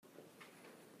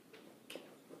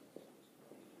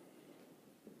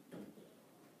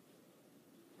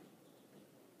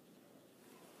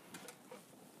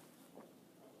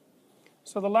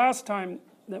So the last time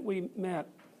that we met,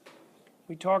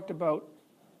 we talked about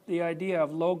the idea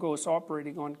of logos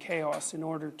operating on chaos in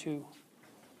order to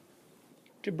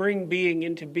bring being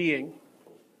into being.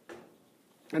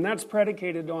 And that's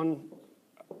predicated on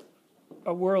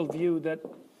a worldview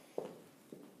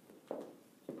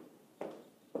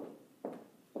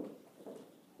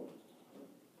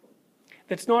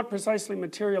that's not precisely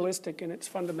materialistic in its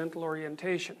fundamental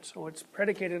orientation. So it's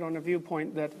predicated on a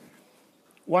viewpoint that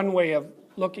one way of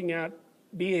looking at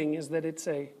being is that it's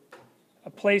a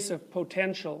place of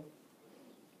potential,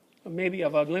 maybe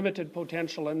of unlimited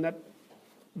potential, and that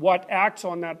what acts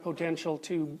on that potential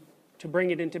to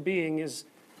bring it into being is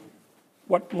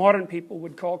what modern people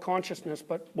would call consciousness,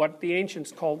 but what the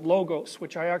ancients called logos,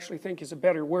 which I actually think is a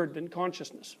better word than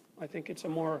consciousness. I think it's a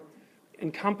more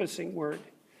encompassing word,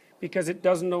 because it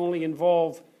doesn't only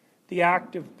involve the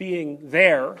act of being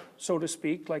there, so to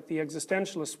speak, like the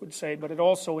existentialists would say, but it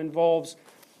also involves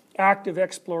active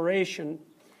exploration,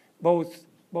 both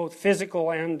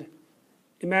physical and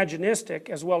imaginistic,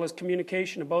 as well as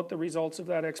communication about the results of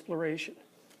that exploration.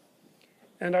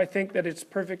 And I think that it's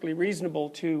perfectly reasonable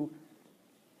to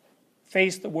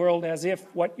face the world as if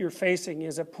what you're facing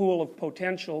is a pool of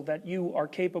potential that you are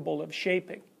capable of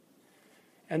shaping.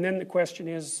 And then the question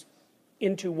is,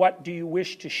 into what do you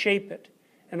wish to shape it?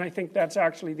 And I think that's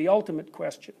actually the ultimate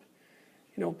question.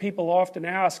 You know, people often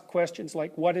ask questions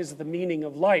like, what is the meaning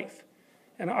of life?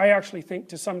 And I actually think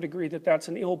to some degree that that's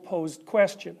an ill-posed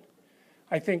question.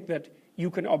 I think that you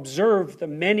can observe the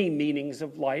many meanings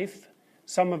of life.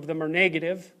 Some of them are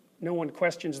negative. No one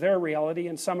questions their reality,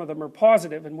 and some of them are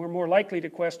positive, and we're more likely to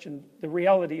question the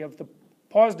reality of the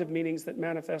positive meanings that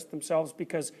manifest themselves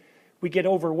because we get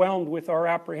overwhelmed with our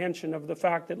apprehension of the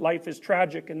fact that life is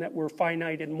tragic and that we're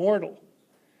finite and mortal.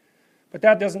 But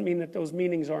that doesn't mean that those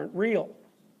meanings aren't real.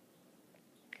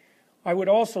 I would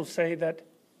also say that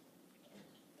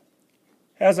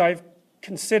as I've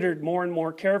considered more and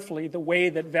more carefully the way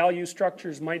that value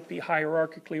structures might be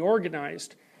hierarchically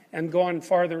organized and gone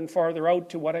farther and farther out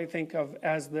to what I think of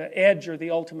as the edge or the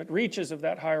ultimate reaches of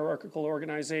that hierarchical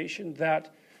organization, that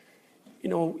you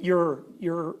know,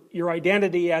 your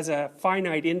identity as a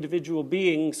finite individual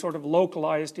being sort of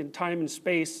localized in time and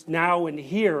space now and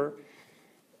here,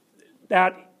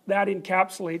 that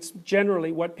encapsulates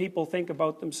generally what people think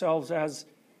about themselves as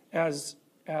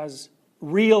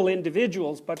real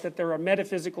individuals, but that there are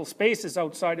metaphysical spaces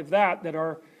outside of that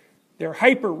they're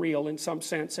hyper-real in some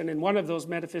sense, and in one of those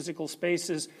metaphysical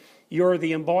spaces you're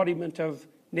the embodiment of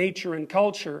nature and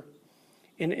culture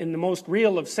in the most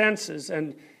real of senses,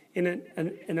 and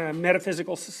in a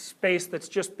metaphysical space that's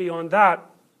just beyond that,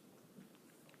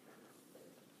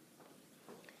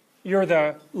 you're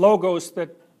the logos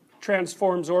that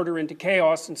transforms order into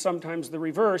chaos and sometimes the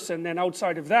reverse, and then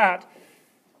outside of that,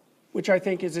 which I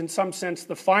think is in some sense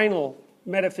the final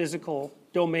metaphysical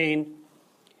domain,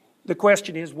 the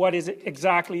question is, what is it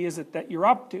exactly is it that you're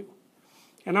up to?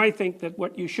 And I think that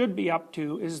what you should be up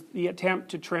to is the attempt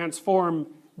to transform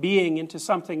being into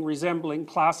something resembling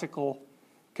classical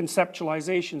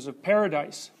conceptualizations of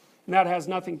paradise. And that has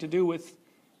nothing to do with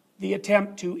the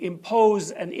attempt to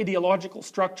impose an ideological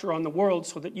structure on the world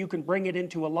so that you can bring it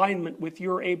into alignment with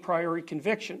your a priori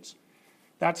convictions.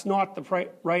 That's not the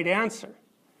right answer.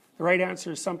 The right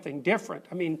answer is something different.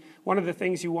 I mean, one of the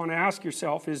things you want to ask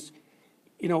yourself is,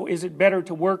 you know, is it better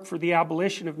to work for the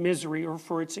abolition of misery or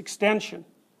for its extension?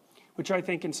 Which I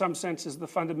think in some sense is the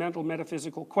fundamental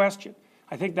metaphysical question.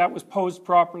 I think that was posed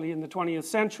properly in the 20th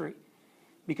century,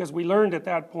 because we learned at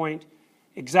that point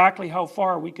exactly how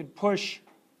far we could push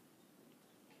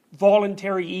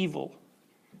voluntary evil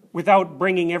without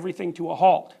bringing everything to a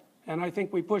halt. And I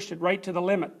think we pushed it right to the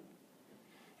limit.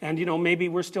 And you know, maybe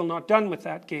we're still not done with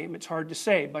that game. It's hard to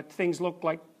say, but things look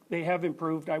like they have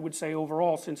improved, I would say,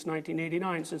 overall since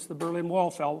 1989, since the Berlin Wall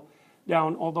fell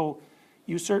down, although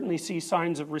you certainly see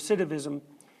signs of recidivism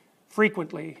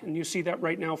frequently, and you see that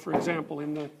right now, for example,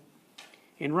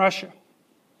 in Russia.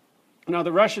 Now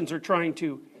the Russians are trying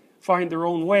to find their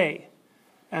own way,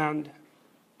 and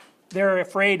they're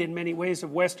afraid in many ways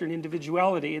of Western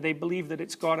individuality. They believe that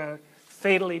it's got a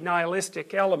fatally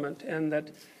nihilistic element, and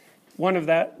that one of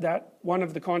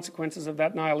the consequences of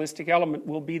that nihilistic element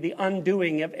will be the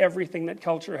undoing of everything that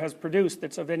culture has produced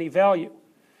that's of any value.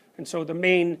 And so the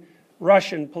main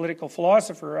Russian political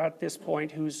philosopher at this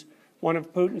point, who's one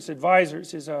of Putin's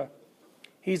advisors,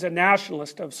 he's a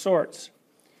nationalist of sorts.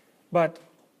 But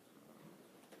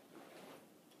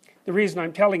the reason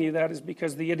I'm telling you that is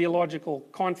because the ideological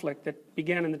conflict that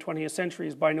began in the 20th century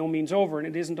is by no means over, and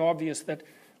it isn't obvious that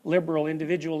liberal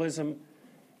individualism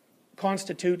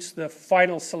constitutes the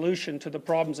final solution to the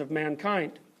problems of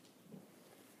mankind.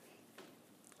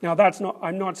 Now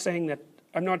I'm not saying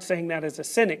that as a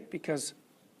cynic, because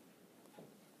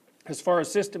as far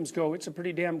as systems go, it's a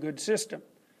pretty damn good system.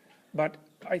 But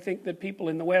I think that people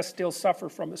in the West still suffer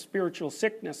from a spiritual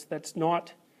sickness that's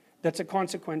a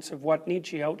consequence of what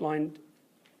Nietzsche outlined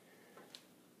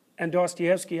and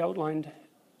Dostoevsky outlined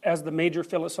as the major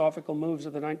philosophical moves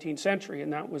of the 19th century,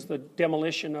 and that was the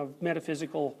demolition of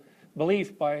metaphysical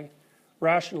belief by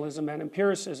rationalism and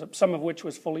empiricism, some of which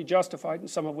was fully justified and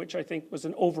some of which I think was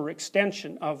an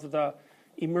overextension of the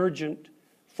emergent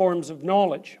forms of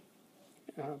knowledge.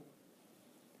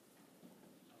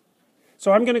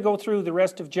 So I'm going to go through the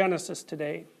rest of Genesis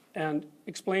today and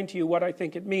explain to you what I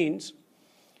think it means,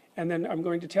 and then I'm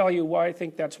going to tell you why I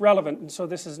think that's relevant. And so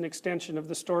this is an extension of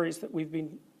the stories that we've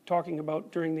been talking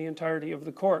about during the entirety of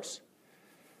the course.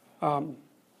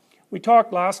 We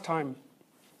talked last time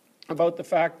about the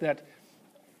fact that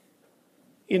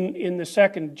in the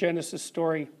second Genesis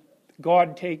story,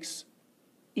 God takes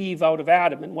Eve out of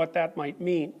Adam and what that might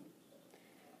mean.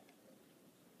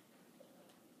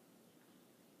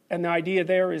 And the idea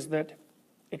there is that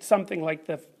it's something like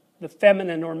the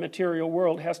feminine or material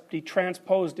world has to be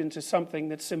transposed into something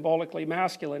that's symbolically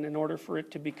masculine in order for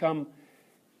it to become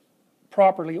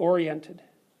properly oriented.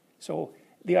 So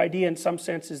the idea in some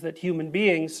sense is that human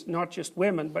beings, not just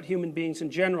women, but human beings in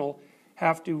general,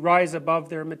 have to rise above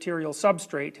their material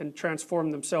substrate and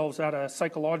transform themselves at a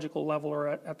psychological level or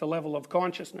at the level of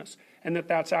consciousness, and that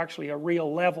that's actually a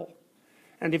real level.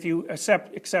 And if you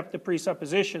accept the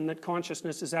presupposition that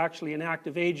consciousness is actually an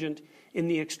active agent in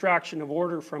the extraction of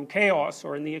order from chaos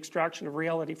or in the extraction of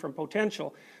reality from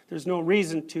potential, there's no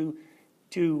reason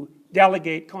to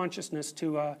delegate consciousness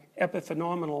to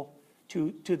epiphenomenal,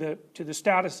 to the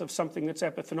status of something that's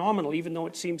epiphenomenal, even though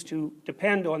it seems to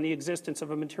depend on the existence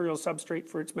of a material substrate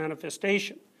for its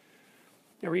manifestation.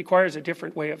 It requires a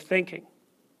different way of thinking.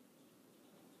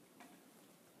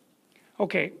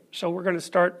 Okay, so we're going to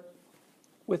start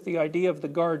with the idea of the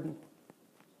garden.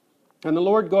 And the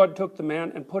Lord God took the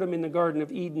man and put him in the Garden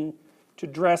of Eden to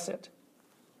dress it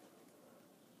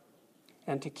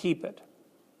and to keep it.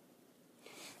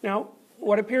 Now,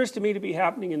 what appears to me to be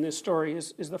happening in this story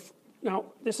now,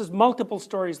 this is multiple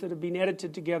stories that have been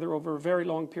edited together over a very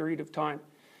long period of time.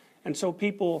 And so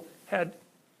people had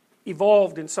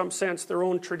evolved, in some sense, their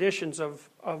own traditions of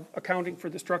accounting for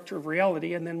the structure of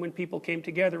reality, and then when people came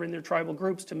together in their tribal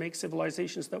groups to make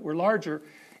civilizations that were larger,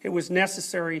 it was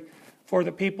necessary for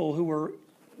the people who were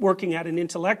working at an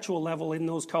intellectual level in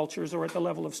those cultures or at the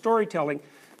level of storytelling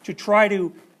to try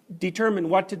to determine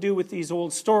what to do with these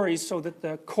old stories so that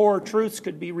the core truths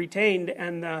could be retained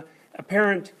and the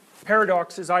apparent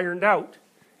paradoxes ironed out.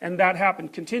 And that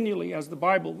happened continually as the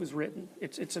Bible was written.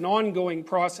 It's an ongoing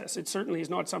process. It certainly is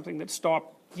not something that's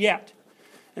stopped yet.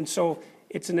 And so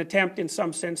it's an attempt in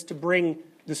some sense to bring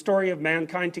the story of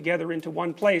mankind together into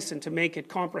one place and to make it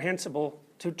comprehensible,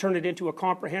 to turn it into a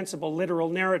comprehensible literal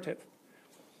narrative.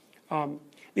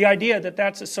 The idea that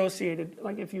that's associated,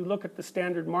 like if you look at the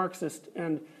standard Marxist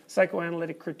and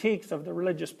psychoanalytic critiques of the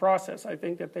religious process, I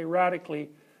think that they radically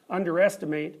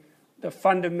underestimate the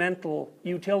fundamental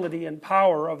utility and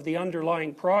power of the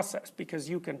underlying process, because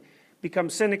you can become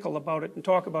cynical about it and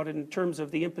talk about it in terms of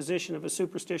the imposition of a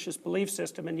superstitious belief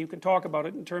system, and you can talk about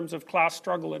it in terms of class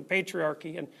struggle and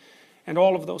patriarchy and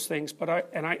all of those things. But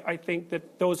I think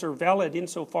that those are valid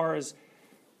insofar as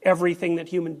everything that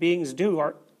human beings do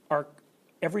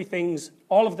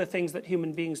all of the things that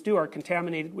human beings do are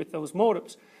contaminated with those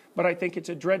motives. But I think it's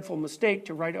a dreadful mistake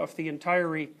to write off the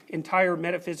entire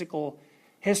metaphysical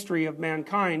history of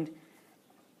mankind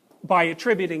by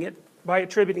attributing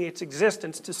its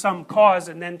existence to some cause,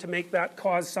 and then to make that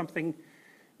cause something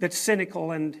that's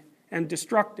cynical and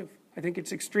destructive. I think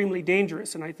it's extremely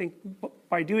dangerous, and I think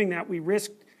by doing that we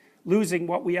risk losing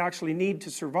what we actually need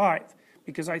to survive,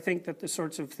 because I think that the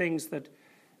sorts of things that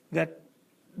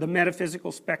the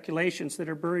metaphysical speculations that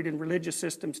are buried in religious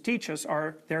systems teach us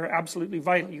they're absolutely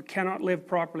vital. You cannot live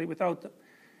properly without them.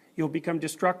 You'll become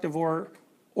destructive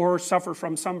or suffer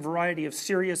from some variety of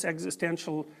serious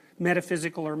existential,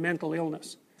 metaphysical, or mental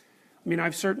illness. I mean,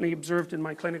 I've certainly observed in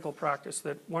my clinical practice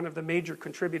that one of the major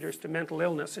contributors to mental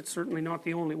illness, it's certainly not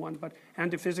the only one,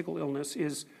 and to physical illness,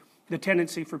 is the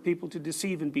tendency for people to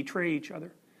deceive and betray each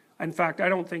other. In fact, I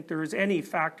don't think there is any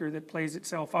factor that plays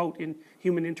itself out in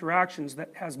human interactions that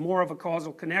has more of a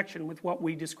causal connection with what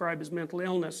we describe as mental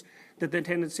illness than the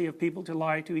tendency of people to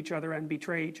lie to each other and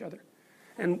betray each other.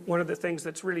 And one of the things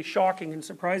that's really shocking and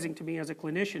surprising to me as a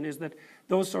clinician is that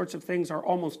those sorts of things are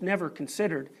almost never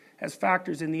considered as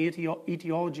factors in the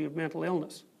etiology of mental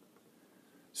illness.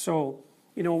 So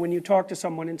You know, when you talk to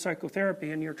someone in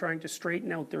psychotherapy and you're trying to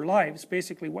straighten out their lives,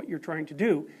 basically what you're trying to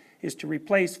do is to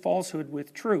replace falsehood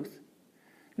with truth.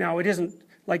 Now, it isn't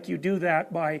like you do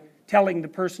that by telling the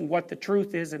person what the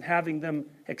truth is and having them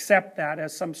accept that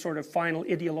as some sort of final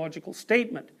ideological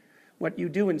statement. What you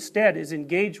do instead is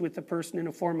engage with the person in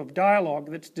a form of dialogue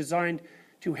that's designed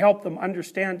to help them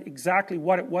understand exactly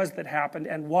what it was that happened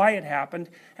and why it happened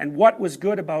and what was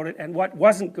good about it and what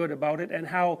wasn't good about it, and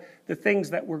how the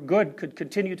things that were good could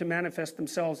continue to manifest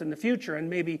themselves in the future, and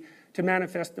maybe to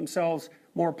manifest themselves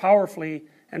more powerfully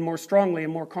and more strongly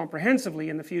and more comprehensively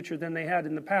in the future than they had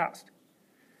in the past.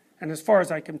 And as far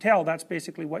as I can tell, that's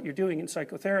basically what you're doing in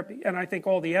psychotherapy. And I think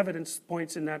all the evidence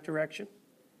points in that direction.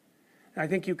 I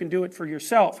think you can do it for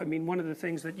yourself. I mean, one of the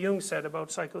things that Jung said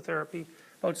about psychotherapy,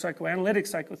 about psychoanalytic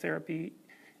psychotherapy,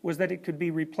 was that it could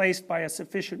be replaced by a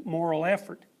sufficient moral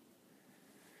effort.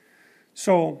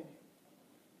 So,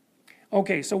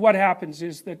 okay, so what happens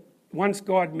is that once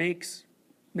God makes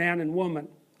man and woman,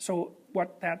 so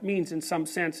what that means in some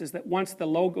sense is that once the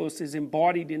logos is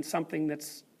embodied in something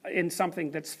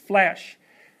that's flesh,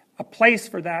 a place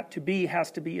for that to be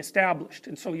has to be established.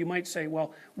 And so you might say,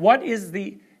 well,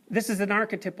 this is an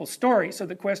archetypal story, so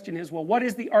the question is, well, what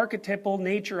is the archetypal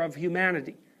nature of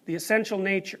humanity, the essential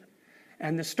nature?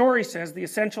 And the story says the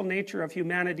essential nature of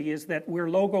humanity is that we're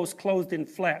logos clothed in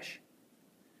flesh.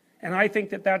 And I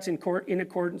think that that's in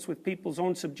accordance with people's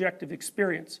own subjective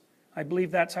experience. I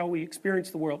believe that's how we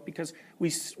experience the world, because we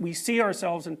see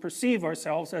ourselves and perceive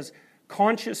ourselves as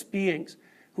conscious beings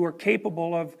who are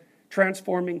capable of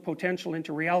transforming potential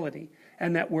into reality,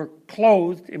 and that we're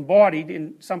clothed, embodied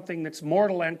in something that's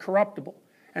mortal and corruptible.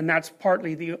 And that's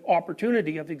partly the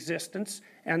opportunity of existence,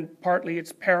 and partly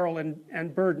its peril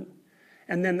and burden.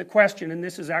 And then the question, and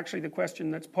this is actually the question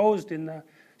that's posed in the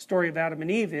story of Adam and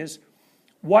Eve, is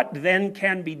what then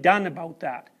can be done about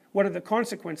that? What are the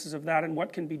consequences of that, and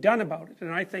what can be done about it?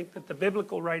 And I think that the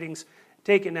biblical writings,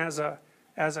 taken as a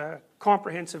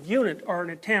comprehensive unit, are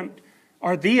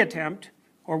the attempt,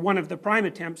 or one of the prime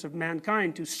attempts of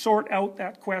mankind to sort out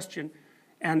that question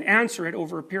and answer it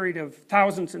over a period of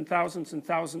thousands and thousands and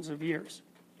thousands of years.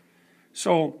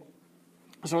 So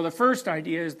the first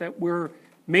idea is that we're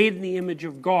made in the image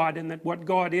of God, and that what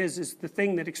God is the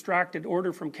thing that extracted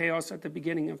order from chaos at the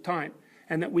beginning of time,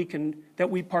 and that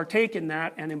we partake in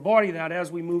that and embody that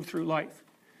as we move through life,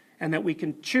 and that we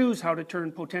can choose how to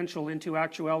turn potential into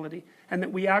actuality, and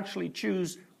that we actually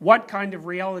choose what kind of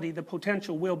reality the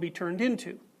potential will be turned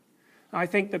into. I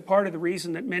think that part of the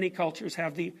reason that many cultures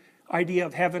have the idea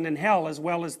of heaven and hell as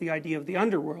well as the idea of the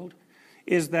underworld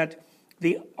is that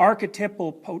the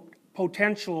archetypal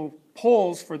potential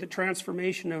poles for the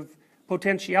transformation of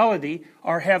potentiality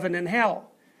are heaven and hell.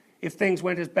 If things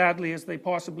went as badly as they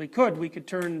possibly could, we could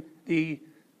turn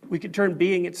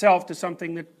being itself to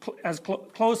something that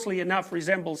closely enough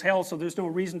resembles hell, so there's no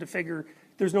reason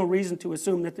to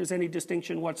assume that there's any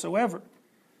distinction whatsoever.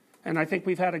 And I think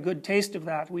we've had a good taste of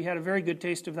that. We had a very good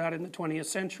taste of that in the 20th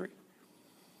century.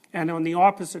 And on the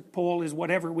opposite pole is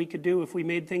whatever we could do if we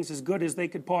made things as good as they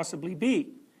could possibly be.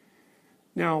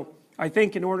 Now, I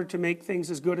think in order to make things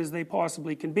as good as they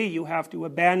possibly can be, you have to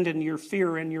abandon your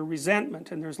fear and your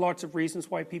resentment. And there's lots of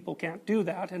reasons why people can't do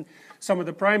that. And some of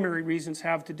the primary reasons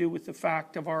have to do with the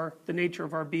fact of the nature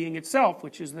of our being itself,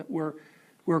 which is that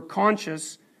we're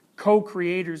conscious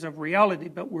co-creators of reality,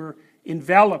 but we're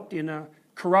enveloped in a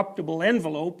corruptible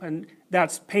envelope, and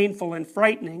that's painful and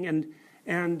frightening,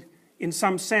 and in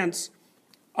some sense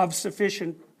of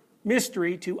sufficient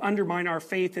mystery to undermine our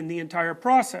faith in the entire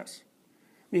process.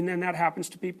 I mean, and that happens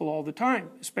to people all the time,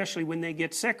 especially when they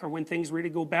get sick or when things really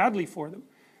go badly for them.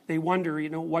 They wonder,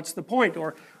 what's the point?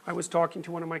 Or I was talking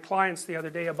to one of my clients the other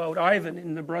day about Ivan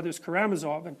in the Brothers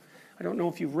Karamazov, and I don't know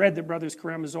if you've read the Brothers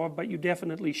Karamazov, but you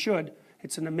definitely should.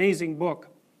 It's an amazing book.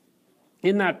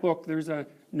 In that book, there's a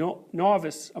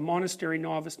novice, a monastery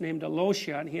novice named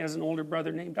Alosha, and he has an older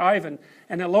brother named Ivan.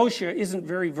 And Alosha isn't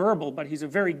very verbal, but he's a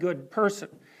very good person.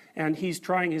 And he's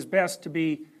trying his best to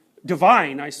be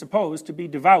divine, I suppose, to be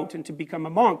devout and to become a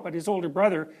monk. But his older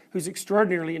brother, who's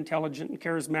extraordinarily intelligent and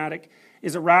charismatic,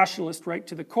 is a rationalist right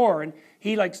to the core. And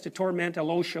he likes to torment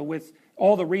Alosha with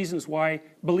all the reasons why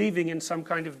believing in some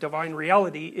kind of divine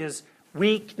reality is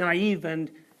weak, naive,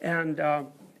 and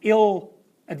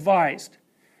ill-advised.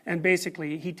 And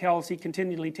basically, he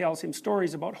continually tells him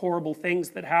stories about horrible things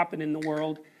that happen in the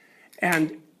world,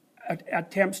 and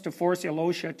attempts to force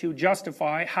Alosha to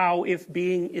justify how, if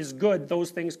being is good,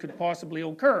 those things could possibly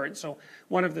occur. And so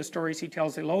one of the stories he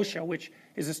tells Alosha, which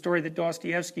is a story that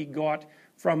Dostoevsky got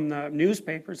from the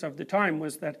newspapers of the time,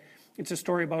 was that It's a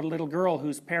story about a little girl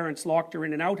whose parents locked her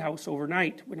in an outhouse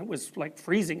overnight when it was like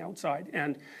freezing outside,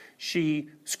 and she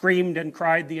screamed and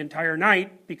cried the entire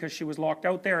night because she was locked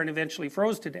out there and eventually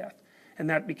froze to death. And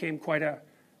that became quite a,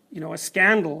 a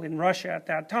scandal in Russia at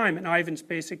that time. And Ivan's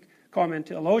basic comment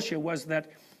to Alosha was that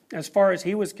as far as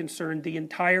he was concerned, the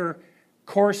entire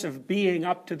course of being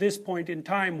up to this point in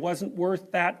time wasn't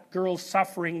worth that girl's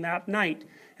suffering that night,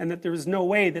 and that there was no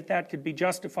way that that could be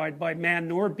justified by man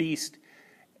nor beast,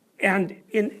 and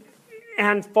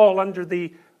fall under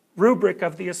the rubric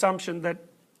of the assumption that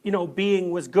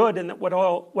being was good, and that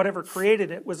whatever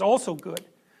created it was also good.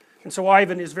 And so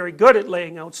Ivan is very good at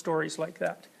laying out stories like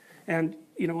that, and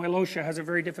Alosha has a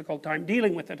very difficult time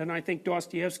dealing with it. And I think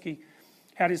Dostoevsky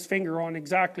had his finger on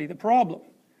exactly the problem.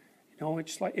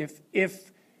 It's like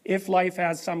if life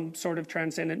has some sort of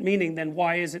transcendent meaning, then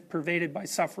why is it pervaded by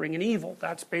suffering and evil?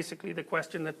 That's basically the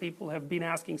question that people have been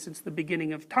asking since the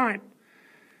beginning of time.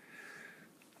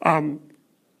 My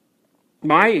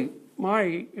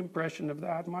impression of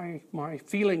that, my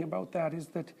feeling about that is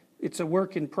that it's a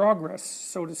work in progress,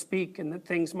 so to speak, and that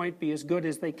things might be as good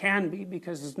as they can be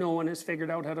because no one has figured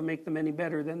out how to make them any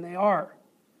better than they are.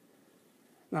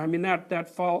 I mean, that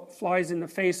flies in the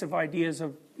face of ideas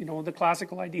of, the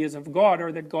classical ideas of God,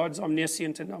 or that God's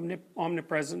omniscient and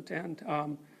omnipresent, and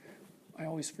I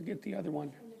always forget the other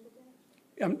one.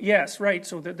 Yes, right,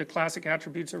 so the classic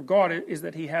attributes of God is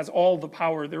that he has all the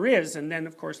power there is, and then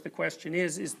of course the question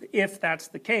is if that's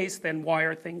the case, then why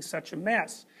are things such a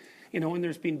mess? And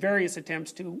there's been various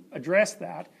attempts to address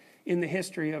that in the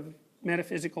history of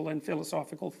metaphysical and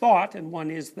philosophical thought, and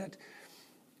one is that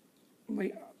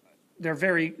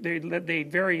they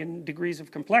vary in degrees of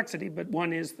complexity, but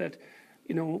one is that,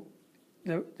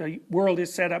 the world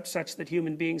is set up such that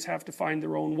human beings have to find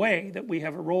their own way, that we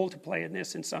have a role to play in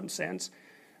this in some sense,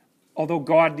 although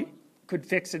God could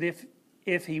fix it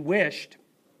if he wished.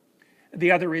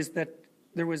 The other is that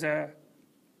there was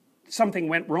something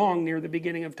went wrong near the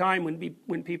beginning of time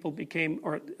when people became,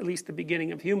 or at least the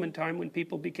beginning of human time, when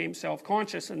people became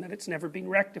self-conscious, and that it's never been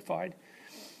rectified.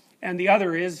 And the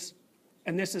other is,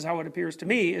 and this is how it appears to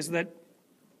me, is that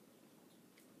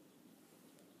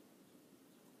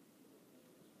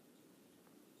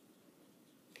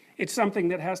it's something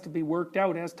that has to be worked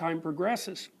out as time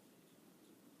progresses.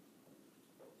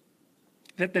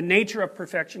 That the nature of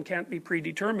perfection can't be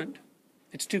predetermined.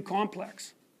 It's too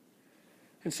complex.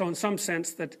 And so in some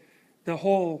sense that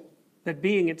that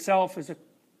being itself is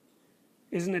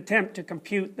an attempt to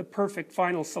compute the perfect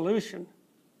final solution,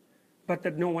 but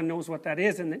that no one knows what that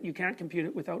is, and that you can't compute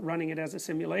it without running it as a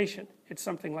simulation. It's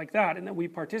something like that, and that we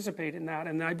participate in that.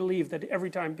 And I believe that every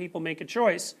time people make a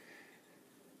choice,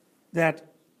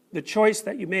 that the choice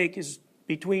that you make is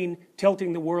between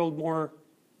tilting the world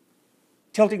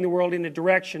in a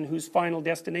direction whose final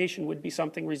destination would be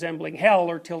something resembling hell,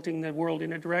 or tilting the world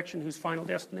in a direction whose final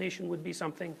destination would be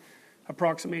something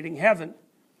approximating heaven.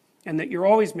 And that you're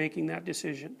always making that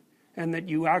decision, and that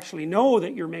you actually know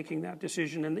that you're making that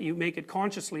decision, and that you make it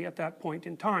consciously at that point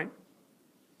in time.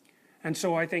 And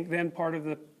so I think then part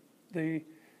of the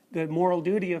moral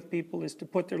duty of people is to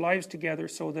put their lives together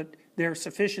so that they're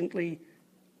sufficiently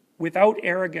without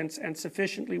arrogance and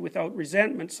sufficiently without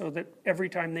resentment, so that every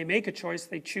time they make a choice,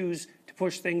 they choose to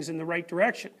push things in the right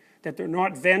direction. That they're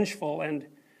not vengeful and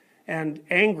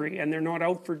angry, and they're not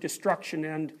out for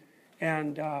destruction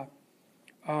and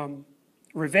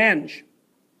revenge.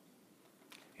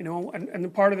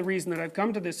 And part of the reason that I've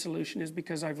come to this solution is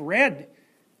because I've read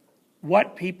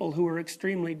what people who are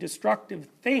extremely destructive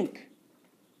think.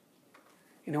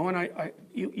 And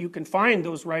you can find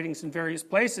those writings in various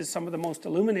places. Some of the most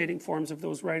illuminating forms of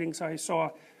those writings I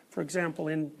saw, for example,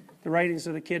 in the writings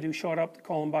of the kid who shot up the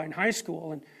Columbine High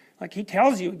School. And he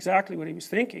tells you exactly what he was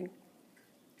thinking.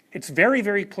 It's very,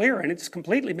 very clear, and it's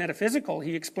completely metaphysical.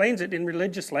 He explains it in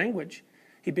religious language.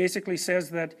 He basically says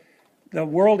that the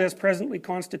world as presently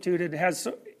constituted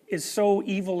is so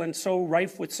evil and so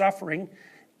rife with suffering,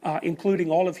 including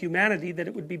all of humanity, that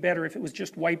it would be better if it was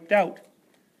just wiped out.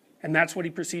 And that's what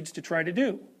he proceeds to try to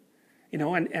do.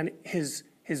 And his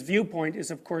viewpoint is,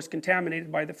 of course,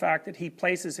 contaminated by the fact that he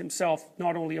places himself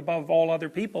not only above all other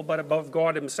people, but above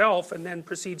God himself, and then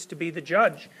proceeds to be the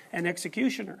judge and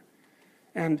executioner.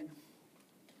 And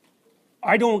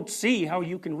I don't see how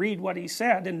you can read what he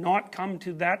said and not come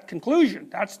to that conclusion.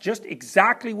 That's just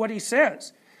exactly what he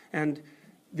says. And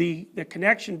the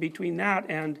connection between that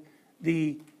and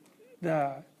the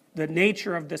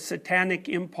nature of the satanic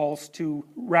impulse to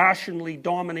rationally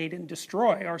dominate and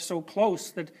destroy are so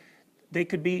close that they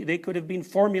could have been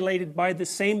formulated by the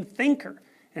same thinker.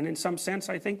 And in some sense,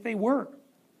 I think they were.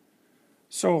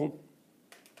 So,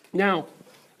 now,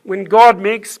 when God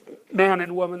makes man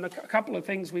and woman, a couple of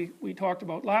things we talked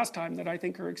about last time that I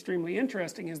think are extremely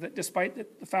interesting is that despite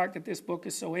the fact that this book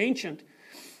is so ancient,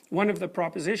 one of the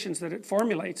propositions that it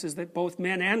formulates is that both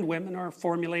men and women are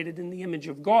formulated in the image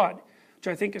of God, which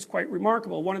I think is quite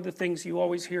remarkable. One of the things you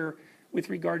always hear with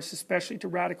regards especially to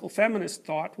radical feminist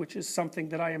thought, which is something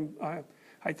that I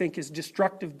think is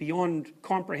destructive beyond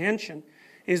comprehension,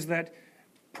 is that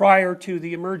prior to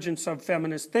the emergence of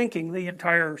feminist thinking, the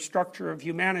entire structure of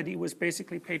humanity was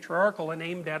basically patriarchal and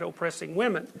aimed at oppressing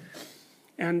women.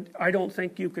 And I don't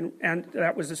think you can, and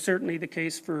that was certainly the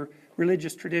case for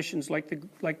religious traditions like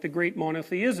the great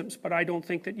monotheisms, but I don't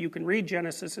think that you can read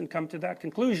Genesis and come to that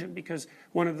conclusion, because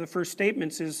one of the first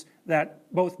statements is that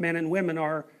both men and women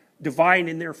are divine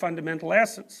in their fundamental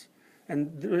essence.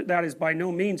 And that is by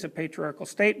no means a patriarchal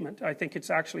statement. I think it's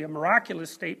actually a miraculous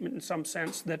statement in some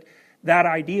sense that that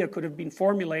idea could have been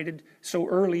formulated so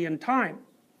early in time.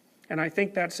 And I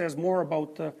think that says more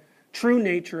about the true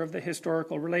nature of the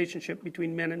historical relationship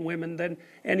between men and women than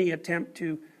any attempt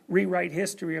to rewrite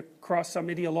history across some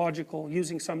ideological,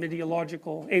 using some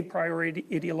ideological, a priori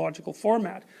ideological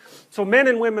format. So men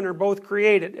and women are both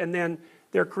created, and then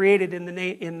they're created in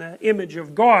the image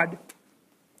of God,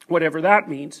 whatever that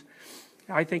means.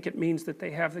 I think it means that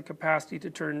they have the capacity to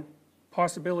turn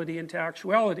possibility into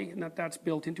actuality, and that's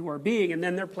built into our being, and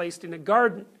then they're placed in a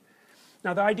garden.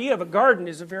 Now the idea of a garden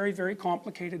is a very, very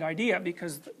complicated idea,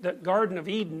 because the Garden of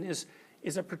Eden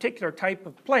is a particular type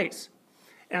of place.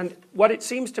 And what it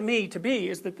seems to me to be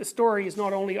is that the story is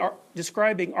not only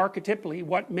describing archetypally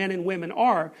what men and women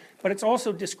are, but it's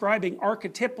also describing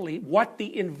archetypally what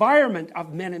the environment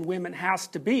of men and women has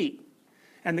to be.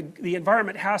 And the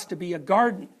environment has to be a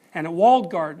garden, and a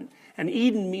walled garden. And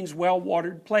Eden means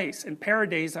well-watered place, and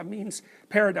paradise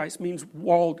means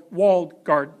walled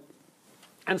garden.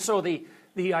 And so the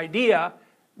idea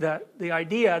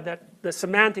that the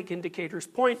semantic indicators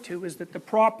point to is that the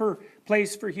proper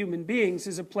place for human beings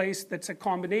is a place that's a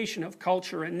combination of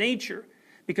culture and nature,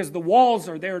 because the walls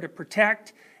are there to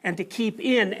protect and to keep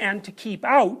in and to keep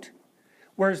out,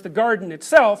 whereas the garden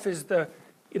itself is the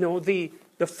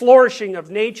flourishing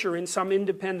of nature in some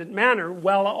independent manner,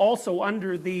 while also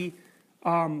under the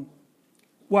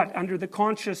under the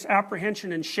conscious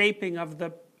apprehension and shaping of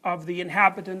the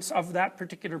inhabitants of that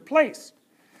particular place.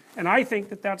 And I think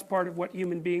that that's part of what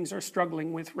human beings are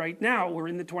struggling with right now. We're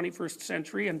in the 21st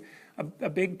century, and a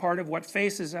big part of what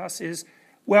faces us is,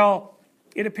 well,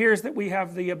 it appears that we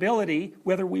have the ability,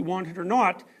 whether we want it or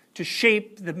not, to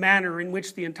shape the manner in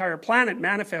which the entire planet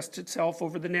manifests itself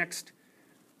over the next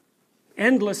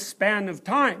endless span of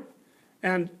time.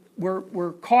 And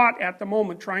we're caught at the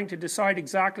moment trying to decide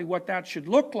exactly what that should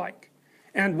look like.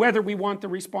 And whether we want the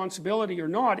responsibility or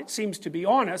not, it seems to be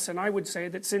on us. And I would say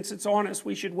that since it's on us,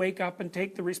 we should wake up and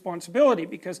take the responsibility,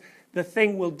 because the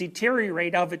thing will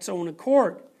deteriorate of its own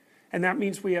accord. And that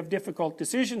means we have difficult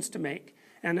decisions to make.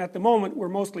 And at the moment, we're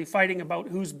mostly fighting about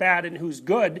who's bad and who's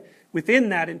good within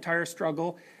that entire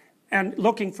struggle, and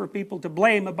looking for people to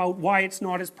blame about why it's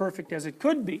not as perfect as it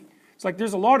could be. It's like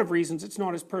there's a lot of reasons it's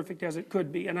not as perfect as it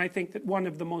could be, and I think that one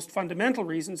of the most fundamental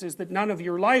reasons is that none of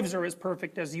your lives are as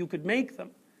perfect as you could make them.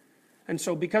 And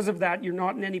so because of that, you're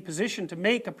not in any position to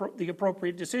make the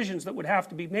appropriate decisions that would have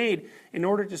to be made in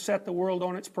order to set the world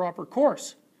on its proper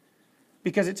course.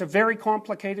 Because it's a very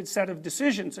complicated set of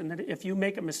decisions, and that if you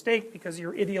make a mistake because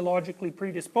you're ideologically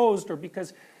predisposed, or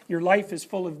because your life is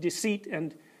full of deceit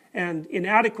and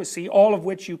inadequacy, all of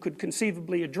which you could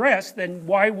conceivably address, then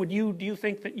why do you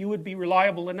think that you would be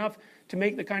reliable enough to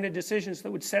make the kind of decisions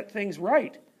that would set things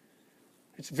right?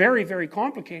 It's very, very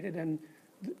complicated, and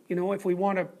if we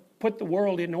want to put the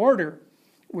world in order,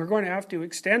 we're going to have to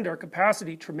extend our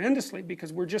capacity tremendously,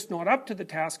 because we're just not up to the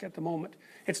task at the moment.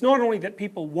 It's not only that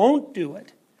people won't do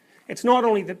it, it's not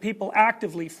only that people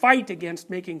actively fight against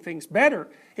making things better,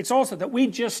 it's also that we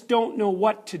just don't know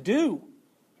what to do.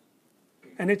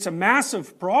 And it's a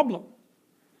massive problem.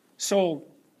 So,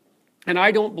 and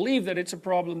I don't believe that it's a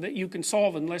problem that you can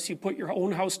solve unless you put your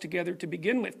own house together to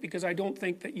begin with, because I don't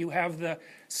think that you have the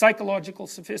psychological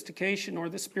sophistication or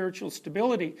the spiritual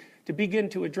stability to begin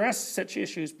to address such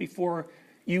issues before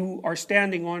you are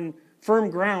standing on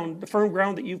firm ground, the firm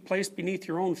ground that you've placed beneath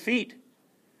your own feet.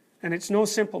 And it's no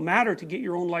simple matter to get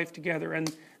your own life together,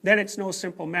 and then it's no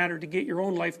simple matter to get your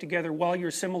own life together while you're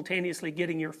simultaneously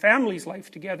getting your family's life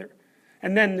together.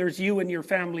 And then there's you and your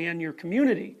family and your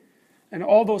community. And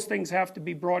all those things have to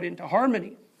be brought into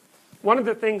harmony. One of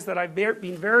the things that I've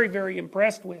been very, very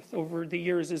impressed with over the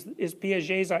years is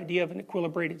Piaget's idea of an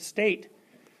equilibrated state.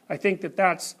 I think that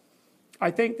that's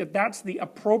the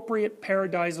appropriate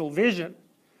paradisal vision.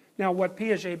 Now what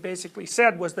Piaget basically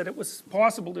said was that it was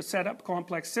possible to set up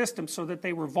complex systems so that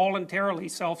they were voluntarily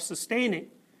self-sustaining.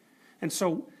 And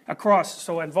so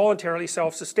and voluntarily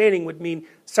self-sustaining would mean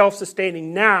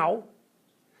self-sustaining now.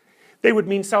 They would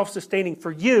mean self-sustaining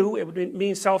for you. It would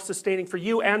mean self-sustaining for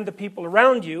you and the people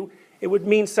around you. It would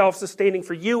mean self-sustaining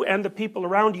for you and the people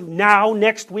around you now,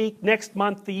 next week, next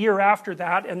month, the year after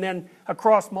that, and then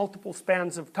across multiple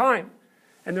spans of time.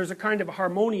 And there's a kind of a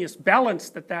harmonious balance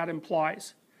that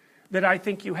implies, that I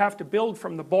think you have to build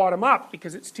from the bottom up,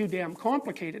 because it's too damn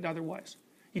complicated otherwise.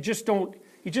 You just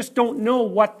don't know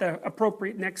what the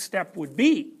appropriate next step would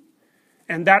be.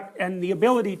 And the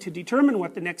ability to determine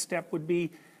what the next step would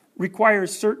be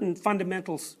requires certain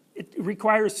fundamentals. It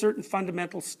requires certain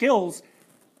fundamental skills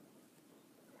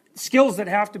that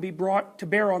have to be brought to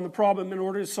bear on the problem in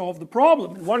order to solve the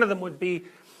problem. And one of them would be,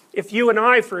 if you and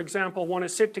I, for example, want to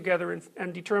sit together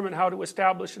and determine how to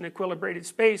establish an equilibrated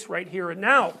space right here and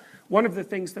now, one of the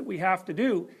things that we have to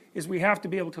do is we have to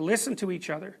be able to listen to each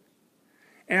other.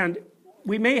 And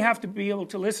we may have to be able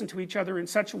to listen to each other in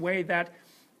such a way that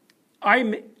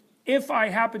if I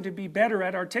happen to be better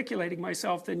at articulating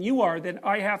myself than you are, then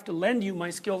I have to lend you my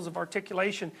skills of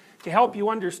articulation to help you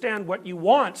understand what you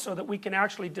want, so that we can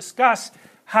actually discuss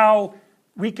how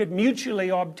we could mutually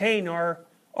obtain our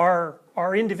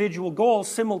individual goals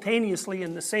simultaneously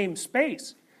in the same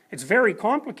space. It's very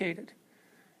complicated,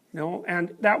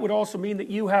 and that would also mean that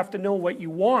you have to know what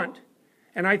you want.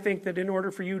 And I think that in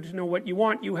order for you to know what you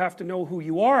want, you have to know who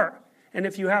you are. And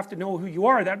if you have to know who you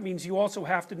are, that means you also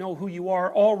have to know who you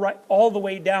are all the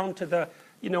way down to the,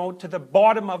 to the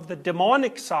bottom of the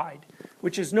demonic side,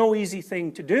 which is no easy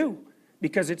thing to do,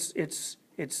 because it's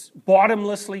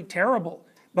bottomlessly terrible.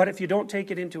 But if you don't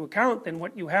take it into account, then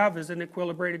what you have is an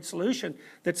equilibrated solution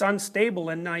that's unstable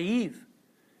and naive.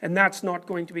 And that's not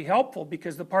going to be helpful,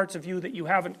 because the parts of you that you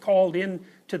haven't called in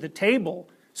to the table,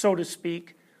 so to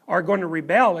speak, are going to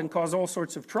rebel and cause all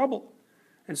sorts of trouble.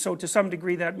 And so to some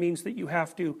degree that means that you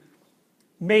have to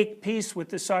make peace with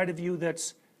the side of you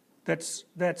that's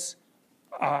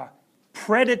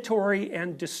predatory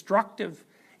and destructive,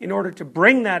 in order to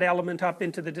bring that element up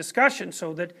into the discussion,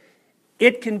 so that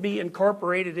it can be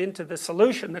incorporated into the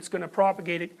solution that's going to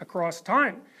propagate it across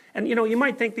time. And you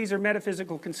might think these are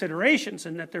metaphysical considerations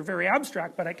and that they're very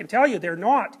abstract, but I can tell you they're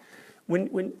not.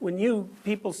 When you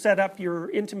people set up your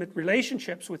intimate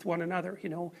relationships with one another,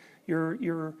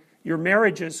 your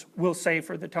marriages, we'll say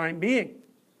for the time being,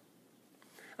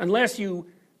 unless you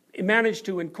manage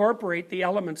to incorporate the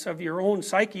elements of your own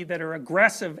psyche that are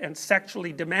aggressive and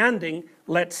sexually demanding,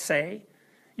 let's say,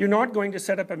 you're not going to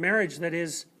set up a marriage that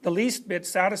is the least bit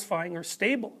satisfying or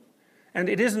stable. And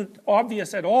it isn't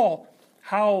obvious at all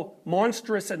how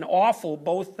monstrous and awful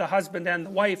both the husband and the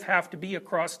wife have to be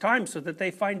across time so that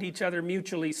they find each other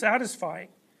mutually satisfying.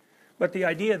 But the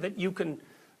idea that you can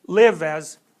live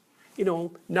as,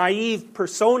 naive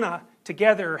persona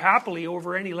together happily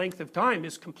over any length of time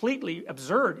is completely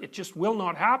absurd. It just will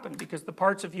not happen, because the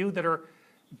parts of you that are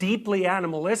deeply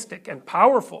animalistic and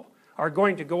powerful are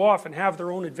going to go off and have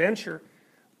their own adventure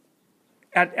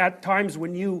at times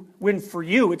when for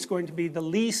you it's going to be the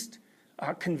least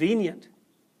convenient.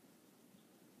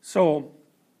 So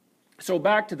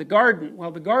back to the garden.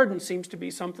 Well, the garden seems to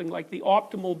be something like the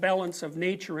optimal balance of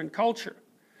nature and culture.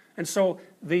 And so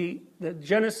the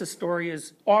Genesis story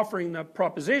is offering the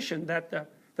proposition that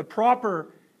the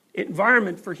proper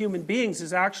environment for human beings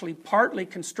is actually partly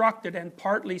constructed and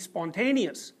partly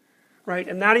spontaneous, right?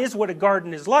 And that is what a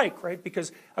garden is like, right?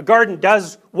 Because a garden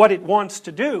does what it wants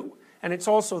to do, and it's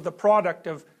also the product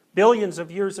of billions of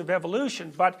years of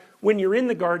evolution. But when you're in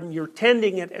the garden, you're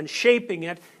tending it and shaping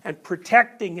it and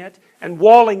protecting it and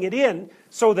walling it in,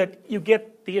 so that you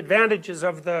get the advantages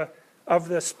of the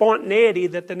spontaneity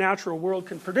that the natural world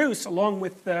can produce, along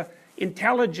with the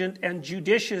intelligent and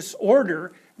judicious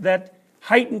order that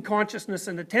heightened consciousness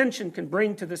and attention can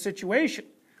bring to the situation.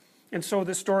 And so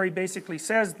the story basically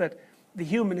says that the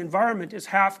human environment is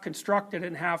half constructed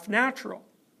and half natural.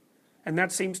 And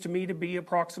that seems to me to be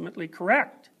approximately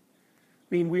correct.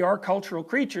 I mean, we are cultural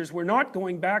creatures. We're not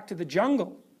going back to the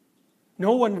jungle.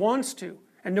 No one wants to.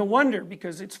 And no wonder,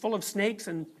 because it's full of snakes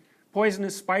and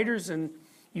poisonous spiders, and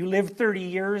you live 30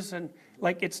 years, and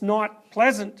it's not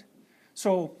pleasant.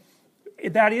 So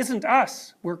that isn't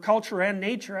us. We're culture and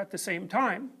nature at the same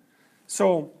time.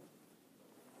 So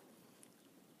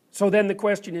then the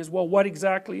question is, well, what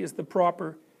exactly is the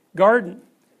proper garden?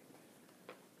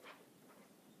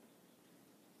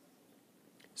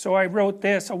 So I wrote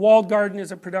this: a walled garden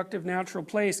is a productive natural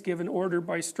place given order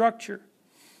by structure.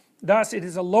 Thus, it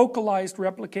is a localized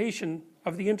replication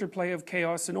of the interplay of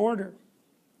chaos and order.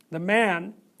 The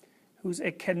man, who's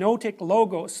a kenotic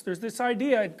logos. There's this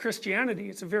idea in Christianity,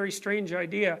 it's a very strange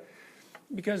idea,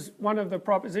 because one of the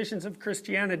propositions of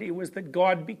Christianity was that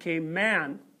God became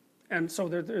man. And so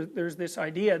there's this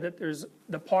idea that there's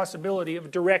the possibility of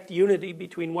direct unity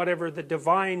between whatever the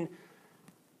divine,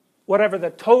 whatever the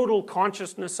total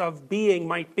consciousness of being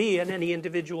might be in any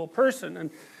individual person. And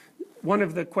one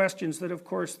of the questions that, of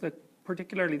course,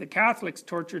 particularly the Catholics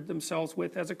tortured themselves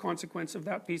with as a consequence of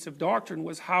that piece of doctrine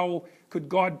was, how could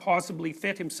God possibly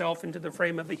fit himself into the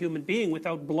frame of a human being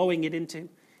without blowing it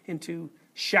into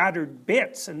shattered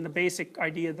bits? And the basic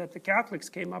idea that the Catholics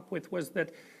came up with was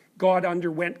that God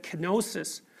underwent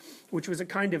kenosis, which was a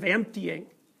kind of emptying.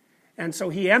 And so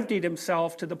he emptied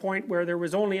himself to the point where there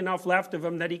was only enough left of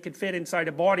him that he could fit inside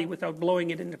a body without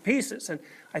blowing it into pieces. And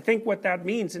I think what that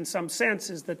means in some sense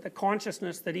is that the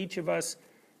consciousness that each of us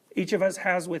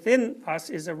has within us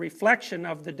is a reflection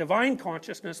of the divine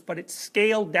consciousness, but it's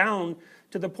scaled down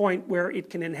to the point where it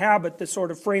can inhabit the sort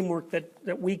of framework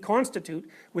that we constitute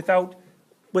without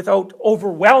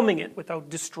overwhelming it, without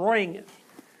destroying it.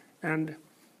 And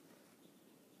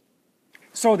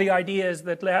so the idea is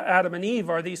that Adam and Eve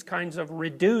are these kinds of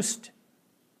reduced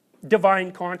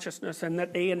divine consciousness, and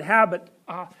that they inhabit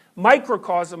a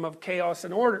microcosm of chaos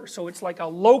and order. So it's like a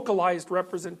localized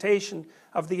representation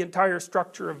of the entire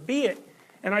structure of being.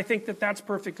 And I think that that's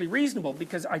perfectly reasonable,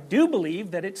 because I do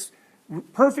believe that it's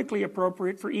perfectly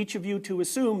appropriate for each of you to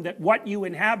assume that what you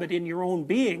inhabit in your own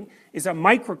being is a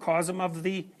microcosm of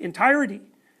the entirety. I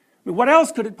mean, what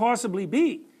else could it possibly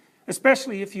be?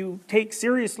 Especially if you take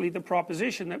seriously the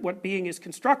proposition that what being is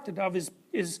constructed of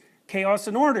is chaos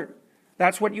and order.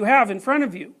 That's what you have in front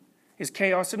of you, is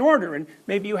chaos and order. And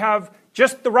maybe you have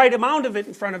just the right amount of it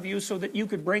in front of you so that you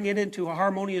could bring it into a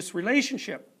harmonious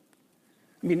relationship.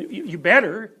 I mean, you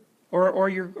better,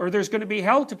 or there's going to be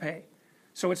hell to pay.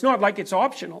 So it's not like it's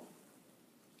optional.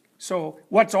 So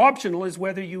what's optional is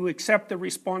whether you accept the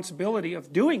responsibility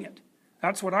of doing it.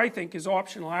 That's what I think is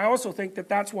optional. I also think that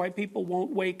that's why people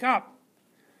won't wake up.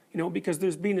 You know, because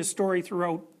there's been a story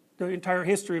throughout the entire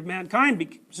history of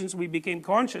mankind, since we became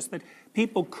conscious, that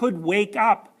people could wake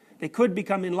up. They could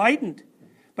become enlightened,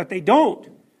 but they don't.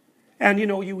 And you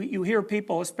know, you hear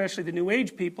people, especially the New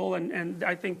Age people, and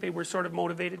I think they were sort of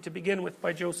motivated to begin with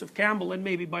by Joseph Campbell and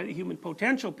maybe by the human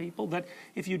potential people, that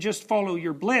if you just follow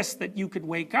your bliss, that you could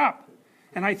wake up.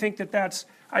 And I think that that's,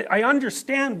 I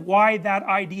understand why that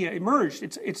idea emerged.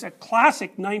 It's a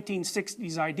classic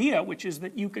 1960s idea, which is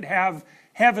that you could have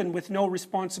heaven with no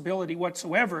responsibility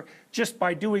whatsoever just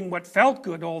by doing what felt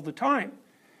good all the time.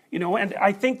 You know, and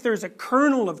I think there's a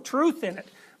kernel of truth in it.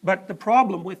 But the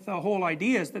problem with the whole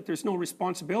idea is that there's no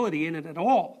responsibility in it at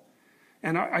all.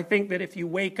 And I think that if you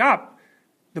wake up,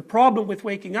 the problem with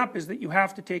waking up is that you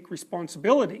have to take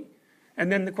responsibility.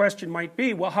 And then the question might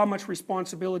be, well, how much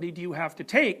responsibility do you have to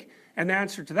take? And the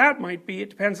answer to that might be, it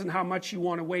depends on how much you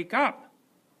want to wake up.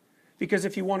 Because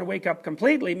if you want to wake up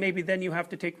completely, maybe then you have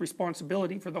to take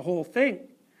responsibility for the whole thing.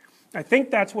 I think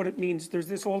that's what it means. There's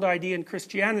this old idea in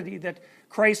Christianity that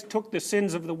Christ took the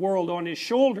sins of the world on his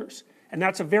shoulders. And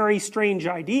that's a very strange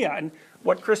idea. And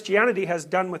what Christianity has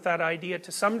done with that idea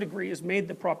to some degree is made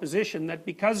the proposition that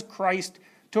because Christ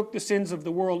took the sins of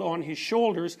the world on his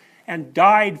shoulders and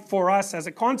died for us as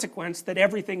a consequence, that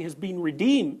everything has been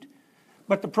redeemed.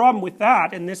 But the problem with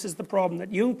that, and this is the problem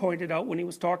that Jung pointed out when he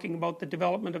was talking about the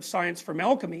development of science from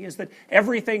alchemy, is that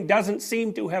everything doesn't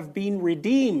seem to have been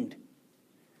redeemed.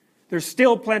 There's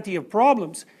still plenty of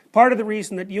problems. Part of the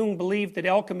reason that Jung believed that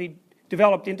alchemy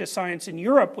developed into science in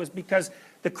Europe was because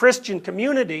the Christian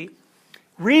community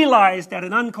realized at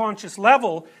an unconscious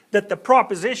level that the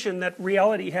proposition that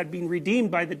reality had been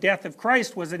redeemed by the death of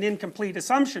Christ was an incomplete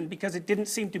assumption, because it didn't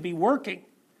seem to be working.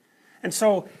 And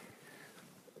so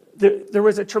there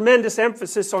was a tremendous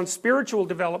emphasis on spiritual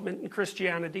development in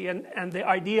Christianity, and the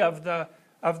idea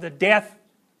of the death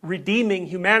redeeming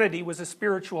humanity was a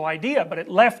spiritual idea, but it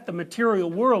left the material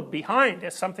world behind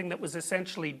as something that was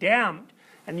essentially damned.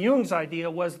 And Jung's idea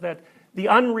was that the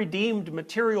unredeemed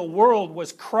material world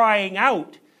was crying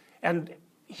out, and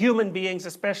human beings,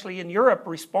 especially in Europe,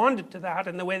 responded to that,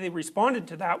 and the way they responded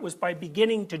to that was by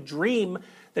beginning to dream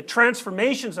that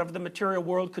transformations of the material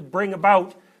world could bring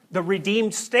about the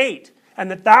redeemed state,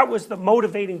 and that was the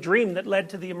motivating dream that led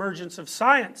to the emergence of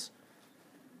science.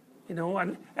 You know,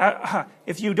 and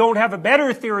if you don't have a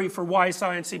better theory for why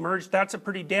science emerged, that's a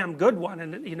pretty damn good one,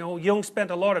 and you know, Jung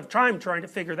spent a lot of time trying to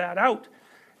figure that out.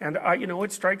 And, you know,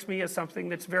 it strikes me as something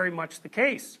that's very much the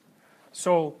case.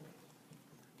 So,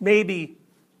 maybe,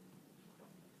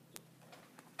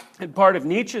 and part of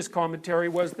Nietzsche's commentary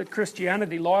was that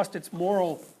Christianity lost its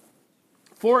moral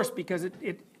force because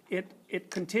it it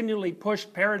continually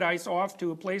pushed paradise off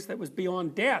to a place that was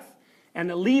beyond death and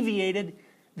alleviated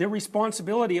the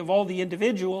responsibility of all the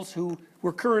individuals who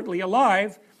were currently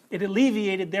alive. It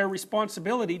alleviated their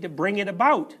responsibility to bring it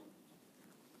about.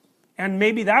 And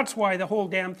maybe that's why the whole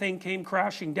damn thing came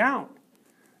crashing down.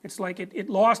 It's like it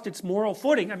lost its moral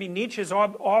footing. I mean, Nietzsche is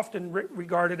often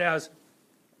regarded as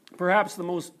perhaps the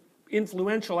most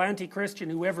influential anti-Christian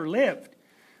who ever lived.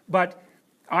 But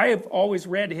I have always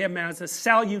read him as a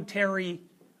salutary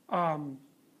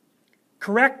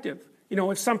corrective. You know,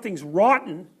 if something's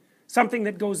rotten, something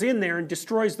that goes in there and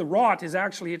destroys the rot is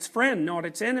actually its friend, not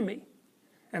its enemy.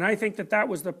 And I think that that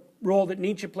was the role that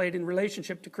Nietzsche played in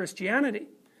relationship to Christianity.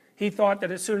 He thought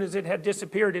that as soon as it had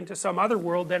disappeared into some other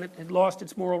world, then it had lost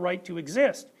its moral right to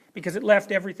exist, because it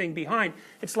left everything behind.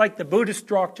 It's like the Buddhist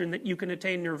doctrine that you can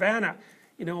attain nirvana,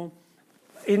 you know,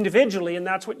 individually, and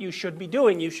that's what you should be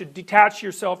doing. You should detach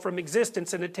yourself from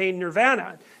existence and attain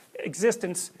nirvana.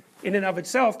 Existence in and of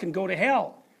itself can go to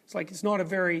hell. It's like it's not a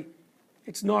very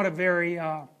it's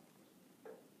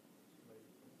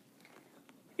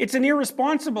an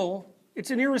irresponsible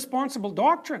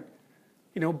doctrine.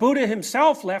 You know, Buddha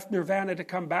himself left nirvana to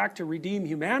come back to redeem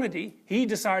humanity. He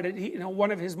decided, you know, one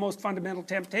of his most fundamental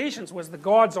temptations was the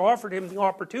gods offered him the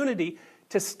opportunity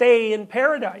to stay in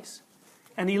paradise.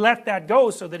 And he let that go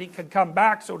so that he could come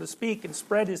back, so to speak, and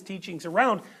spread his teachings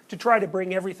around to try to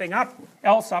bring everything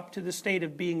else up to the state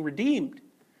of being redeemed.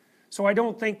 So I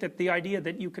don't think that the idea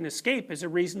that you can escape is a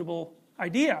reasonable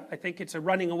idea. I think it's a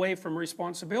running away from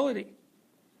responsibility.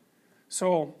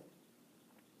 So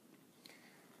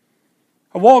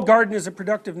a walled garden is a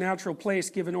productive natural place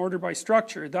given order by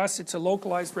structure. Thus, it's a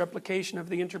localized replication of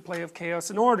the interplay of chaos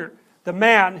and order. The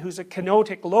man, who's a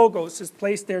kenotic logos, is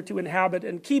placed there to inhabit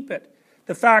and keep it.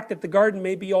 The fact that the garden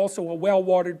may be also a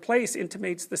well-watered place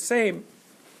intimates the same.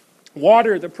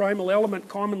 Water, the primal element,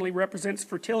 commonly represents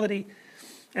fertility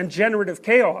and generative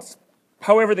chaos.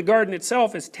 However, the garden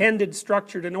itself is tended,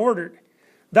 structured, and ordered.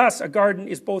 Thus, a garden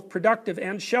is both productive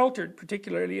and sheltered,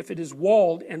 particularly if it is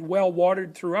walled and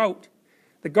well-watered throughout.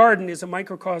 The garden is a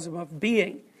microcosm of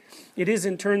being. It is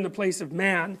in turn the place of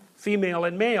man, female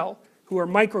and male, who are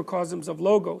microcosms of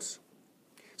logos.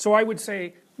 So I would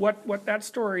say what that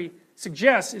story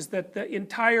suggests is that the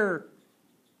entire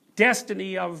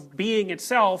destiny of being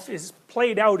itself is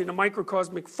played out in a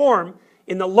microcosmic form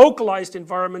in the localized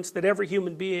environments that every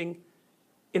human being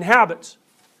inhabits.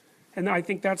 And I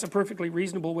think that's a perfectly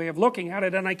reasonable way of looking at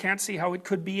it, and I can't see how it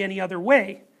could be any other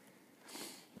way.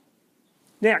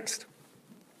 Next.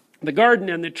 The garden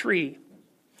and the tree.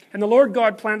 And the Lord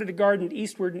God planted a garden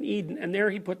eastward in Eden, and there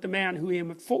he put the man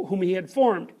whom he had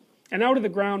formed. And out of the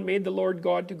ground made the Lord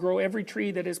God to grow every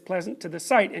tree that is pleasant to the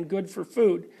sight and good for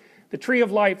food. The tree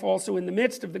of life also in the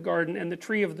midst of the garden, and the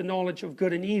tree of the knowledge of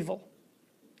good and evil.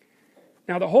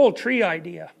 Now the whole tree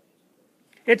idea,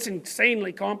 it's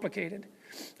insanely complicated.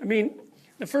 I mean,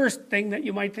 the first thing that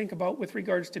you might think about with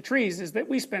regards to trees is that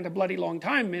we spent a bloody long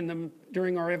time in them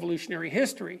during our evolutionary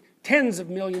history. Tens of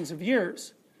millions of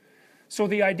years. So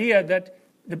the idea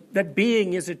that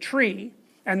being is a tree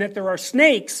and that there are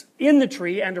snakes in the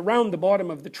tree and around the bottom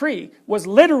of the tree was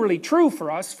literally true for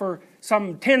us for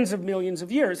some tens of millions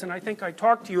of years. And I think I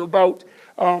talked to you about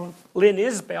Lynn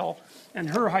Isbell and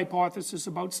her hypothesis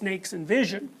about snakes and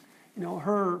vision. You know,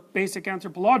 her basic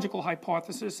anthropological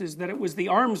hypothesis is that it was the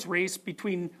arms race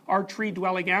between our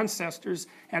tree-dwelling ancestors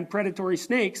and predatory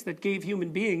snakes that gave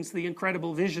human beings the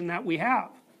incredible vision that we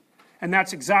have. And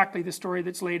that's exactly the story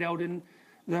that's laid out in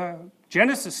the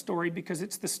Genesis story, because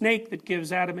it's the snake that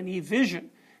gives Adam and Eve vision.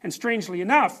 And strangely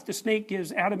enough, the snake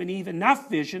gives Adam and Eve enough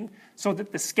vision so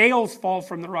that the scales fall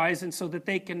from their eyes and so that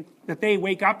they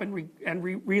wake up and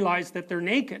realize that they're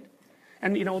naked.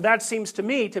 And you know, that seems to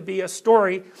me to be a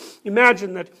story.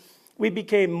 Imagine that we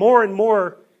became more and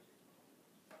more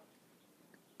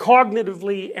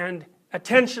cognitively and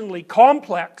attentionally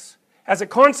complex as a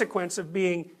consequence of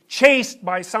being chased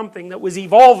by something that was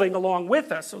evolving along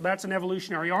with us. So that's an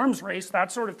evolutionary arms race.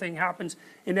 That sort of thing happens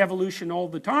in evolution all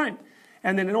the time.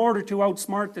 And then in order to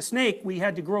outsmart the snake, we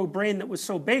had to grow a brain that was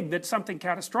so big that something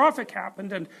catastrophic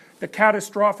happened. And the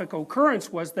catastrophic occurrence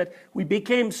was that we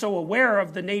became so aware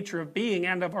of the nature of being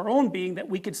and of our own being that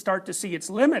we could start to see its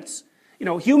limits. You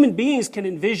know, human beings can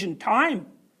envision time.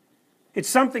 It's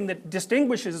something that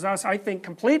distinguishes us, I think,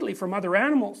 completely from other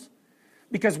animals.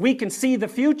 Because we can see the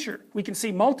future. We can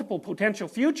see multiple potential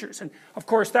futures. And of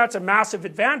course that's a massive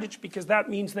advantage, because that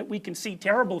means that we can see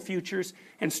terrible futures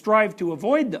and strive to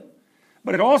avoid them.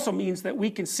 But it also means that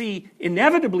we can see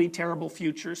inevitably terrible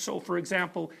futures. So for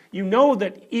example, you know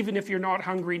that even if you're not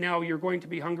hungry now, you're going to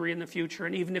be hungry in the future.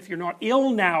 And even if you're not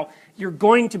ill now, you're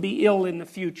going to be ill in the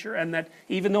future. And that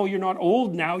even though you're not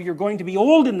old now, you're going to be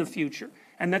old in the future.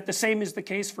 And that the same is the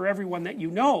case for everyone that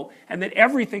you know. And that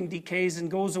everything decays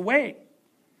and goes away.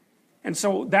 And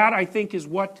so that, I think, is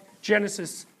what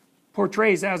Genesis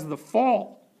portrays as the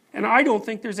fall. And I don't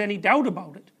think there's any doubt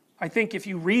about it. I think if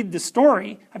you read the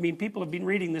story, I mean, people have been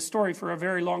reading this story for a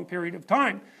very long period of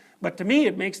time, but to me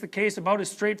it makes the case about as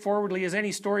straightforwardly as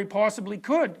any story possibly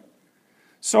could.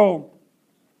 So,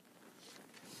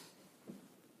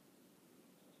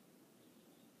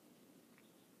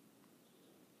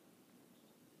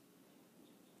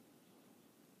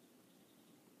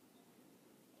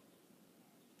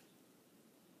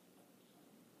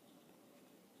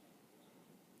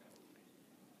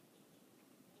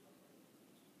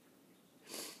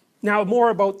 now more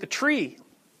about the tree.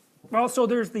 Well, so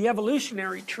there's the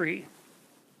evolutionary tree.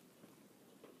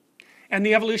 And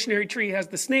the evolutionary tree has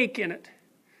the snake in it.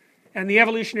 And the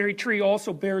evolutionary tree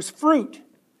also bears fruit.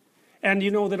 And you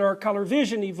know that our color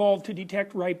vision evolved to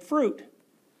detect ripe fruit.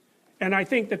 And I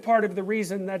think that part of the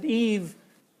reason that Eve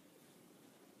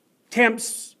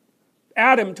tempts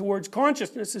Adam towards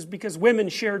consciousness is because women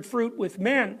shared fruit with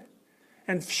men.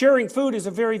 And sharing food is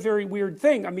a very, very weird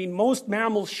thing. I mean, most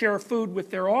mammals share food with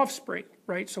their offspring,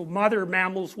 right? So mother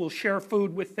mammals will share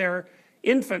food with their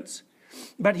infants.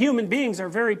 But human beings are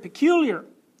very peculiar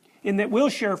in that we'll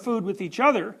share food with each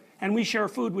other and we share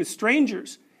food with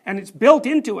strangers. And it's built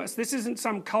into us. This isn't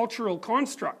some cultural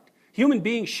construct. Human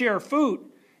beings share food.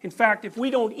 In fact, if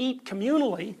we don't eat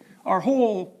communally, our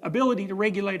whole ability to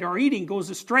regulate our eating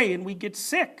goes astray and we get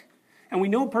sick. And we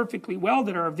know perfectly well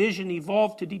that our vision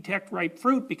evolved to detect ripe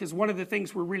fruit because one of the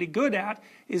things we're really good at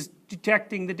is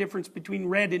detecting the difference between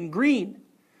red and green.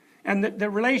 And the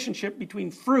relationship between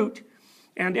fruit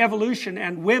and evolution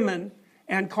and women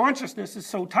and consciousness is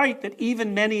so tight that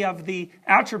even many of the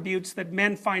attributes that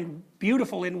men find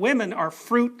beautiful in women are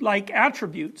fruit-like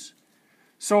attributes.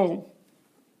 So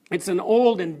it's an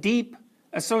old and deep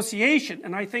association.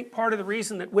 And I think part of the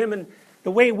reason that the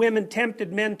way women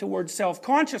tempted men towards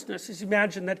self-consciousness is,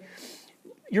 imagine that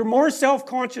you're more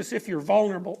self-conscious if you're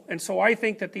vulnerable. And so I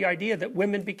think that the idea that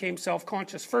women became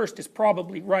self-conscious first is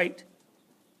probably right.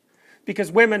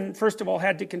 Because women, first of all,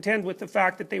 had to contend with the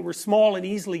fact that they were small and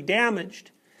easily damaged.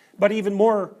 But even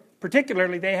more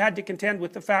particularly, they had to contend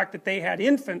with the fact that they had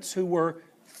infants who were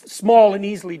small and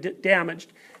easily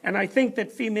damaged. And I think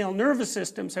that female nervous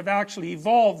systems have actually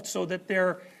evolved so that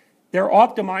they're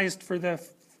optimized for the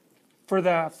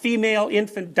female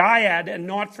infant dyad and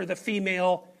not for the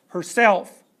female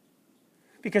herself.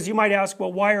 Because you might ask,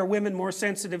 well, why are women more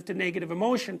sensitive to negative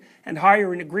emotion and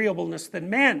higher in agreeableness than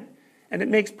men? And it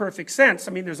makes perfect sense.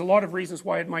 I mean, there's a lot of reasons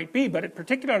why it might be, but it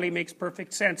particularly makes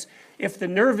perfect sense if the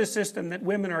nervous system that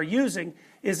women are using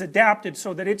is adapted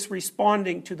so that it's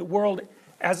responding to the world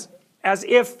as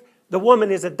if the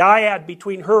woman is a dyad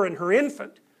between her and her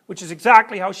infant, which is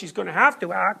exactly how she's going to have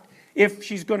to act if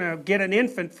she's going to get an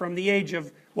infant from the age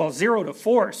of, well, 0 to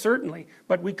 4, certainly,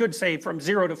 but we could say from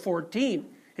 0 to 14.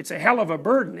 It's a hell of a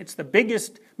burden. It's the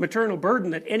biggest maternal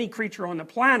burden that any creature on the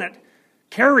planet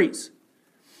carries.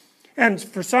 And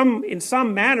in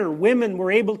some manner, women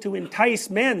were able to entice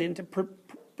men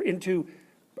into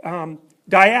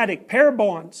dyadic pair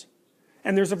bonds.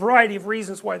 And there's a variety of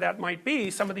reasons why that might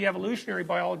be. Some of the evolutionary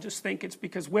biologists think it's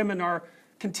because women are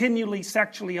continually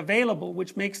sexually available,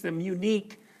 which makes them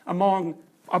unique among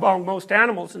most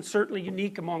animals and certainly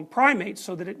unique among primates,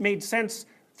 so that it made sense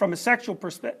from a sexual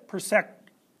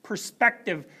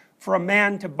perspective for a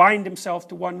man to bind himself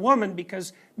to one woman,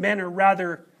 because men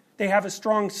are they have a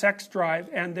strong sex drive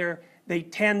and they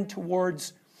tend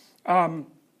towards,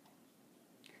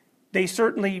 they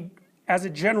certainly, as a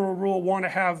general rule, want to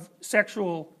have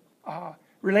sexual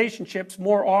relationships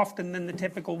more often than the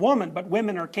typical woman, but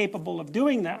women are capable of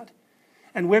doing that.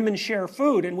 And women share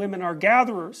food, and women are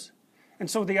gatherers. And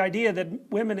so the idea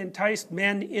that women enticed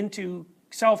men into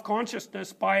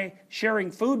self-consciousness by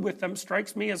sharing food with them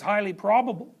strikes me as highly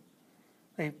probable.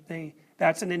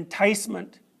 That's an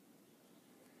enticement.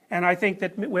 And I think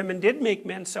that women did make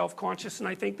men self-conscious, and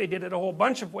I think they did it a whole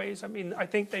bunch of ways. I mean, I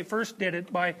think they first did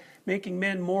it by making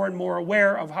men more and more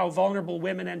aware of how vulnerable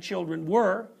women and children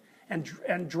were,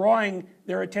 and drawing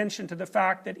their attention to the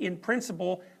fact that in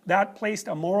principle that placed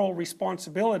a moral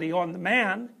responsibility on the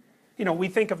man. You know, we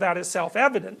think of that as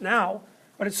self-evident now,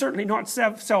 but it's certainly not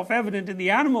self-evident in the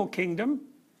animal kingdom.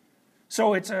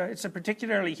 So it's a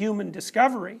particularly human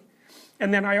discovery.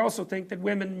 And then I also think that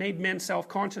women made men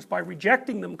self-conscious by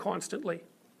rejecting them constantly.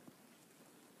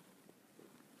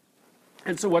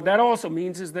 And so what that also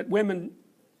means is that women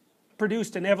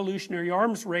produced an evolutionary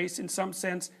arms race in some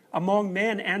sense among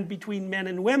men and between men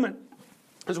and women.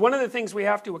 Because one of the things we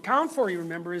have to account for, you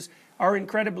remember, is our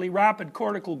incredibly rapid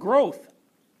cortical growth.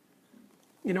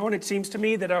 You know, and it seems to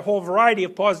me that a whole variety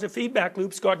of positive feedback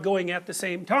loops got going at the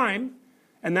same time,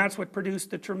 and that's what produced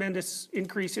the tremendous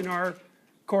increase in our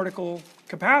cortical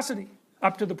capacity,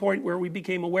 up to the point where we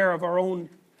became aware of our own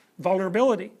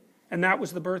vulnerability. And that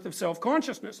was the birth of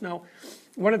self-consciousness. Now,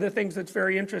 one of the things that's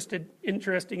very interesting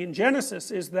in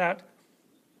Genesis is that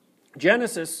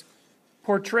Genesis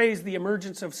portrays the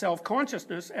emergence of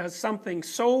self-consciousness as something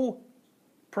so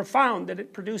profound that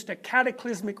it produced a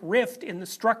cataclysmic rift in the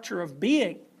structure of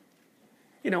being.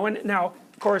 You know, and now,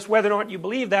 of course, whether or not you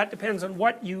believe that depends on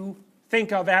what you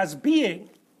think of as being.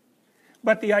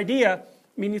 But the idea,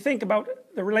 I mean, you think about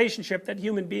the relationship that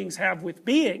human beings have with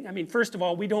being. I mean, first of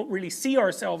all, we don't really see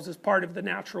ourselves as part of the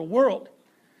natural world.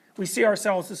 We see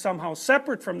ourselves as somehow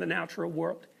separate from the natural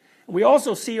world. And we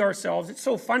also see ourselves, it's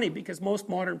so funny because most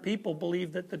modern people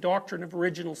believe that the doctrine of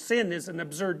original sin is an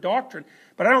absurd doctrine.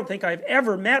 But I don't think I've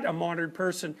ever met a modern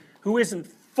person who isn't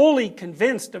fully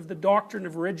convinced of the doctrine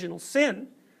of original sin.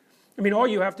 I mean, all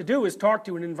you have to do is talk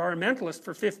to an environmentalist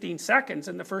for 15 seconds,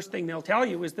 and the first thing they'll tell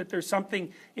you is that there's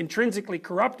something intrinsically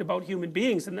corrupt about human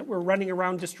beings and that we're running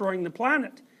around destroying the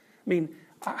planet. I mean,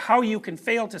 how you can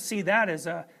fail to see that as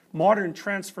a modern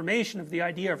transformation of the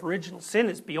idea of original sin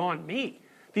is beyond me.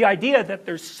 The idea that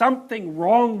there's something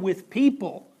wrong with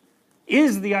people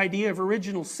is the idea of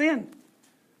original sin.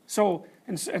 So,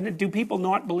 and do people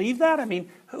not believe that? I mean,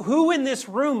 who in this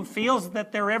room feels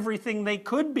that they're everything they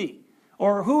could be?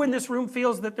 Or who in this room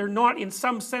feels that they're not, in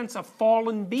some sense, a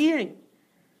fallen being?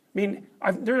 I mean,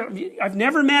 I've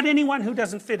never met anyone who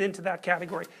doesn't fit into that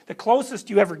category. The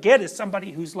closest you ever get is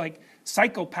somebody who's like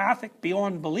psychopathic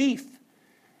beyond belief.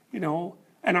 You know,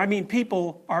 and I mean,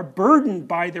 people are burdened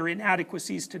by their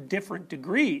inadequacies to different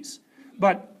degrees.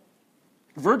 But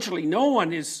virtually no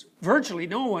one is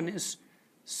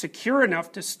secure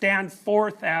enough to stand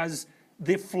forth as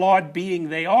the flawed being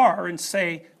they are and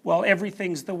say, well,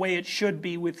 everything's the way it should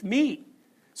be with me.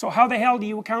 So how the hell do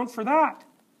you account for that?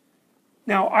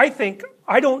 Now,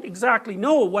 I don't exactly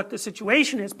know what the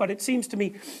situation is, but it seems to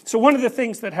me, so one of the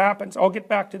things that happens, I'll get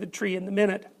back to the tree in a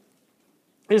minute,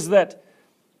 is that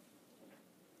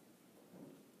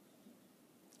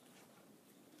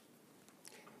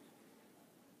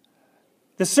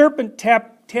the serpent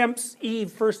tempts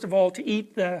Eve, first of all, to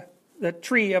eat the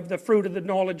tree of the fruit of the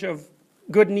knowledge of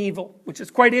good and evil, which is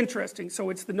quite interesting. So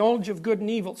it's the knowledge of good and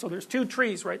evil. So there's two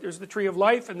trees, right? There's the tree of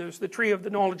life and there's the tree of the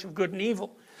knowledge of good and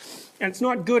evil. And it's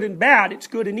not good and bad, it's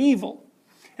good and evil.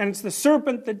 And it's the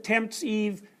serpent that tempts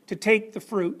Eve to take the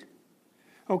fruit.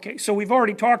 Okay, so we've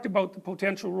already talked about the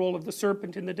potential role of the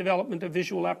serpent in the development of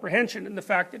visual apprehension and the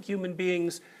fact that human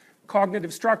beings'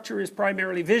 cognitive structure is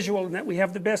primarily visual and that we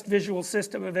have the best visual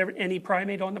system of any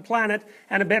primate on the planet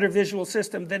and a better visual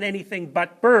system than anything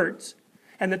but birds.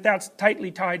 And that that's tightly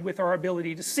tied with our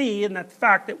ability to see, and that the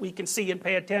fact that we can see and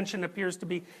pay attention appears to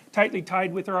be tightly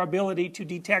tied with our ability to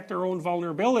detect our own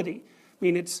vulnerability. I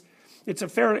mean, it's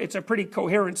a pretty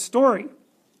coherent story.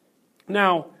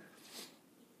 Now,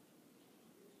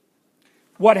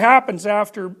 what happens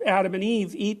after Adam and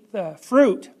Eve eat the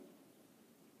fruit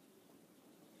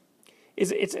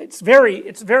is it's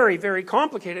very, very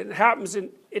complicated. It happens in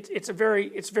it's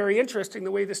very interesting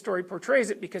the way the story portrays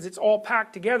it because it's all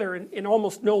packed together in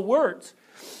almost no words.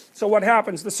 So what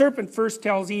happens? The serpent first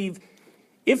tells Eve,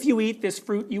 if you eat this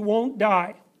fruit, you won't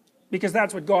die, because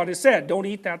that's what God has said. Don't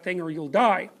eat that thing or you'll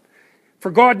die.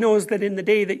 For God knows that in the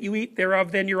day that you eat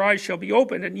thereof, then your eyes shall be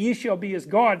opened, and ye shall be as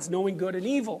gods, knowing good and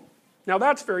evil. Now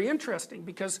that's very interesting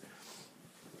because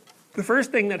the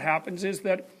first thing that happens is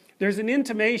that there's an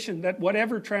intimation that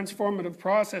whatever transformative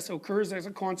process occurs as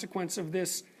a consequence of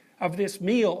this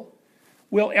meal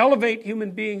will elevate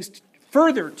human beings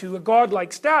further to a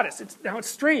godlike status. Now it's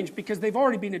strange because they've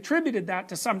already been attributed that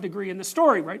to some degree in the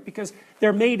story, right? Because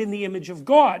they're made in the image of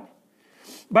God.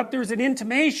 But there's an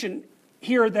intimation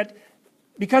here that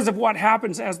because of what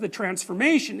happens as the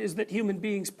transformation is that human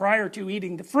beings prior to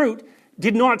eating the fruit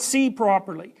did not see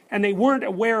properly, and they weren't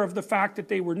aware of the fact that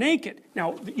they were naked.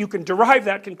 Now, you can derive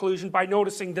that conclusion by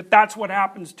noticing that that's what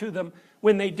happens to them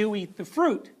when they do eat the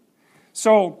fruit.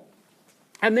 So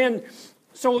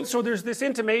there's this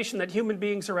intimation that human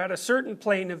beings are at a certain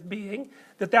plane of being,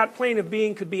 that plane of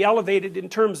being could be elevated in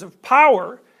terms of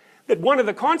power, that one of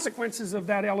the consequences of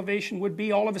that elevation would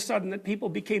be all of a sudden that people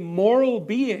became moral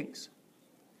beings.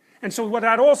 And so what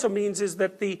that also means is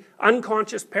that the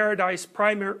unconscious paradise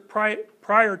prior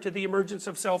to the emergence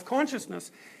of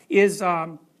self-consciousness is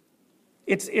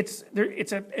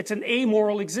It's an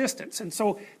amoral existence. And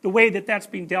so the way that that's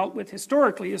been dealt with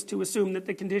historically is to assume that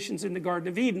the conditions in the Garden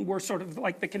of Eden were sort of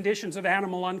like the conditions of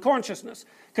animal unconsciousness.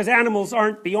 Because animals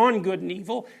aren't beyond good and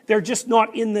evil, they're just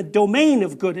not in the domain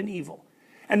of good and evil.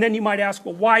 And then you might ask,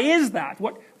 well, why is that?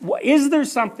 Is there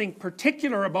something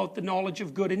particular about the knowledge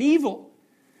of good and evil?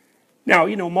 Now,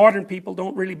 modern people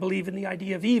don't really believe in the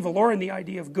idea of evil or in the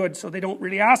idea of good, so they don't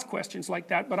really ask questions like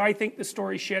that, but I think the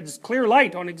story sheds clear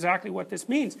light on exactly what this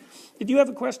means. Did you have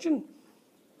a question?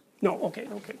 No, okay.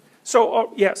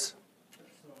 So, yes?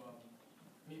 So,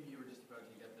 maybe you were just about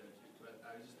to get there too, but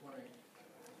I was just wondering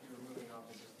if you were moving off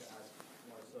and just to ask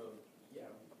more, so,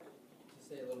 yeah, to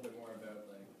say a little bit more about,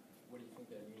 like, what do you think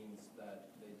that means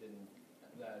that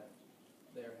that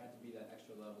there had to be that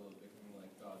extra level of becoming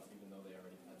like gods, even though they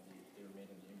already they were made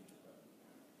in the image of God?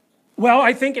 Well,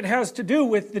 I think it has to do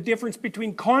with the difference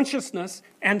between consciousness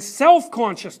and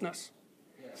self-consciousness.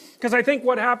 Because I think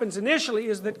what happens initially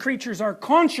is that creatures are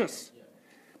conscious,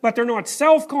 but they're not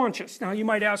self-conscious. Now you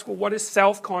might ask, well, what does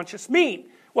self-conscious mean?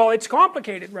 Well, it's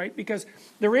complicated, right? Because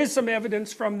there is some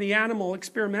evidence from the animal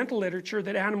experimental literature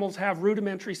that animals have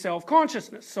rudimentary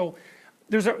self-consciousness. So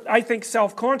I think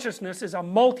self-consciousness is a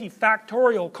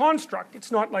multifactorial construct.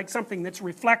 It's not like something that's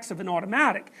reflexive and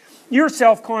automatic. You're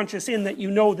self-conscious in that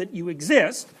you know that you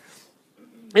exist,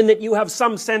 and that you have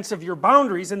some sense of your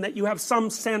boundaries, and that you have some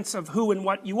sense of who and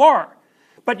what you are.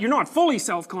 But you're not fully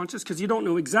self-conscious because you don't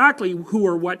know exactly who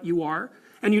or what you are,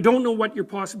 and you don't know what your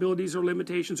possibilities or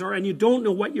limitations are, and you don't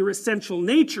know what your essential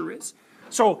nature is.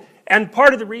 So, and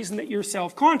part of the reason that you're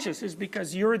self-conscious is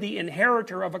because you're the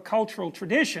inheritor of a cultural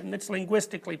tradition that's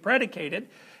linguistically predicated,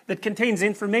 that contains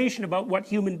information about what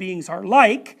human beings are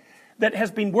like, that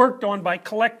has been worked on by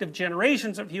collective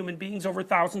generations of human beings over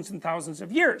thousands and thousands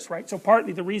of years, right? So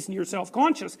partly the reason you're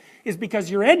self-conscious is because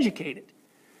you're educated.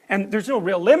 And there's no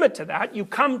real limit to that. You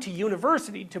come to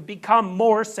university to become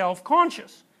more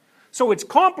self-conscious. So it's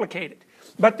complicated.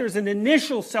 But there's an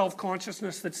initial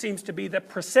self-consciousness that seems to be the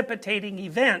precipitating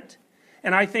event.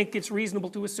 And I think it's reasonable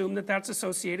to assume that that's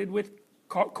associated with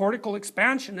cortical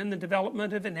expansion and the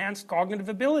development of enhanced cognitive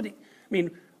ability. I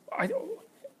mean, I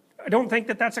don't think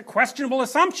that that's a questionable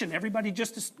assumption. Everybody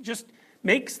just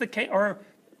makes the case, or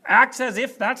acts as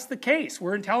if that's the case.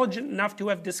 We're intelligent enough to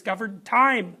have discovered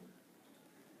time.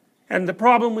 And the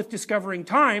problem with discovering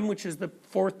time, which is the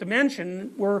fourth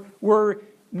dimension, we're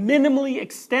minimally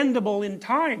extendable in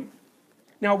time.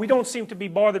 Now, we don't seem to be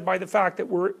bothered by the fact that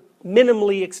we're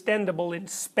minimally extendable in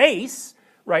space,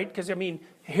 right? Because, I mean,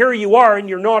 here you are and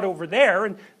you're not over there,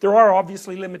 and there are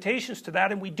obviously limitations to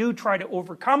that, and we do try to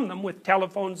overcome them with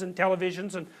telephones and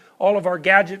televisions and all of our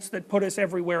gadgets that put us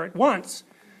everywhere at once.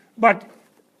 But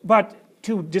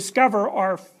to discover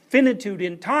our finitude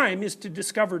in time is to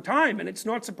discover time, and it's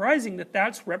not surprising that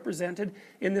that's represented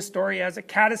in the story as a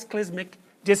cataclysmic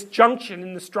disjunction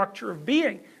in the structure of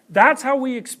being. That's how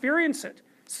we experience it.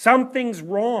 Something's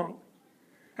wrong.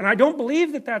 And I don't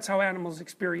believe that that's how animals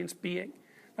experience being.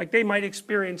 Like, they might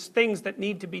experience things that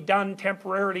need to be done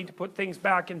temporarily to put things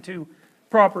back into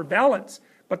proper balance,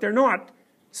 but they're not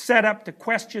set up to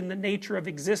question the nature of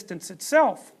existence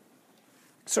itself.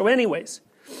 So anyways,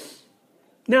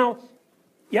 now,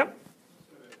 yep.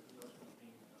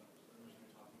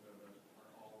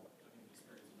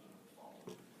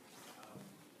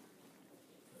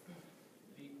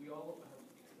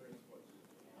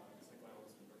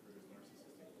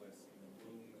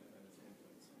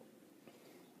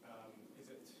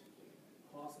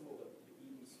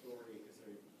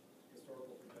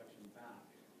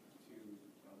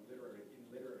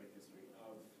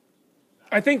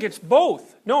 I think it's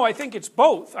both. No, I think it's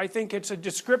both. I think it's a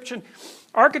description.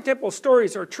 Archetypal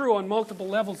stories are true on multiple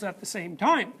levels at the same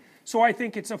time. So I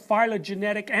think it's a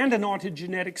phylogenetic and an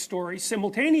autogenetic story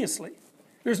simultaneously.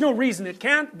 There's no reason it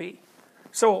can't be.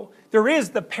 So there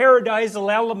is the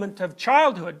paradisal element of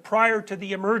childhood prior to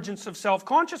the emergence of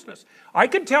self-consciousness. I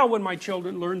could tell when my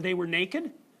children learned they were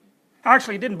naked.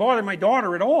 Actually, it didn't bother my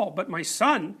daughter at all, but my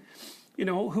son,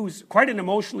 who's quite an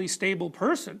emotionally stable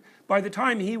person, by the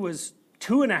time he was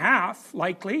 2.5,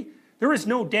 likely, there was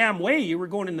no damn way you were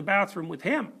going in the bathroom with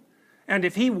him. And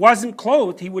if he wasn't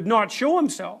clothed, he would not show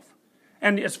himself.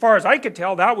 And as far as I could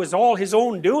tell, that was all his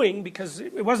own doing, because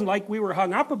it wasn't like we were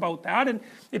hung up about that, and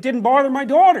it didn't bother my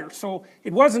daughter. So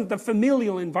it wasn't the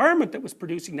familial environment that was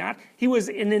producing that. He was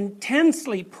an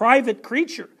intensely private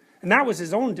creature, and that was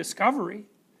his own discovery.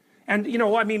 And,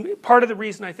 I mean, part of the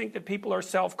reason I think that people are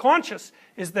self-conscious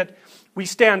is that we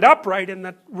stand upright and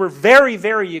that we're very,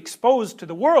 very exposed to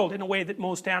the world in a way that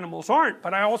most animals aren't.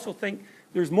 But I also think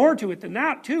there's more to it than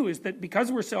that too, is that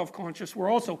because we're self-conscious, we're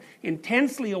also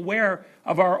intensely aware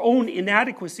of our own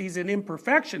inadequacies and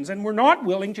imperfections, and we're not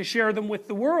willing to share them with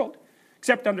the world,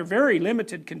 except under very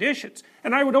limited conditions.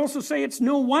 And I would also say it's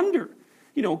no wonder,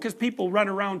 you know, because people run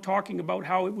around talking about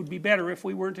how it would be better if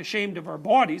we weren't ashamed of our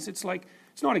bodies. It's like,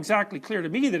 it's not exactly clear to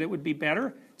me that it would be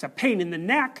better. It's a pain in the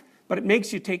neck, but it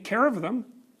makes you take care of them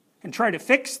and try to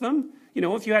fix them. You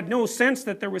know, if you had no sense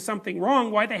that there was something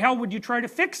wrong, why the hell would you try to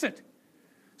fix it?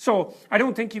 So I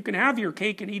don't think you can have your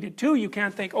cake and eat it too. You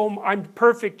can't think, oh, I'm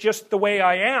perfect just the way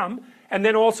I am, and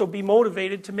then also be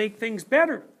motivated to make things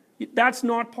better. That's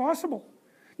not possible.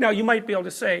 Now, you might be able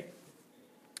to say,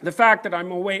 the fact that I'm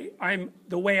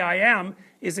the way I am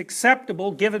is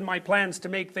acceptable given my plans to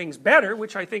make things better,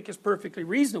 which I think is perfectly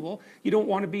reasonable. You don't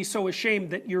want to be so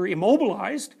ashamed that you're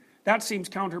immobilized. That seems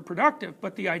counterproductive.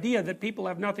 But the idea that people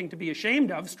have nothing to be ashamed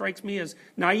of strikes me as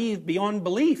naive beyond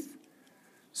belief.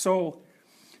 So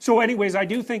anyways, I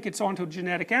do think it's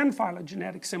ontogenetic and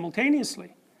phylogenetic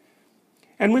simultaneously.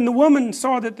 And when the woman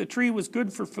saw that the tree was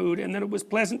good for food, and that it was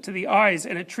pleasant to the eyes,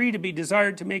 and a tree to be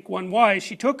desired to make one wise,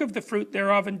 she took of the fruit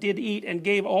thereof, and did eat, and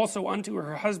gave also unto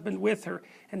her husband with her,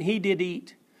 and he did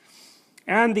eat.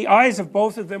 And the eyes of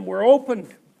both of them were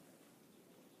opened,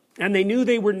 and they knew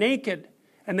they were naked,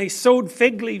 and they sewed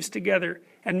fig leaves together,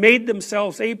 and made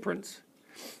themselves aprons.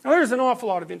 Now there's an awful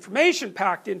lot of information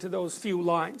packed into those few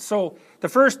lines. So the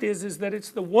first is that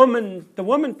it's the woman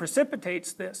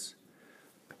precipitates this.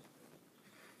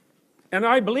 And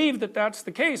I believe that that's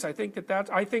the case. I think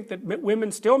that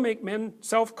women still make men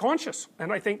self-conscious.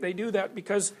 And I think they do that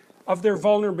because of their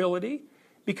vulnerability,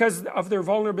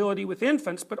 with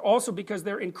infants, but also because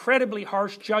they're incredibly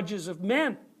harsh judges of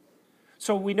men.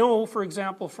 So we know, for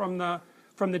example, from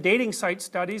the dating site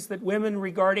studies, that women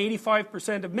regard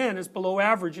 85% of men as below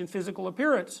average in physical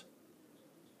appearance.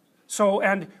 So,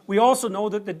 and we also know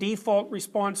that the default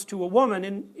response to a woman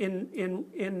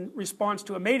in response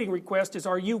to a mating request is,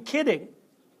 "Are you kidding?"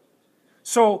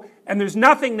 So, and there's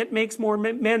nothing that makes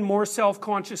men more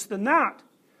self-conscious than that.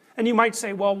 And you might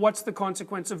say, well, what's the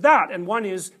consequence of that? And one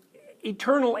is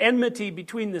eternal enmity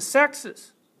between the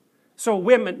sexes. So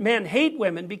men hate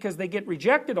women because they get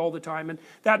rejected all the time, and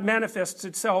that manifests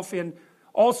itself in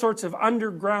all sorts of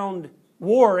underground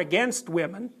war against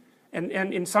women. And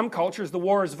in some cultures, the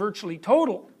war is virtually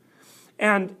total.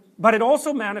 But it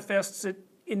also manifests it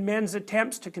in men's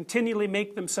attempts to continually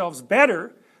make themselves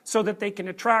better so that they can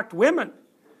attract women.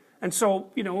 And so,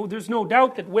 you know, there's no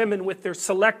doubt that women with their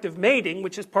selective mating,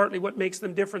 which is partly what makes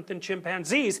them different than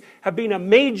chimpanzees, have been a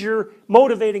major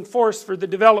motivating force for the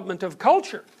development of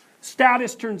culture.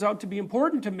 Status turns out to be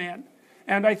important to men.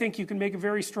 And I think you can make a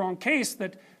very strong case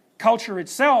that culture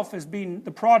itself has been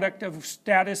the product of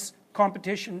status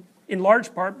competition, in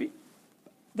large part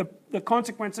the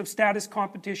consequence of status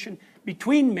competition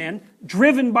between men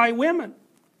driven by women.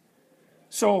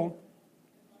 So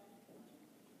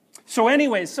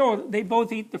anyways, so they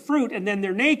both eat the fruit and then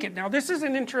they're naked. Now this is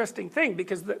an interesting thing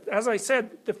because, as I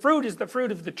said, the fruit is the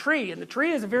fruit of the tree, and the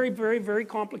tree is a very, very, very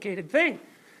complicated thing.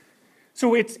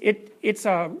 So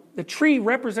the tree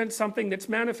represents something that's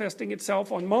manifesting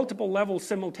itself on multiple levels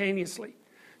simultaneously.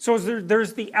 So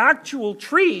there's the actual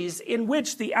trees in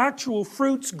which the actual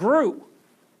fruits grew.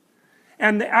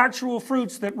 And the actual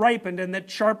fruits that ripened and that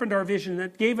sharpened our vision,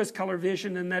 that gave us color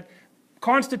vision, and that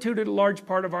constituted a large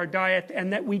part of our diet,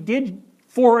 and that we did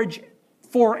forage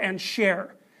for and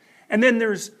share. And then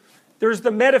there's the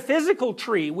metaphysical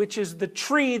tree, which is the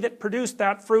tree that produced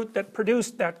that fruit, that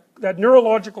produced that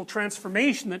neurological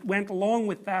transformation that went along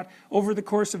with that over the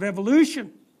course of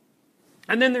evolution.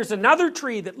 And then there's another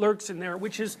tree that lurks in there,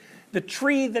 which is the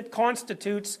tree that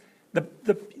constitutes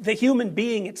the human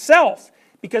being itself,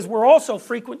 because we're also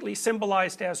frequently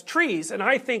symbolized as trees. And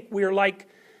I think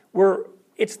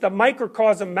it's the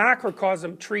microcosm,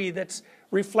 macrocosm tree that's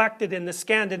reflected in the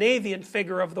Scandinavian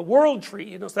figure of the world tree.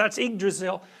 You know, so that's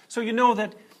Yggdrasil. So you know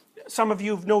that some of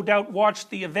you have no doubt watched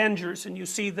the Avengers, and you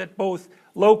see that both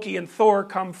Loki and Thor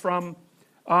come from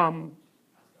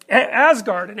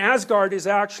Asgard, and Asgard is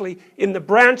actually in the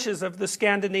branches of the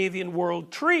Scandinavian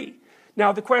world tree.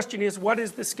 Now the question is, what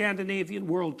is the Scandinavian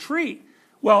world tree?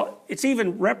 Well, it's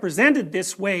even represented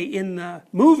this way in the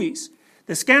movies.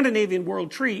 The Scandinavian world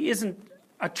tree isn't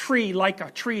a tree like a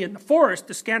tree in the forest.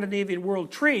 The Scandinavian world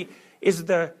tree is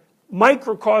the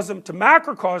microcosm to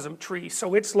macrocosm tree.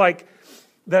 So it's like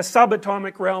the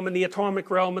subatomic realm and the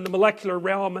atomic realm and the molecular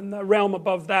realm and the realm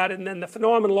above that, and then the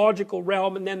phenomenological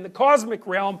realm, and then the cosmic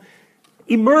realm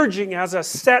emerging as a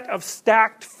set of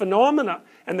stacked phenomena,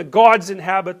 and the gods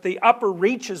inhabit the upper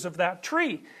reaches of that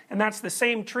tree. And that's the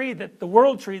same tree, that the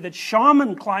world tree, that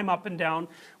shaman climb up and down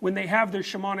when they have their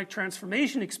shamanic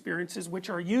transformation experiences, which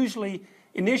are usually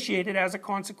initiated as a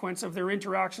consequence of their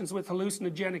interactions with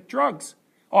hallucinogenic drugs,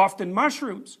 often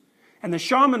mushrooms. And the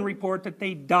shaman report that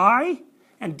they die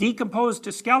and decompose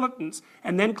to skeletons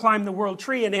and then climb the world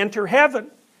tree and enter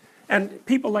heaven. And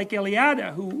people like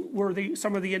Eliade, who were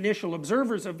some of the initial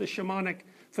observers of the shamanic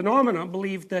phenomena,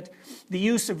 believed that the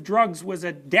use of drugs was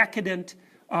a decadent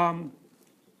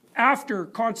after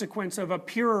consequence of a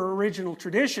pure original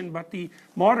tradition, but the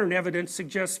modern evidence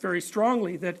suggests very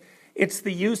strongly that it's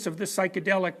the use of the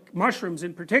psychedelic mushrooms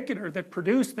in particular that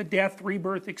produce the death,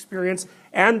 rebirth experience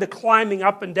and the climbing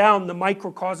up and down the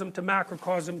microcosm to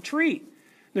macrocosm tree.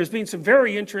 There's been some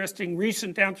very interesting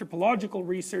recent anthropological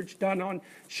research done on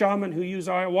shaman who use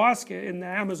ayahuasca in the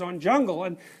Amazon jungle,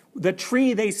 and the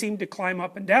tree they seem to climb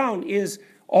up and down is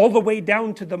all the way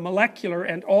down to the molecular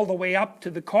and all the way up to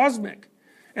the cosmic.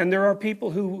 And there are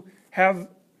people who've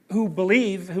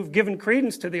given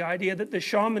credence to the idea that the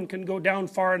shaman can go down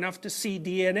far enough to see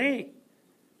DNA.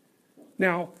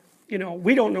 Now,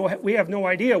 we don't know, we have no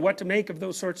idea what to make of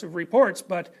those sorts of reports,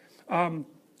 but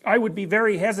I would be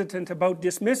very hesitant about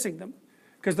dismissing them,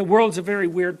 because the world's a very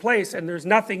weird place, and there's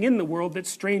nothing in the world that's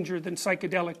stranger than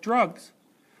psychedelic drugs.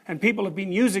 And people have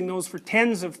been using those for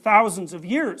tens of thousands of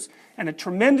years, and a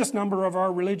tremendous number of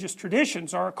our religious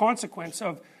traditions are a consequence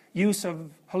of use of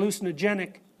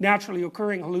hallucinogenic, naturally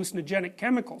occurring hallucinogenic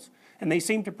chemicals. And they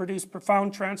seem to produce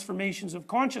profound transformations of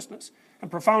consciousness,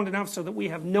 and profound enough so that we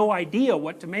have no idea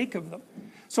what to make of them.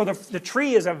 So the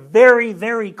tree is a very,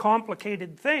 very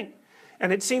complicated thing.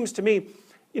 And it seems to me,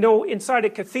 inside a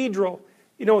cathedral,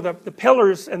 the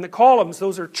pillars and the columns,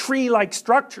 those are tree-like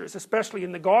structures, especially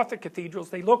in the Gothic cathedrals.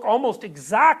 They look almost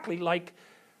exactly like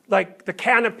the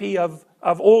canopy of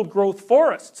old-growth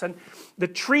forests. And the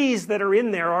trees that are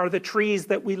in there are the trees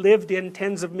that we lived in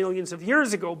tens of millions of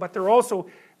years ago, but they're also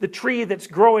the tree that's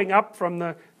growing up from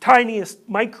the tiniest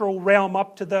micro realm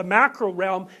up to the macro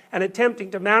realm and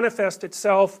attempting to manifest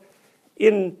itself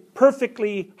in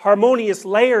perfectly harmonious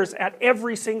layers at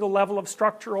every single level of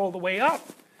structure all the way up.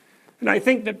 And I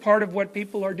think that part of what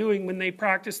people are doing when they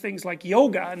practice things like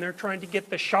yoga and they're trying to get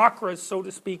the chakras, so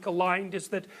to speak, aligned, is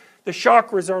that the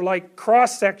chakras are like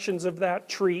cross-sections of that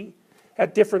tree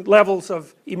at different levels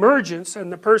of emergence,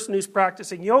 and the person who's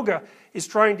practicing yoga is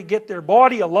trying to get their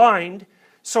body aligned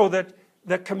so that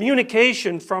the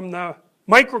communication from the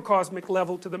microcosmic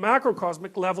level to the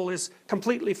macrocosmic level is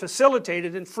completely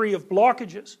facilitated and free of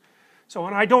blockages. So,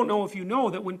 and I don't know if you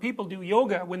know that when people do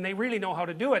yoga, when they really know how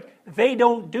to do it, they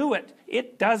don't do it.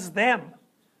 It does them.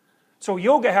 So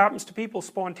yoga happens to people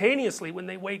spontaneously when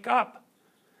they wake up.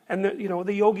 And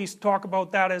the yogis talk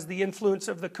about that as the influence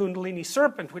of the Kundalini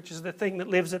serpent, which is the thing that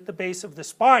lives at the base of the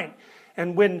spine.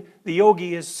 And when the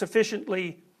yogi is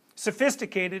sufficiently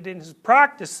sophisticated in his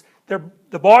practice,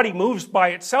 the body moves by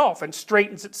itself and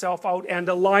straightens itself out and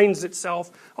aligns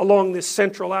itself along this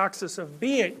central axis of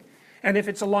being. And if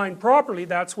it's aligned properly,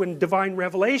 that's when divine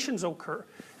revelations occur.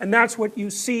 And that's what you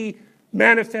see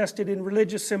manifested in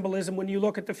religious symbolism when you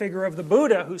look at the figure of the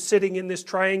Buddha, who's sitting in this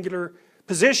triangular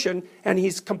position and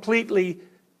he's completely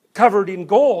covered in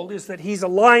gold, is that he's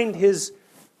aligned his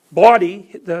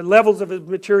body, the levels of his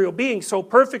material being, so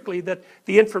perfectly that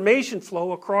the information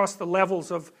flow across the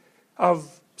levels of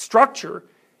structure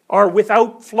are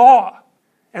without flaw.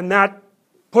 And that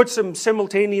puts him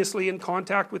simultaneously in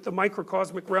contact with the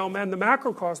microcosmic realm and the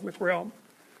macrocosmic realm.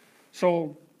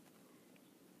 So,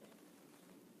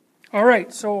 all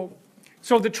right, so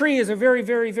the tree is a very,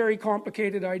 very, very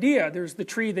complicated idea. There's the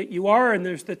tree that you are, and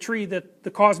there's the tree that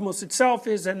the cosmos itself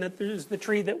is, and that there's the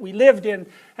tree that we lived in,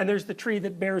 and there's the tree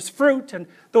that bears fruit, and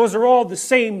those are all the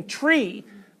same tree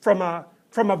from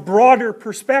a broader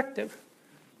perspective.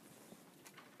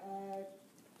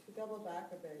 To double back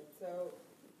a bit, so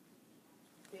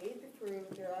they ate the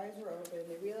fruit, their eyes were open,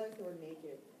 they realized they were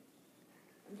naked.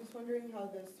 I'm just wondering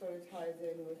how this sort of ties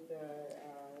in with the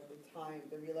time,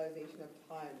 the realization of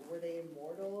time. Were they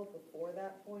immortal before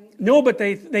that point? No, but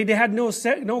they had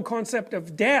no concept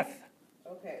of death.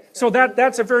 Okay. So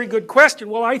that's a very good question.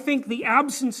 Well, I think the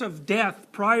absence of death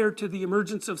prior to the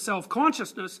emergence of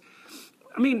self-consciousness,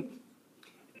 I mean,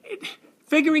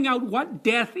 figuring out what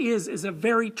death is a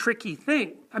very tricky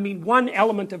thing. I mean, one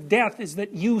element of death is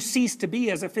that you cease to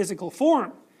be as a physical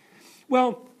form.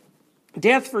 Well,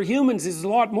 death for humans is a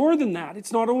lot more than that.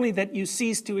 It's not only that you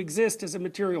cease to exist as a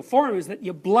material form, it's that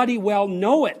you bloody well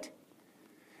know it.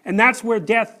 And that's where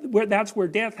death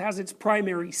has its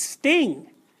primary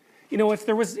sting. you know, if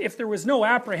there was no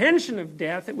apprehension of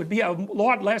death, it would be a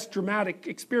lot less dramatic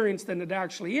experience than it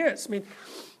actually is. I mean,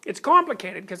 it's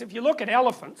complicated because if you look at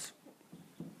elephants,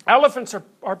 elephants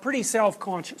are pretty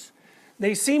self-conscious.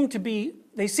 They seem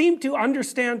to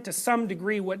understand to some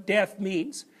degree what death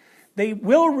means. They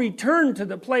will return to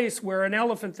the place where an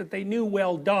elephant that they knew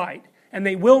well died, and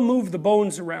they will move the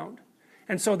bones around.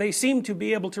 And so they seem to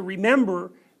be able to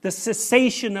remember the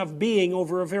cessation of being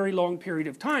over a very long period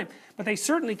of time. But they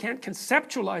certainly can't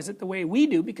conceptualize it the way we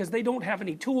do because they don't have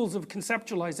any tools of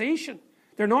conceptualization.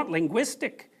 They're not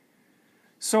linguistic.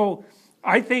 So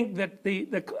I think that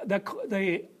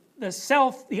the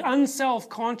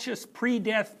unself-conscious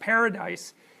pre-death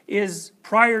paradise is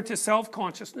prior to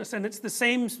self-consciousness, and it's the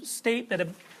same state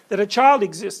that a child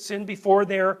exists in before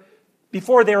they're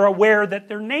aware that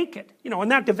they're naked, you know,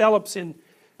 and that develops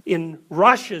in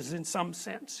rushes in some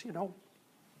sense, you know.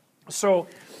 So,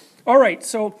 all right,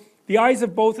 so the eyes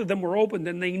of both of them were opened,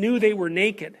 and they knew they were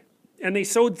naked, and they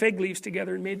sewed fig leaves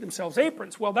together and made themselves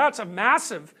aprons. Well, that's a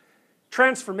massive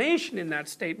transformation in that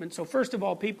statement. So first of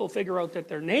all, people figure out that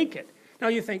they're naked. Now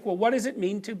you think, well, what does it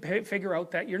mean to figure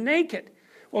out that you're naked?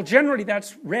 Well, generally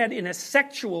that's read in a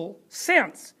sexual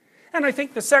sense. And I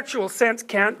think the sexual sense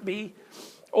can't be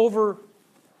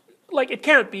it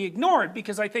can't be ignored,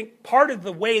 because I think part of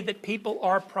the way that people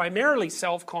are primarily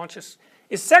self-conscious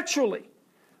is sexually,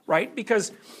 right?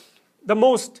 Because the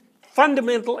most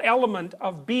fundamental element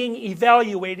of being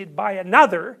evaluated by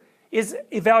another is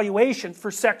evaluation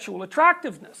for sexual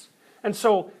attractiveness. And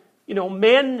so, you know,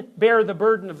 men bear the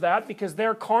burden of that because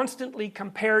they're constantly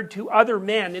compared to other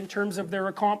men in terms of their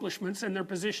accomplishments and their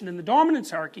position in the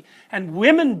dominance hierarchy. And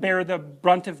women bear the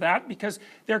brunt of that because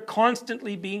they're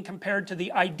constantly being compared to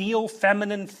the ideal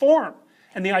feminine form.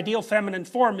 And the ideal feminine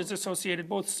form is associated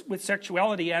both with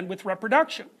sexuality and with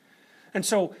reproduction. And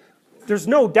so there's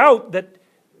no doubt that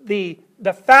the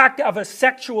fact of a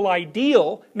sexual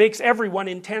ideal makes everyone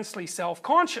intensely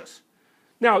self-conscious.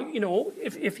 Now, you know,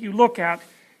 if you look at,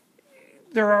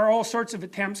 there are all sorts of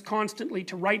attempts constantly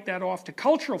to write that off to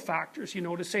cultural factors, you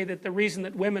know, to say that the reason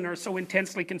that women are so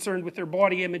intensely concerned with their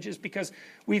body image is because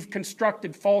we've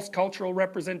constructed false cultural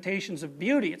representations of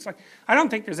beauty. It's like, I don't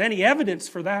think there's any evidence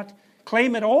for that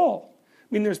claim at all. I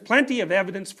mean, there's plenty of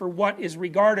evidence for what is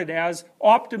regarded as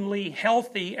optimally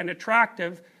healthy and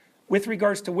attractive with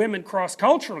regards to women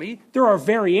cross-culturally. There are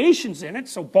variations in it,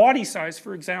 so body size,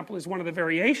 for example, is one of the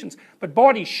variations, but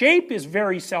body shape is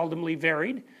very seldomly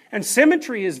varied, and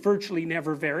symmetry is virtually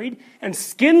never varied, and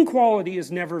skin quality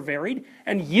is never varied,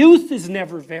 and youth is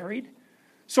never varied.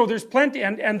 So there's plenty,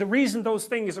 and the reason those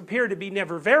things appear to be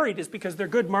never varied is because they're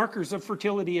good markers of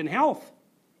fertility and health.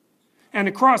 And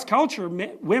across culture,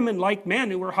 women like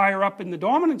men who are higher up in the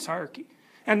dominance hierarchy.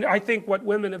 And I think what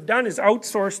women have done is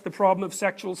outsource the problem of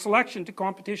sexual selection to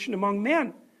competition among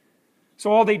men.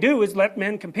 So all they do is let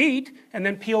men compete and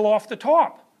then peel off the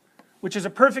top, which is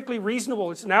a perfectly reasonable,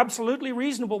 it's an absolutely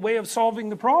reasonable way of solving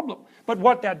the problem. But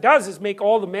what that does is make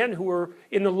all the men who are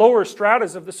in the lower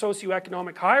stratas of the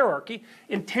socioeconomic hierarchy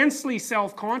intensely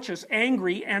self-conscious,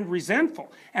 angry, and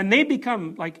resentful. And they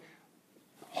become like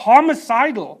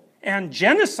homicidal and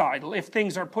genocidal if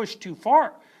things are pushed too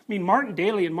far. I mean, Martin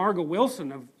Daly and Margot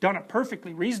Wilson have done a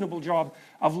perfectly reasonable job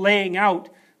of laying out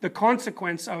the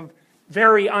consequence of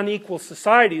very unequal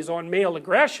societies on male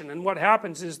aggression. And what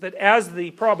happens is that as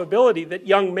the probability that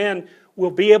young men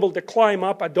will be able to climb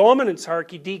up a dominance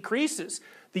hierarchy decreases,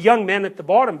 the young men at the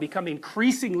bottom become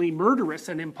increasingly murderous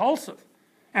and impulsive.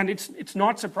 And it's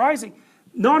not surprising.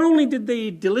 Not only did they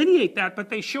delineate that, but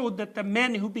they showed that the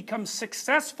men who become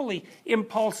successfully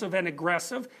impulsive and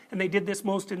aggressive, and they did this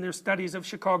most in their studies of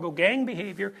Chicago gang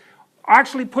behavior,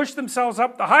 actually push themselves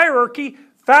up the hierarchy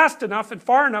fast enough and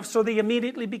far enough so they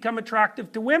immediately become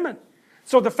attractive to women.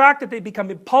 So the fact that they become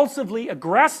impulsively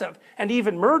aggressive and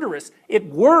even murderous, it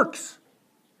works.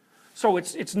 So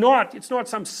it's not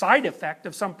some side effect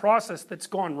of some process that's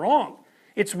gone wrong.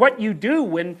 It's what you do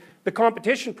when the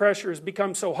competition pressure has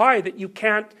become so high that you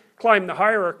can't climb the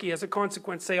hierarchy as a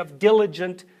consequence, say, of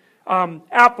diligent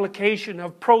application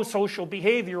of pro-social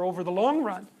behavior over the long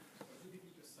run.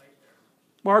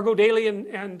 Margot Daly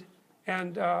and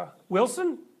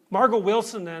Wilson? Margot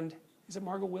Wilson and, is it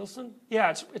Margot Wilson?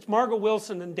 Yeah, it's Margot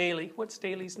Wilson and Daly. What's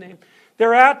Daly's name?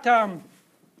 They're at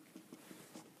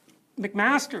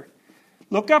McMaster.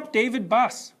 Look up David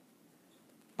Buss.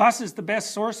 Buss is the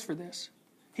best source for this.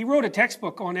 He wrote a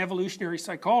textbook on evolutionary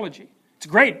psychology. It's a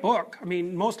great book. I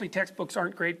mean, mostly textbooks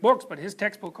aren't great books, but his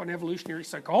textbook on evolutionary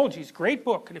psychology is a great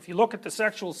book. And if you look at the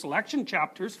sexual selection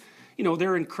chapters, you know,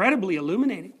 they're incredibly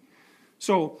illuminating.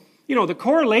 So, you know, the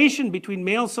correlation between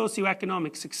male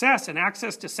socioeconomic success and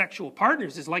access to sexual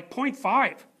partners is like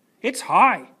 0.5. It's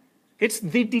high. It's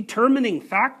the determining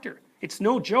factor. It's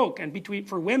no joke. And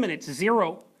for women, it's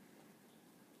 0.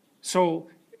 So,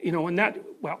 you know, and that,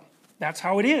 well, that's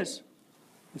how it is.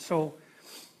 And so,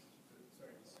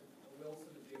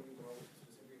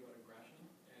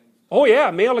 oh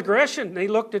yeah, male aggression. They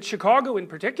looked at Chicago in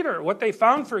particular. What they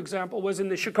found, for example, was in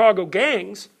the Chicago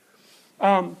gangs,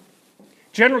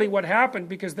 generally what happened,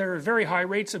 because there are very high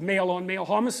rates of male-on-male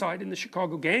homicide in the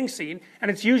Chicago gang scene, and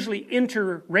it's usually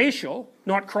interracial,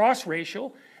 not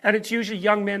cross-racial, and it's usually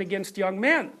young men against young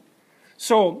men.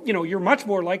 So, you know, you're much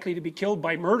more likely to be killed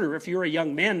by murder if you're a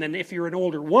young man than if you're an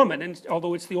older woman, and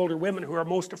although it's the older women who are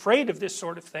most afraid of this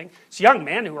sort of thing, it's young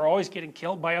men who are always getting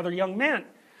killed by other young men.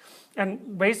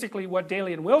 And basically what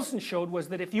Daly and Wilson showed was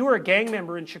that if you were a gang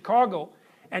member in Chicago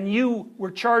and you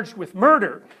were charged with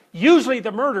murder, usually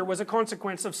the murder was a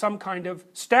consequence of some kind of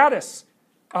status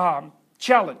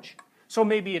challenge. So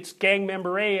maybe it's gang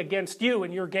member A against you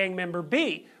and you're gang member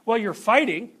B. Well, you're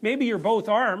fighting. Maybe you're both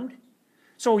armed.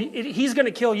 So he's going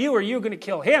to kill you or you're going to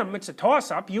kill him. It's a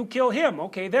toss-up. You kill him.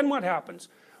 Okay, then what happens?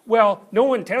 Well, no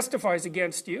one testifies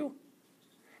against you.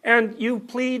 And you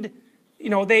plead, you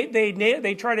know,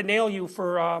 they try to nail you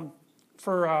for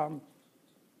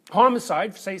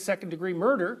homicide, say second-degree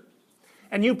murder,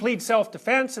 and you plead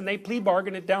self-defense, and they plea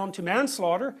bargain it down to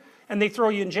manslaughter, and they throw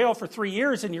you in jail for 3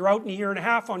 years, and you're out in a year and a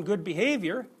half on good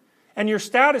behavior, and your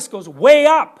status goes way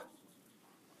up.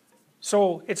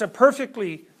 So it's a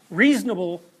perfectly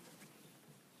reasonable,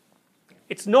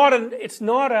 it's not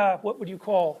a, what would you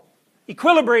call,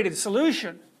 equilibrated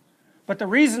solution, but the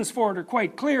reasons for it are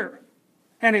quite clear,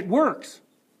 and it works.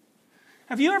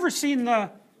 Have you ever seen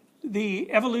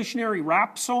the evolutionary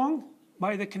rap song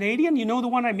by the Canadian? You know the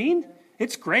one I mean?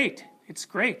 It's great. It's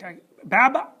great.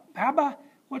 Baba,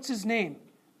 what's his name?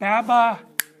 Baba,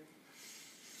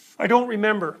 I don't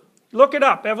remember. Look it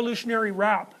up, evolutionary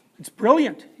rap. It's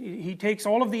brilliant. He takes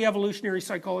all of the evolutionary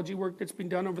psychology work that's been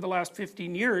done over the last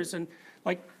 15 years and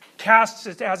like casts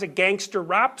it as a gangster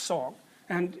rap song.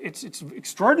 And it's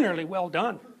extraordinarily well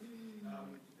done.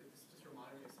 It's just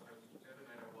reminding me, so the other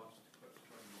night I watched clips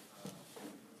from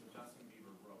Justin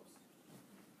Bieber roast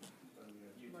on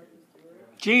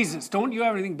YouTube. Jesus, don't you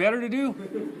have anything better to do? I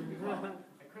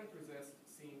couldn't resist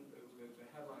seeing the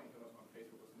headline come up on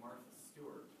Facebook was Martha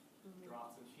Stewart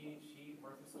drops, and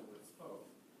Martha Stewart spoke,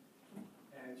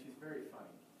 and she's very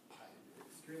funny,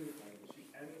 extremely funny. But she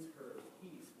ends her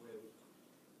piece with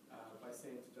by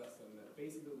saying to Justin that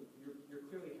basically you're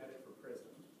clearly headed for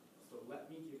prison, so let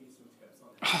me give you some tips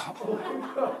on how.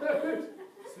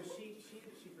 So she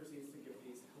proceeds to give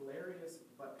these hilarious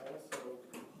but also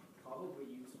probably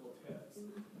useful tips.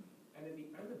 And at the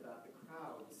end of that, the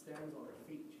crowd stands on their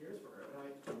feet and cheers for her. And I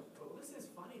thought, well, this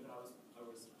is funny, but I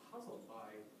was puzzled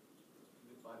by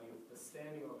the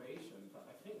standing ovation. But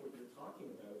I think what you're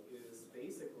talking about is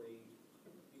basically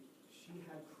she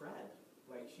had cred.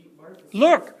 Like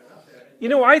Look, you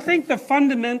know, I think the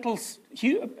fundamental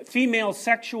female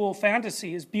sexual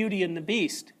fantasy is Beauty and the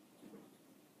Beast.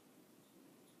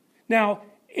 Now,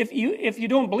 if you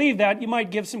don't believe that, you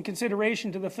might give some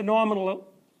consideration to the phenomenal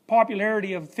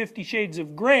popularity of 50 Shades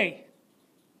of Grey.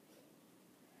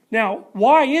 Now,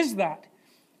 why is that?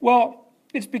 Well,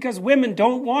 it's because women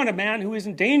don't want a man who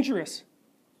isn't dangerous.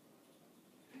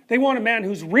 They want a man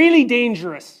who's really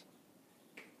dangerous,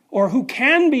 or who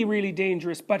can be really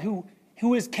dangerous, but who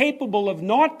is capable of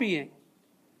not being.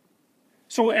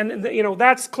 So, and you know,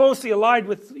 that's closely allied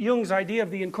with Jung's idea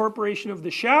of the incorporation of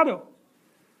the shadow.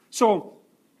 So,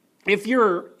 if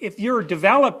you're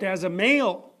developed as a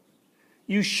male,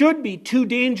 you should be too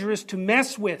dangerous to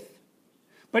mess with,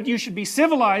 but you should be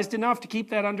civilized enough to keep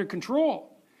that under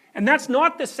control. And that's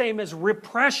not the same as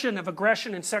repression of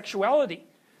aggression and sexuality.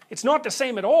 It's not the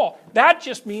same at all. That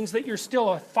just means that you're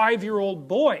still a 5-year-old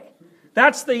boy.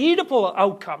 That's the Oedipal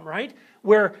outcome, right?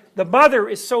 Where the mother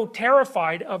is so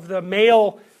terrified of the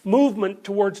male movement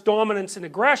towards dominance and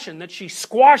aggression that she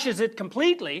squashes it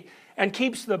completely and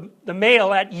keeps the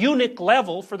male at eunuch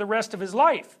level for the rest of his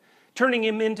life, turning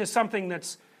him into something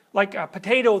that's like a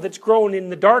potato that's grown in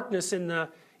the darkness in the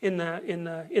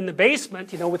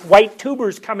basement, you know, with white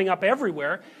tubers coming up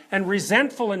everywhere, and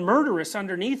resentful and murderous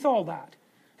underneath all that.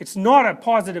 It's not a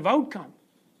positive outcome.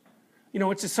 You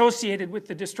know, it's associated with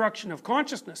the destruction of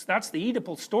consciousness. That's the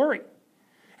Oedipal story.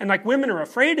 And like, women are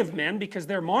afraid of men because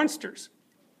they're monsters.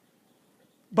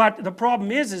 But the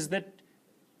problem is that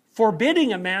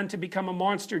forbidding a man to become a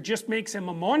monster just makes him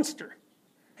a monster.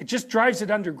 It just drives it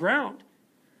underground.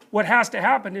 What has to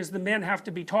happen is the men have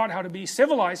to be taught how to be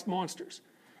civilized monsters.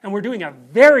 And we're doing a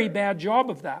very bad job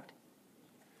of that.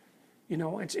 You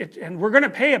know, and we're going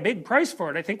to pay a big price for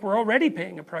it. I think we're already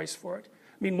paying a price for it.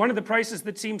 I mean, one of the prices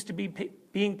that seems to be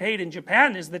being paid in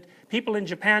Japan is that people in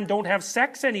Japan don't have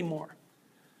sex anymore.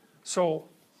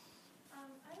 So, I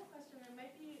have a question. It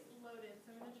might be loaded,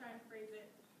 so I'm going to try and phrase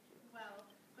it well.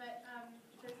 But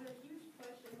there's a huge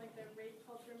push in like the rape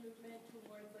culture movement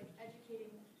towards like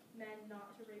educating men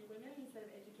not to rape women instead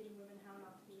of educating women how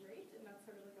not to be raped, and that's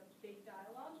sort of like a big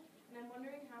dialogue. And I'm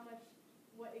wondering how much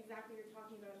what exactly you're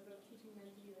talking about teaching men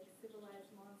to be like civilized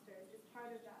monsters is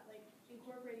part of that, like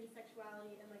incorporating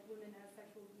sexuality and like women as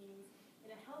sexual beings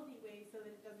in a healthy way so that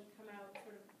it doesn't come out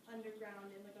sort of underground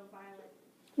in like a violent.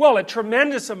 well, a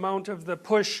tremendous amount of the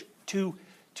push and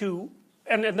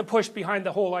the push behind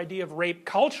the whole idea of rape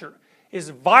culture is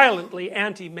violently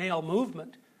anti-male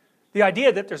movement. The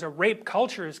idea that there's a rape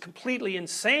culture is completely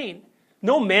insane.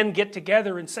 No men get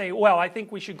together and say, well, I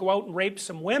think we should go out and rape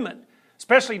some women,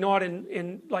 especially not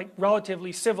in like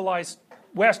relatively civilized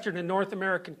Western and North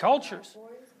American cultures.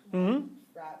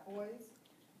 Frat boys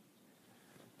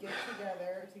get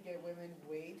together to get women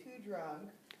way too drunk.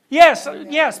 Yes,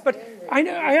 yes, but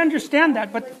I understand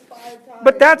that,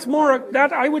 but that's more,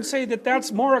 I would say that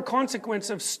that's more a consequence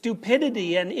of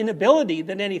stupidity and inability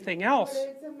than anything else. But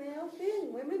it's a male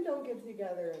thing. Women don't get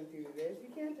together and do this.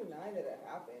 You can't deny that it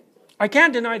happens. I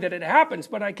can't deny that it happens,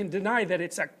 but I can deny that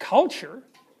it's a culture.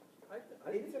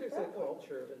 I think there's a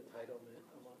culture of entitlement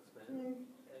amongst men,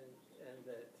 and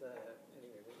that,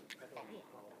 anyway, I don't know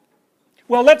how.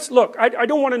 Well, let's look. I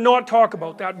don't want to not talk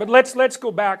about that, but let's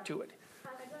go back to it.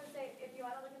 I was going to say, if you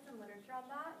want to look at some literature on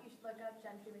that, you should look up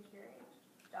Gentry McCurry.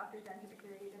 Dr. Gentry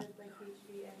McCurry did his like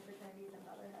PhD in fraternities and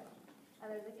brotherhood.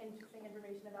 And there's like interesting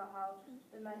information about how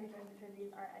the men who join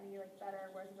fraternities aren't any like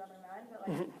better or worse than other men, but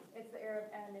like it's the air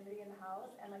of anonymity in the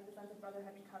house and like the sense of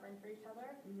brotherhood and covering for each other.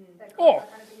 That Oh,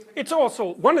 kind of behavior. it's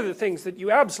also one of the things that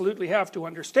you absolutely have to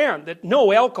understand, that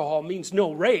no alcohol means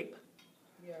no rape.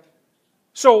 Yeah.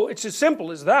 So it's as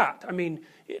simple as that. I mean,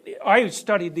 I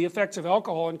studied the effects of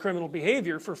alcohol on criminal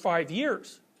behavior for 5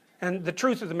 years. And the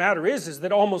truth of the matter is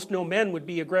that almost no men would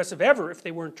be aggressive ever if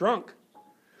they weren't drunk.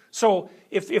 So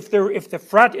if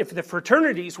the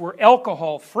fraternities were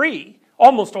alcohol free,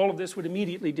 almost all of this would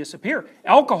immediately disappear.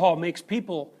 Alcohol makes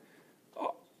people,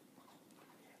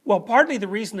 well, partly the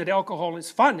reason that alcohol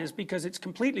is fun is because it's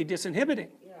completely disinhibiting.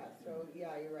 Yeah, so yeah,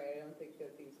 you're right. I don't think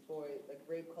that these boys, like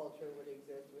rape culture would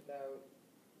exist without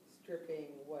stripping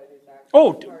what is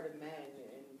actually part of men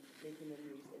and making them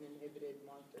these uninhibited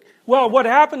monsters. Well, what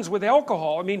happens with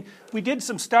alcohol, I mean, we did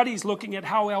some studies looking at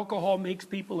how alcohol makes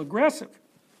people aggressive.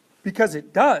 Because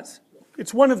it does.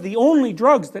 It's one of the only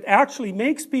drugs that actually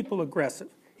makes people aggressive.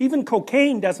 Even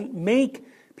cocaine doesn't make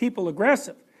people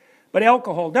aggressive, but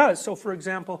alcohol does. So for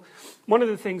example, one of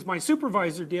the things my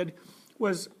supervisor did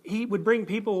was he would bring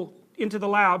people into the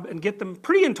lab and get them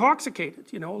pretty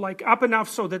intoxicated, you know, like up enough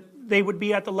so that they would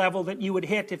be at the level that you would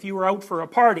hit if you were out for a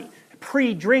party,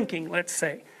 pre-drinking, let's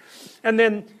say. And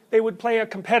then they would play a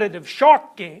competitive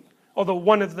shock game, although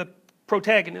one of the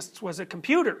protagonists was a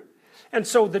computer. And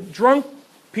so the drunk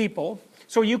people,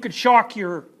 so you could shock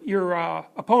your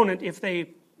opponent if they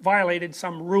violated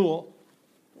some rule,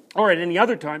 or at any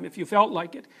other time if you felt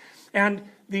like it. And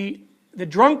the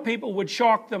drunk people would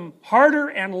shock them harder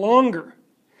and longer.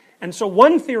 And so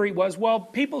one theory was, well,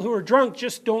 people who are drunk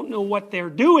just don't know what they're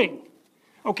doing.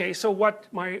 Okay, so what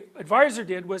my advisor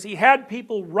did was he had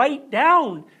people write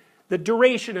down the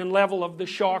duration and level of the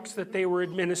shocks that they were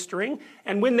administering,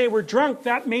 and when they were drunk,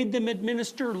 that made them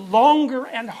administer longer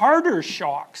and harder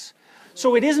shocks.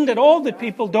 So it isn't at all that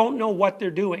people don't know what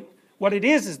they're doing. What it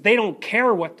is they don't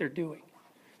care what they're doing.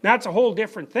 That's a whole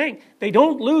different thing. They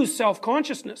don't lose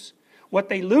self-consciousness. What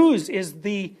they lose is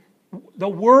the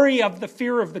worry of the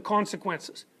fear of the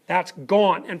consequences. That's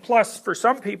gone. And plus, for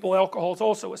some people, alcohol is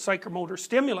also a psychomotor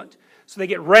stimulant. So they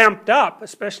get ramped up,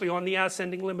 especially on the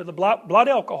ascending limb of the blood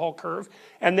alcohol curve,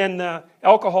 and then the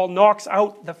alcohol knocks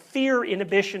out the fear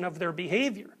inhibition of their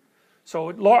behavior. So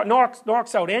it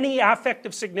knocks out any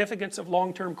affective significance of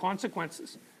long-term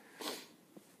consequences.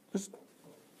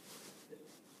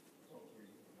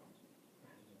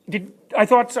 I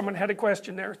thought someone had a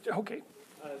question there. Okay.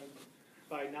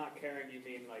 By not caring, you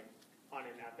mean like on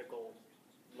an ethical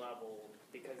level,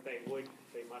 because they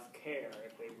must care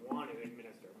if they want to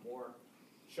administer more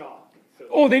shock. So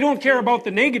oh, they don't care about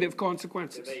the negative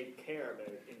consequences. They care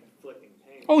about inflicting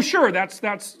pain. Oh, sure.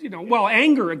 That's you know. Well,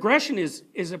 anger, aggression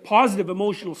is a positive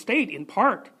emotional state in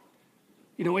part.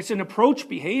 You know, it's an approach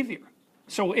behavior.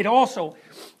 So it also,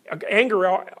 anger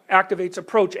activates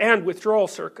approach and withdrawal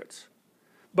circuits.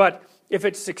 But if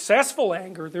it's successful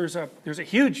anger, there's a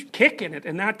huge kick in it,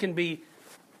 and that can be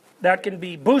that can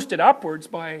be boosted upwards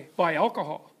by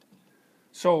alcohol.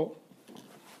 So,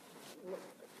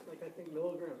 Like I think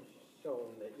Milligram's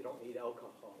shown that you don't need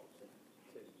alcohol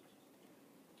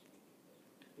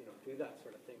to do that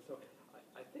sort of thing. So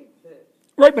I think that.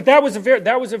 right, but there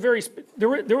was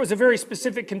a very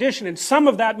specific condition, and some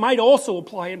of that might also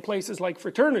apply in places like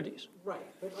fraternities. Right,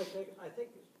 but I think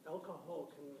alcohol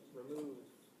can remove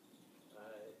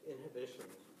inhibition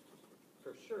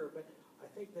for sure, but I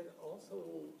think that also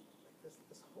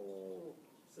this whole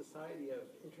society of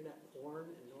internet porn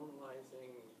and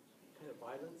normalizing kind of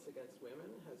violence against women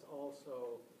has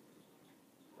also,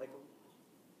 like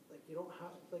you don't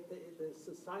have, like the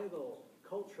societal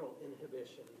cultural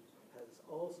inhibition has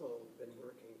also been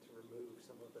working to remove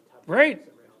some of the taboos Right.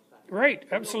 around that. Right,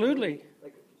 absolutely.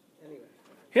 Like, anyway.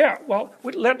 Yeah, well,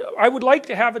 I would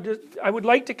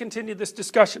like to continue this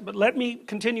discussion, but let me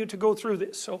continue to go through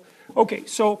this. So, okay,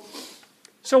 so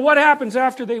what happens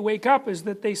after they wake up is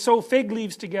that they sew fig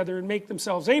leaves together and make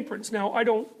themselves aprons. Now, I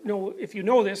don't know if you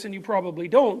know this, and you probably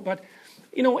don't, but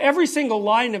every single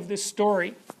line of this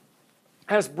story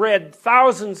has bred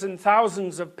thousands and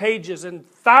thousands of pages and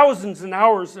thousands and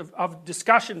hours of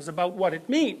discussions about what it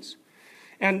means.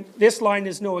 And this line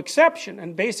is no exception.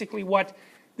 And basically what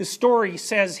the story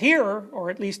says here, or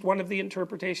at least one of the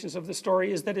interpretations of the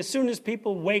story, is that as soon as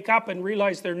people wake up and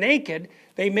realize they're naked,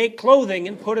 they make clothing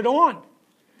and put it on.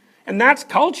 And that's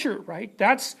culture, right?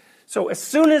 So as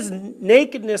soon as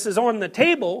nakedness is on the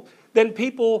table, then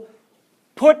people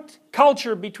put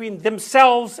culture between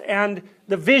themselves and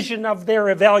the vision of their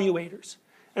evaluators.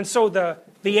 And so the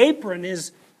apron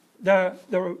is the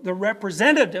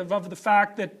representative of the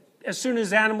fact that as soon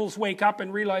as animals wake up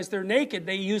and realize they're naked,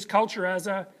 they use culture as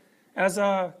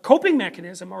a coping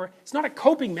mechanism, or it's not a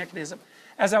coping mechanism,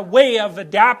 as a way of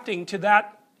adapting to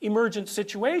that emergent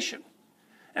situation.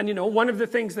 And one of the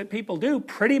things that people do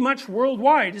pretty much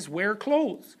worldwide is wear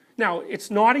clothes. Now,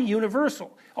 it's not a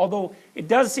universal, although it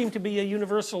does seem to be a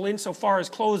universal insofar as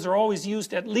clothes are always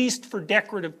used at least for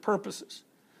decorative purposes.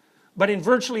 But in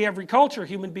virtually every culture,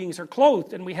 human beings are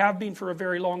clothed, and we have been for a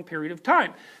very long period of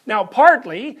time. Now,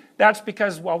 partly, that's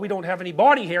because, well, we don't have any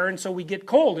body hair, and so we get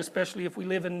cold, especially if we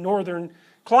live in northern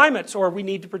climates, or we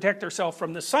need to protect ourselves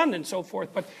from the sun and so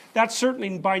forth. But that's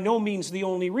certainly by no means the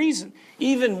only reason.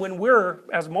 Even when we're,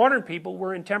 as modern people,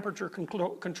 we're in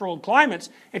temperature-controlled climates,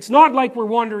 it's not like we're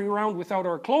wandering around without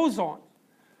our clothes on.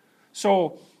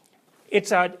 So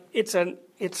it's a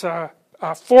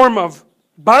form of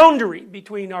boundary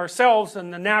between ourselves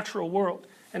and the natural world,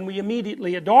 and we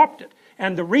immediately adopt it.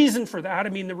 And the reason for that,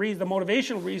 the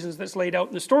motivational reasons that's laid out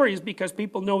in the story, is because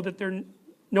people know that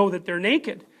they're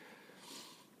naked.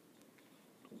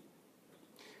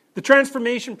 The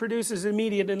transformation produces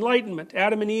immediate enlightenment.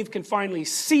 Adam and Eve can finally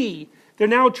see. Their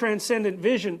now transcendent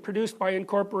vision, produced by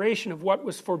incorporation of what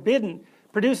was forbidden,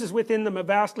 produces within them a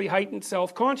vastly heightened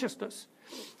self-consciousness.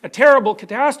 A terrible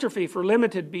catastrophe for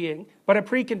limited being, but a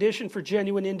precondition for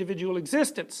genuine individual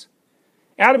existence.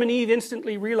 Adam and Eve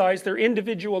instantly realize their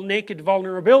individual naked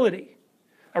vulnerability,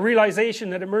 a realization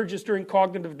that emerges during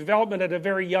cognitive development at a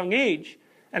very young age,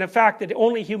 and a fact that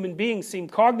only human beings seem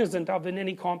cognizant of in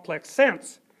any complex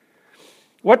sense.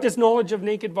 What does knowledge of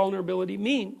naked vulnerability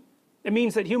mean? It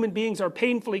means that human beings are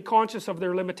painfully conscious of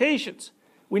their limitations.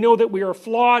 We know that we are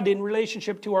flawed in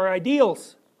relationship to our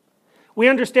ideals. We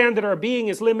understand that our being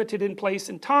is limited in place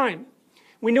and time.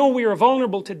 We know we are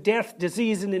vulnerable to death,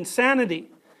 disease, and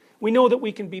insanity. We know that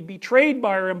we can be betrayed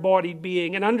by our embodied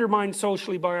being and undermined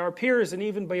socially by our peers and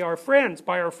even by our friends.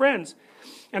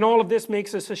 And all of this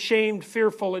makes us ashamed,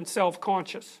 fearful, and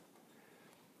self-conscious.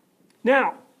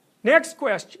 Now, next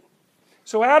question.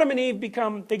 So Adam and Eve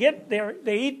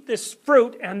they eat this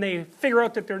fruit and they figure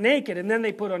out that they're naked, and then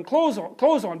they put on clothes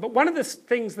on. But one of the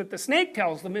things that the snake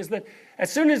tells them is that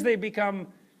as soon as they become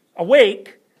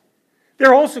awake,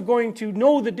 they're also going to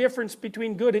know the difference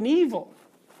between good and evil.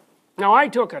 Now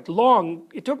it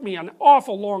took me an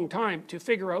awful long time to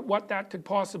figure out what that could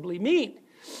possibly mean.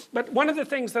 But one of the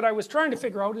things that I was trying to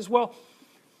figure out is, well,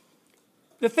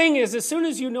 the thing is, as soon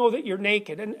as you know that you're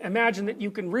naked, and imagine that you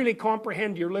can really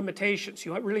comprehend your limitations,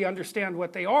 you really understand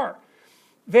what they are,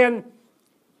 then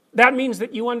that means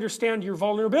that you understand your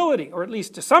vulnerability, or at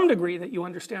least to some degree that you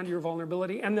understand your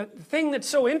vulnerability. And the thing that's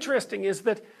so interesting is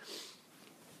that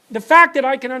the fact that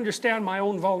I can understand my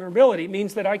own vulnerability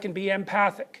means that I can be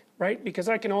empathic, right? Because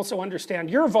I can also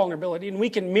understand your vulnerability, and we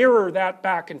can mirror that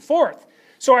back and forth.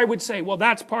 So I would say, well,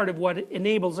 that's part of what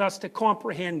enables us to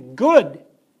comprehend good.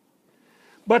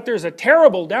 But there's a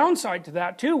terrible downside to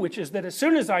that too, which is that as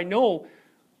soon as I know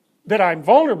that I'm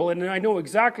vulnerable and I know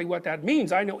exactly what that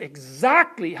means, I know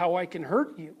exactly how I can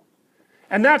hurt you.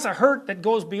 And that's a hurt that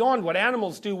goes beyond what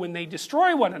animals do when they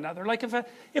destroy one another. Like if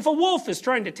a wolf is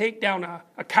trying to take down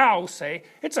a cow, say,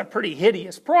 it's a pretty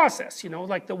hideous process, you know,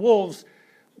 like the wolves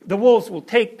will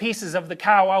take pieces of the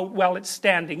cow out while it's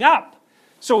standing up.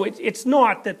 So it's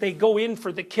not that they go in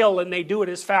for the kill and they do it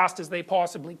as fast as they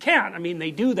possibly can. I mean,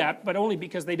 they do that, but only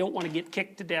because they don't want to get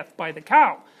kicked to death by the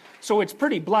cow. So it's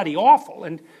pretty bloody awful.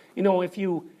 And, you know, if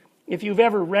you've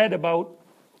ever read about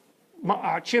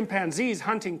chimpanzees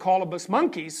hunting colobus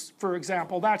monkeys, for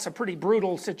example, that's a pretty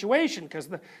brutal situation because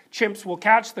the chimps will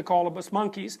catch the colobus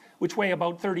monkeys, which weigh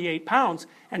about 38 pounds,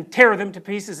 and tear them to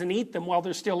pieces and eat them while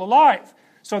they're still alive.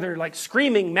 So they're like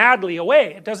screaming madly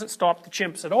away. It doesn't stop the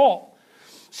chimps at all.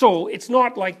 So it's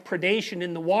not like predation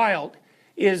in the wild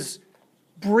is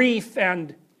brief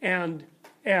and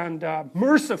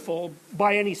merciful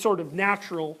by any sort of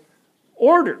natural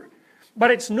order.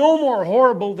 But it's no more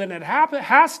horrible than it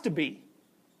has to be.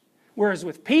 Whereas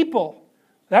with people,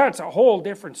 that's a whole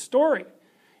different story.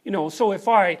 You know, so if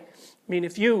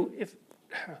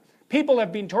people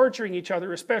have been torturing each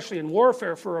other, especially in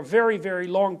warfare, for a very, very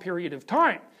long period of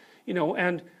time, you know,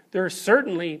 and there's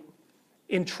certainly,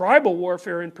 in tribal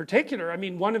warfare in particular, I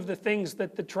mean, one of the things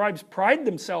that the tribes pride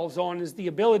themselves on is the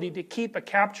ability to keep a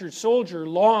captured soldier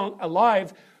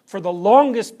alive for the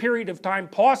longest period of time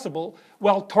possible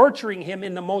while torturing him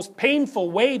in the most painful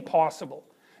way possible.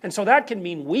 And so that can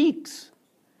mean weeks.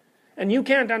 And you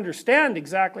can't understand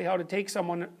exactly how to take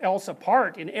someone else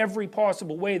apart in every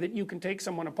possible way that you can take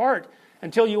someone apart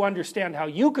until you understand how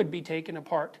you could be taken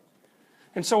apart.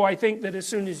 And so I think that as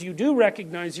soon as you do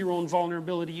recognize your own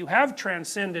vulnerability, you have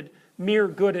transcended mere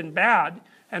good and bad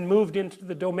and moved into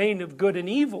the domain of good and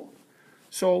evil.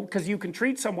 So, because you can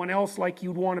treat someone else like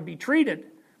you'd want to be treated,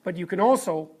 but you can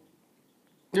also,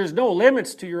 there's no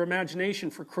limits to your imagination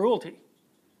for cruelty.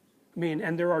 I mean,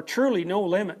 and there are truly no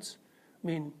limits. I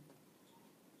mean,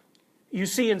 you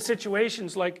see in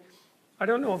situations like, I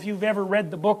don't know if you've ever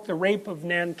read the book, The Rape of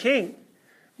Nanking,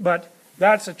 but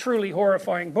that's a truly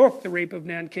horrifying book, The Rape of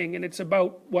Nanking, and it's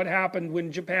about what happened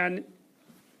when Japan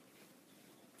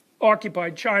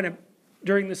occupied China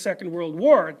during the Second World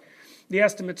War. The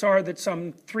estimates are that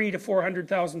some 300,000 to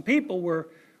 400,000 people were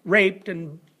raped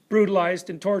and brutalized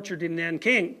and tortured in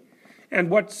Nanking. And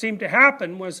what seemed to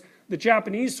happen was the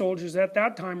Japanese soldiers at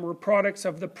that time were products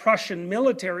of the Prussian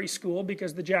military school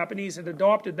because the Japanese had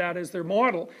adopted that as their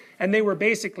model. And they were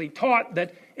basically taught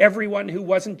that everyone who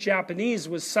wasn't Japanese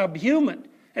was subhuman.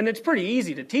 And it's pretty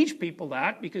easy to teach people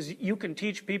that because you can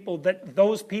teach people that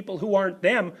those people who aren't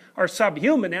them are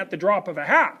subhuman at the drop of a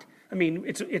hat. I mean,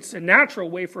 it's a natural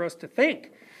way for us to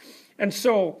think. And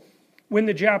so when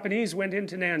the Japanese went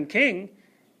into Nanking,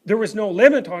 there was no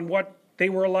limit on what they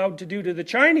were allowed to do to the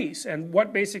Chinese. And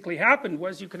what basically happened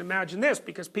was, you can imagine this,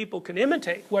 because people can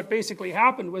imitate, what basically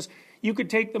happened was you could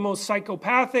take the most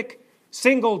psychopathic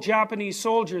single Japanese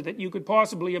soldier that you could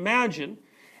possibly imagine,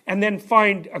 and then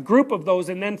find a group of those,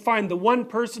 and then find the one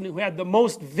person who had the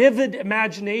most vivid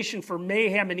imagination for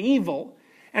mayhem and evil,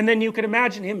 and then you could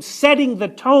imagine him setting the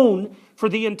tone for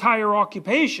the entire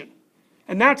occupation.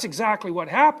 And that's exactly what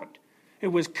happened. It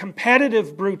was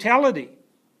competitive brutality.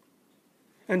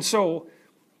 And so,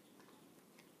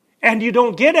 and you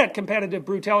don't get at competitive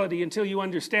brutality until you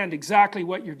understand exactly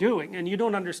what you're doing. And you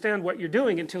don't understand what you're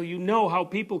doing until you know how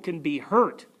people can be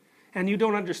hurt. And you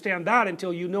don't understand that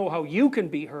until you know how you can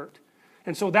be hurt.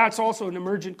 And so that's also an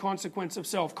emergent consequence of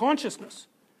self-consciousness.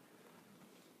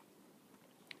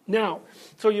 Now,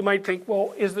 so you might think,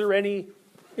 well, is there any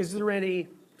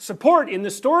support in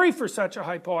the story for such a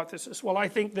hypothesis? Well, I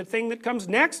think the thing that comes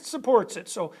next supports it.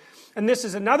 So, and this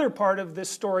is another part of this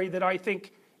story that I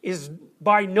think is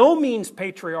by no means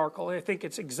patriarchal. I think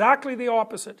it's exactly the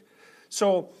opposite.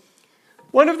 So,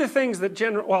 one of the things that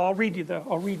well, I'll read you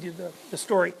the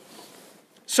story.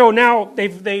 So now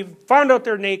they've found out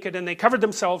they're naked and they covered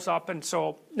themselves up, and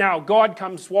so now God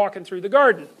comes walking through the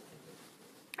garden.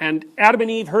 And Adam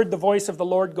and Eve heard the voice of the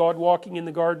Lord God walking in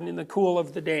the garden in the cool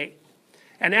of the day.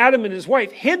 And Adam and his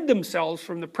wife hid themselves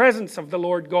from the presence of the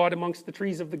Lord God amongst the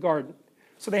trees of the garden.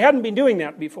 So they hadn't been doing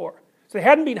that before. So they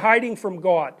hadn't been hiding from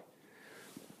God.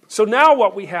 So now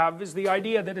what we have is the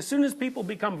idea that as soon as people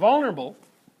become vulnerable,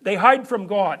 they hide from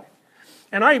God.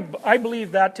 And I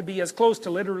believe that to be as close to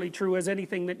literally true as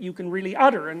anything that you can really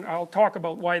utter. And I'll talk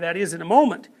about why that is in a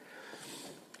moment.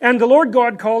 And the Lord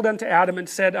God called unto Adam and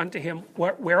said unto him,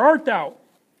 Where art thou?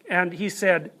 And he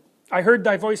said, I heard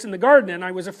thy voice in the garden, and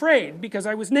I was afraid, because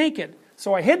I was naked.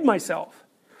 So I hid myself.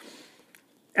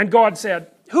 And God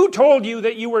said, Who told you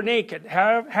that you were naked?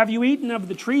 Have you eaten of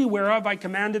the tree whereof I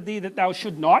commanded thee that thou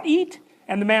should not eat?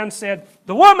 And the man said,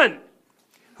 The woman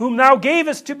whom thou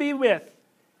gavest to be with,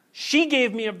 She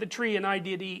gave me of the tree and I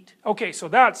did eat. Okay, so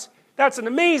that's an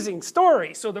amazing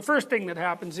story. So the first thing that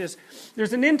happens is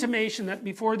there's an intimation that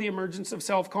before the emergence of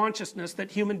self-consciousness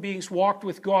that human beings walked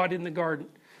with God in the garden.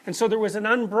 And so there was an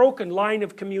unbroken line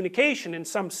of communication in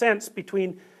some sense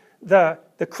between the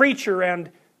creature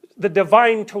and the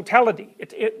divine totality.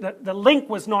 The link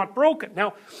was not broken.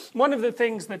 Now, one of the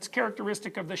things that's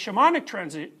characteristic of the shamanic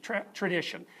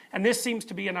tradition, and this seems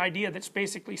to be an idea that's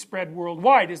basically spread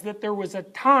worldwide, is that there was a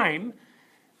time,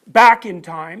 back in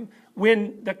time,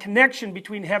 when the connection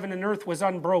between heaven and earth was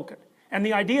unbroken. And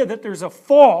the idea that there's a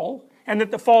fall, and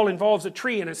that the fall involves a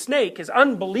tree and a snake, is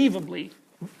unbelievably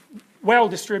well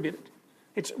distributed.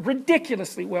 It's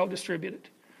ridiculously well distributed.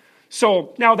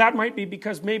 So now that might be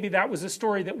because maybe that was a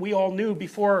story that we all knew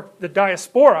before the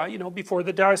diaspora, before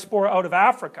the diaspora out of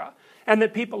Africa, and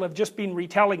that people have just been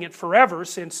retelling it forever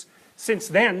since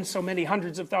then, so many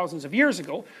hundreds of thousands of years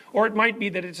ago. Or it might be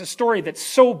that it's a story that's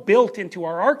so built into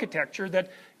our architecture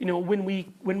that, when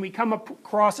we come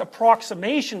across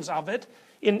approximations of it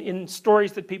in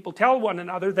stories that people tell one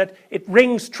another, that it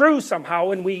rings true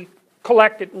somehow and we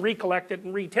collect it and recollect it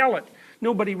and retell it.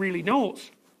 Nobody really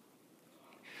knows.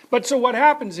 But so what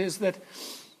happens is that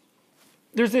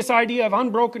there's this idea of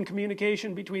unbroken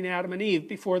communication between Adam and Eve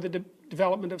before the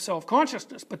development of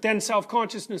self-consciousness. But then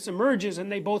self-consciousness emerges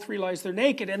and they both realize they're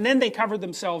naked and then they cover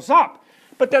themselves up.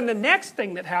 But then the next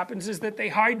thing that happens is that they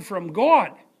hide from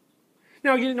God.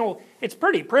 Now, it's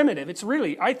pretty primitive. It's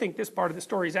really, I think this part of the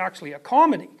story is actually a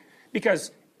comedy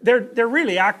because they're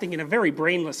really acting in a very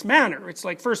brainless manner. It's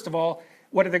like, first of all,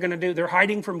 what are they going to do? They're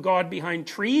hiding from God behind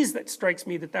trees. That strikes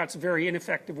me that that's a very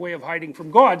ineffective way of hiding from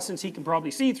God since he can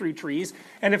probably see through trees.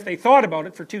 And if they thought about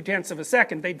it for 0.2 of a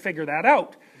second, they'd figure that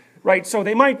out. Right? So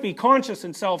they might be conscious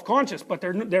and self-conscious, but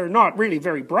they're not really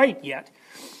very bright yet.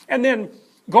 And then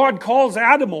God calls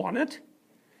Adam on it.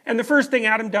 And the first thing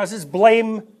Adam does is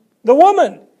blame the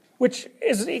woman, which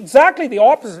is exactly the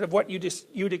opposite of what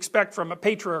you'd expect from a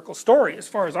patriarchal story, as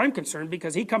far as I'm concerned,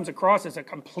 because he comes across as a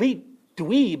complete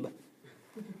dweeb.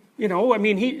 I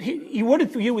mean, you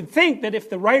would think that if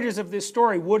the writers of this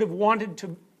story would have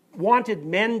wanted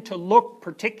men to look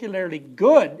particularly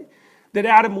good, that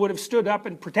Adam would have stood up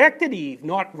and protected Eve,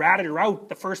 not ratted her out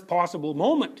the first possible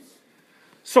moment.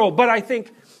 So, but I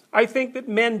think that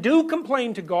men do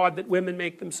complain to God that women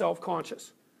make them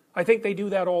self-conscious. I think they do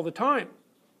that all the time.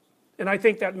 And I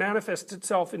think that manifests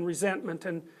itself in resentment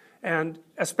and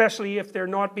especially if they're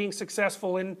not being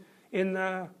successful in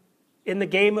the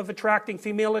game of attracting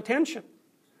female attention.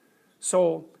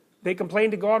 So they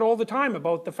complain to God all the time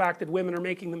about the fact that women are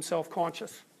making them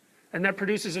self-conscious. And that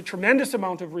produces a tremendous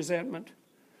amount of resentment.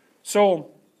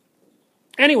 So,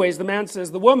 anyways, the man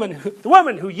says, the woman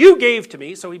who you gave to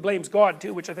me, so he blames God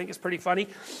too, which I think is pretty funny,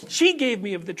 she gave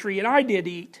me of the tree and I did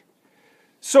eat.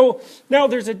 So, now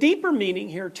there's a deeper meaning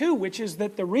here too, which is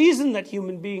that the reason that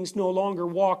human beings no longer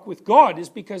walk with God is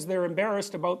because they're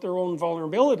embarrassed about their own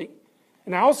vulnerability.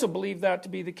 And I also believe that to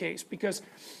be the case because,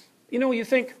 you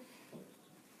think,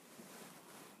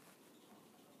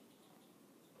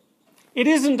 it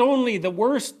isn't only the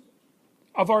worst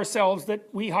of ourselves that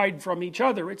we hide from each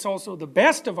other, it's also the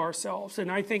best of ourselves.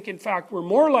 And I think, in fact, we're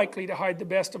more likely to hide the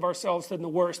best of ourselves than the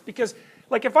worst. Because,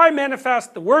 like, if I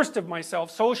manifest the worst of myself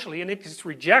socially and it gets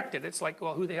rejected, it's like,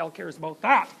 well, who the hell cares about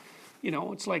that?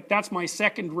 It's like, that's my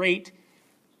second-rate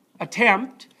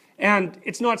attempt. And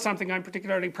it's not something I'm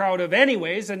particularly proud of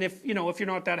anyways. And if you're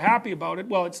not that happy about it,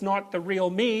 well, it's not the real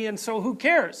me, and so who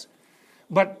cares?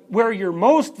 But where you're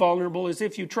most vulnerable is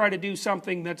if you try to do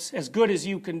something that's as good as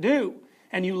you can do,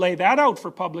 and you lay that out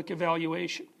for public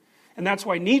evaluation. And that's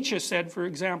why Nietzsche said, for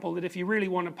example, that if you really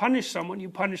want to punish someone, you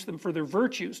punish them for their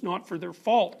virtues, not for their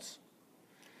faults.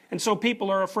 And so people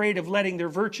are afraid of letting their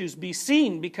virtues be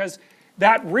seen because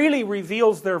that really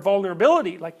reveals their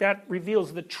vulnerability, like that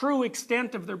reveals the true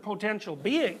extent of their potential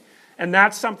being. And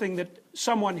that's something that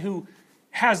someone who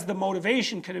has the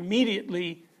motivation can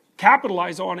immediately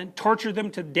capitalize on and torture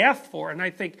them to death for. And I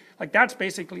think like that's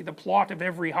basically the plot of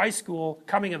every high school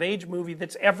coming of age movie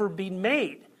that's ever been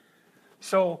made.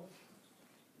 So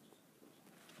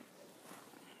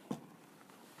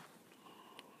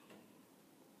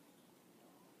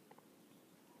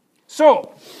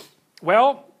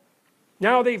well,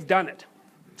 now they've done it.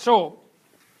 So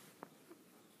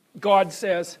God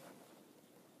says,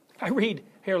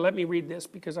 here, let me read this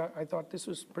because I thought this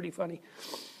was pretty funny.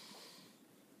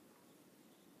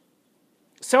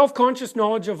 Self-conscious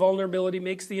knowledge of vulnerability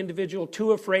makes the individual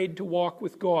too afraid to walk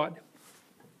with God.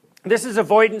 This is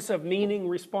avoidance of meaning,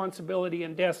 responsibility,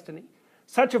 and destiny.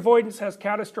 Such avoidance has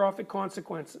catastrophic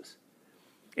consequences.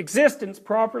 Existence,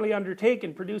 properly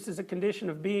undertaken, produces a condition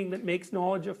of being that makes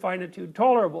knowledge of finitude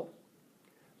tolerable.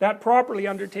 That properly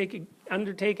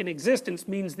undertaken existence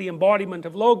means the embodiment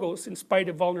of logos in spite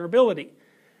of vulnerability.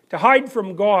 To hide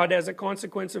from God as a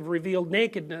consequence of revealed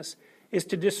nakedness is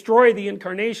to destroy the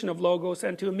incarnation of logos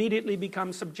and to immediately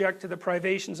become subject to the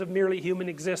privations of merely human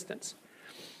existence.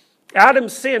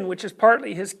 Adam's sin, which is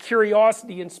partly his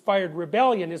curiosity-inspired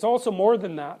rebellion, is also more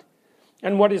than that.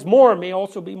 And what is more may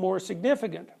also be more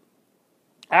significant.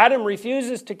 Adam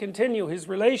refuses to continue his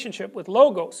relationship with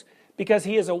logos because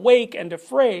he is awake and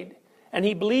afraid, and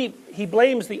he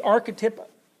blames the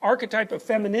archetype of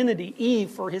femininity,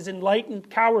 Eve, for his enlightened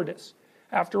cowardice.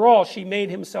 After all, she made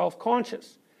him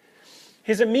self-conscious.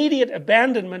 His immediate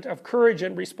abandonment of courage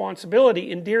and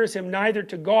responsibility endears him neither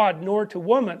to God nor to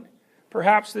woman.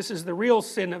 Perhaps this is the real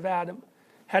sin of Adam.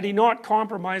 Had he not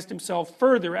compromised himself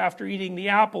further after eating the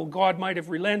apple, God might have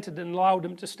relented and allowed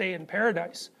him to stay in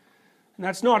paradise. And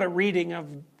that's not a reading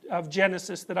of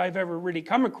Genesis that I've ever really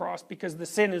come across, because the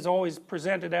sin is always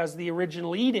presented as the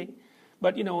original eating.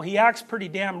 But, he acts pretty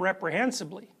damn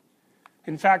reprehensibly.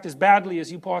 In fact, as badly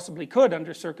as you possibly could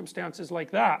under circumstances like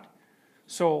that.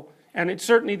 And it's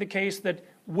certainly the case that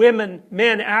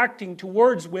men acting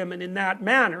towards women in that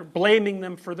manner, blaming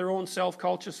them for their own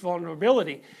self-conscious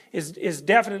vulnerability, is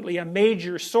definitely a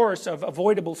major source of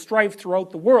avoidable strife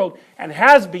throughout the world, and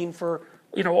has been for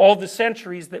all the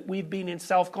centuries that we've been in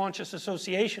self-conscious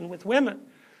association with women.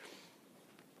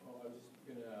 Well, I was just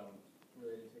going to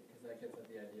relate it, because that gets at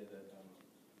the idea that,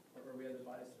 or we have the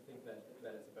bias to think that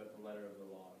it's about the letter of the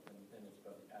law, and it's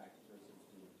about the act versus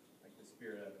the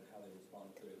spirit of it, how they respond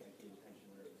to it, like the intention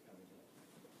where it was coming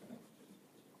from.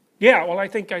 Yeah, well,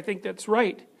 I think that's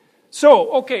right.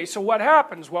 So what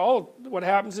happens? Well, what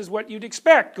happens is what you'd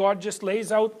expect. God just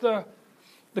lays out the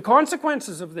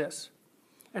consequences of this.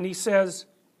 And he says,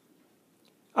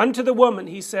 unto the woman,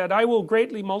 he said, I will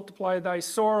greatly multiply thy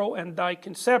sorrow and thy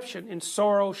conception. In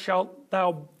sorrow shalt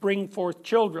thou bring forth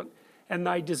children, and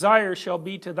thy desire shall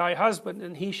be to thy husband,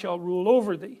 and he shall rule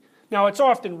over thee. Now, that's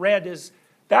often read as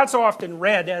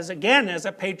again, as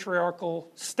a patriarchal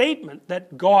statement,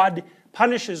 that God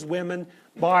punishes women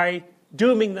by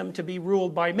dooming them to be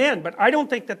ruled by men. But I don't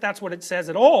think that that's what it says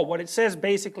at all. What it says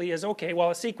basically is, okay,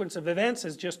 well, a sequence of events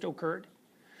has just occurred.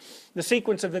 The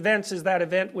sequence of events is that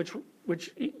event which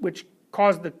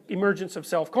caused the emergence of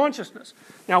self-consciousness.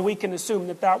 Now, we can assume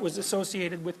that that was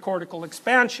associated with cortical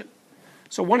expansion.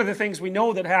 So one of the things we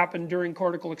know that happened during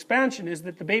cortical expansion is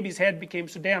that the baby's head became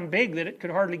so damn big that it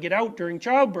could hardly get out during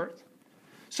childbirth.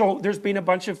 So there's been a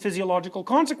bunch of physiological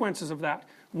consequences of that.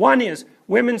 One is,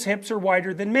 women's hips are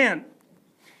wider than men.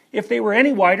 If they were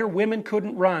any wider, women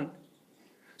couldn't run.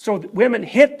 So women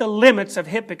hit the limits of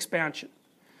hip expansion.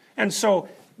 And so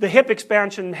the hip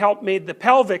expansion made the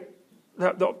pelvic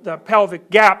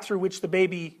gap through which the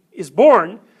baby is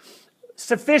born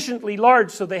sufficiently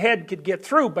large so the head could get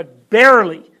through, but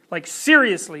barely, like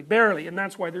seriously barely. And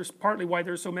that's partly why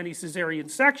there's so many cesarean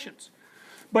sections.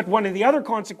 But one of the other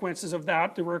consequences of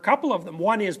that, there were a couple of them.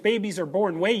 One is babies are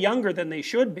born way younger than they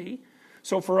should be.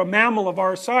 So for a mammal of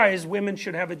our size, women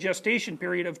should have a gestation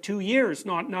period of 2 years,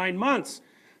 not 9 months.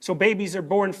 So babies are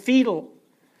born fetal.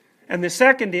 And the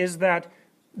second is that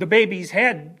the baby's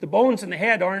head, the bones in the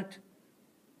head aren't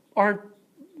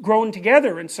grown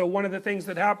together. And so one of the things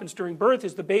that happens during birth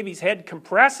is the baby's head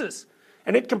compresses.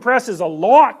 And it compresses a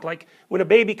lot. Like when a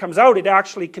baby comes out,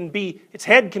 its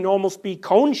head can almost be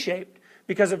cone-shaped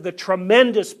because of the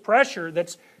tremendous pressure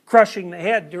that's crushing the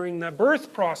head during the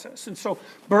birth process. And so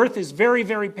birth is very,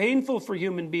 very painful for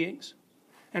human beings.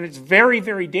 And it's very,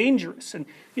 very dangerous. And,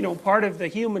 part of the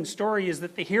human story is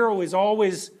that the hero is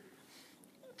always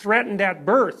threatened at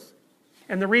birth.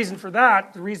 And the reason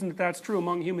that that's true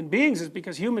among human beings is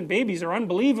because human babies are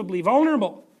unbelievably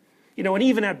vulnerable. And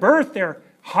even at birth, they're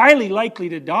highly likely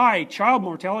to die. Child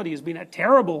mortality has been a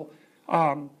terrible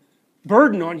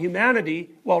burden on humanity,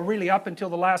 well, really up until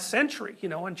the last century,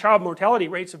 and child mortality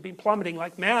rates have been plummeting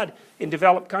like mad in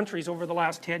developed countries over the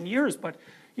last 10 years. But,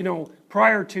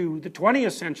 prior to the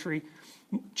 20th century,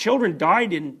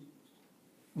 the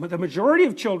majority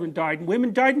of children died, and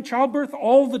women died in childbirth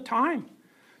all the time.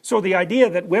 So the idea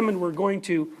that women were going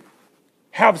to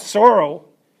have sorrow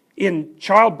in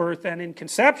childbirth and in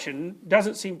conception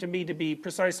doesn't seem to me to be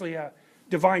precisely a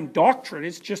divine doctrine.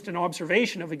 It's just an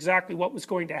observation of exactly what was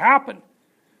going to happen.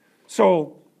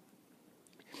 So,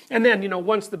 and then,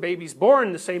 once the baby's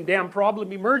born, the same damn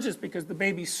problem emerges because the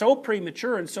baby's so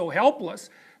premature and so helpless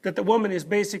that the woman is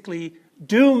basically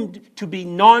doomed to be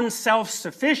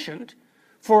non-self-sufficient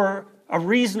for a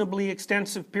reasonably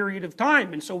extensive period of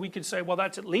time. And so we could say, well,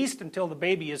 that's at least until the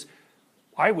baby is,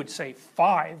 I would say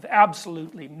 5,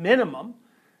 absolutely minimum.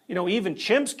 You know, even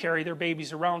chimps carry their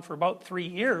babies around for about 3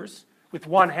 years with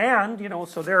one hand, you know,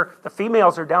 so the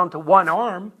females are down to one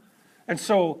arm. And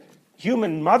so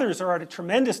human mothers are at a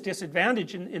tremendous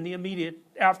disadvantage in the immediate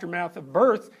aftermath of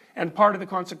birth. And part of the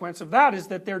consequence of that is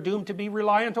that they're doomed to be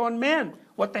reliant on men.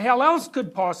 What the hell else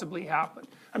could possibly happen?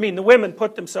 I mean, the women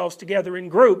put themselves together in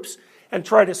groups and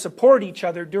try to support each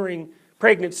other during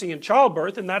pregnancy and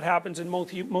childbirth, and that happens in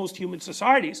most human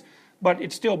societies. But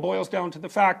it still boils down to the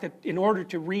fact that in order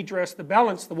to redress the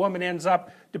balance, the woman ends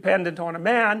up dependent on a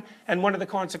man, and one of the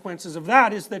consequences of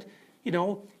that is that, you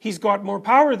know, he's got more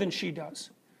power than she does.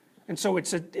 And so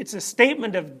it's a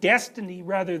statement of destiny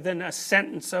rather than a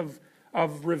sentence of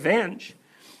revenge.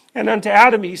 And unto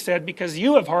Adam he said, because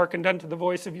you have hearkened unto the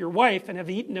voice of your wife, and have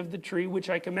eaten of the tree which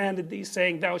I commanded thee,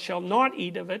 saying, thou shalt not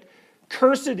eat of it,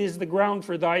 cursed is the ground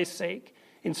for thy sake.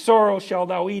 In sorrow shalt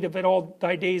thou eat of it all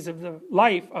thy days of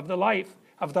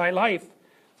thy life.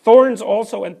 Thorns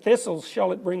also and thistles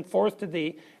shall it bring forth to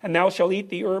thee, and thou shalt eat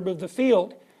the herb of the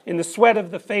field. In the sweat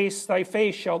of thy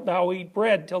face shalt thou eat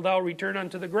bread, till thou return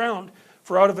unto the ground.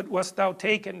 For out of it wast thou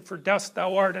taken, for dust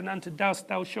thou art, and unto dust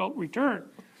thou shalt return.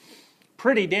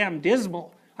 Pretty damn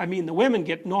dismal. I mean, the women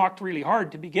get knocked really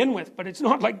hard to begin with, but it's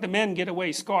not like the men get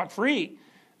away scot-free.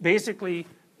 Basically,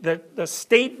 the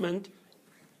statement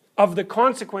of the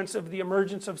consequence of the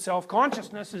emergence of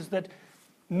self-consciousness is that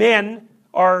men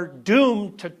are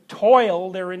doomed to toil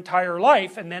their entire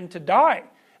life and then to die.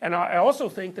 And I also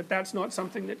think that that's not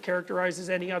something that characterizes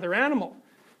any other animal,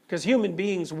 because human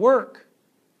beings work.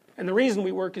 And the reason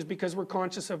we work is because we're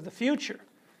conscious of the future.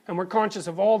 And we're conscious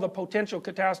of all the potential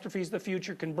catastrophes the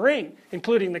future can bring,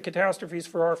 including the catastrophes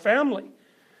for our family.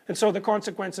 And so the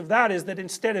consequence of that is that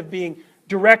instead of being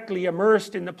directly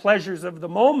immersed in the pleasures of the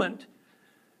moment,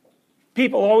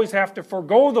 people always have to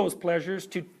forego those pleasures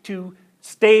to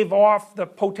stave off the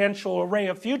potential array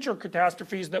of future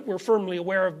catastrophes that we're firmly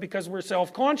aware of because we're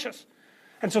self-conscious.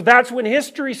 And so that's when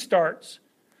history starts.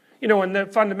 You know, and the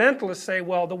fundamentalists say,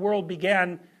 well, the world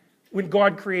began when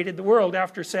God created the world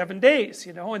after 7 days,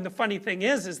 you know. And the funny thing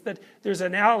is that there's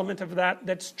an element of that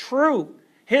that's true.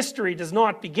 History does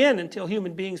not begin until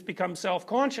human beings become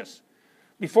self-conscious.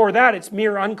 Before that, it's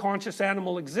mere unconscious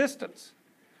animal existence.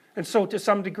 And so to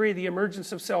some degree, the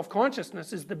emergence of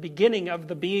self-consciousness is the beginning of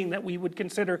the being that we would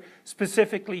consider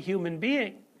specifically human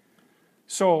being.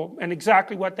 So, and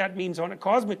exactly what that means on a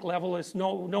cosmic level is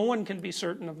no one can be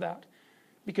certain of that,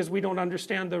 because we don't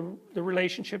understand the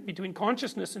relationship between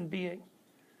consciousness and being.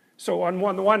 So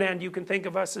on the one hand, you can think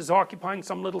of us as occupying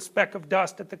some little speck of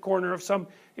dust at the corner of some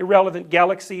irrelevant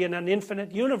galaxy in an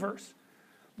infinite universe.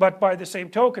 But by the same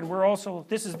token,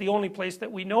 this is the only place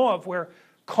that we know of where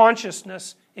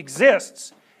consciousness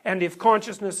exists. And if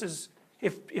consciousness is,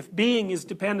 if being is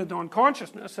dependent on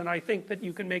consciousness, and I think that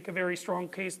you can make a very strong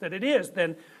case that it is,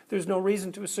 then there's no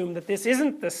reason to assume that this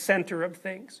isn't the center of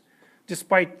things,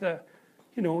 despite our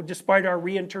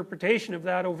reinterpretation of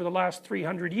that over the last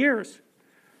 300 years.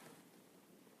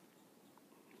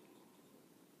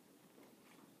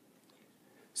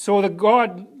 So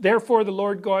therefore the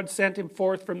Lord God sent him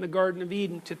forth from the Garden of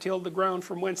Eden to till the ground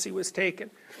from whence he was taken.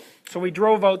 So he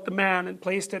drove out the man and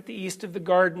placed at the east of the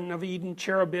Garden of Eden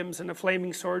cherubims and a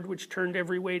flaming sword which turned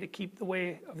every way to keep the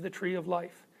way of the tree of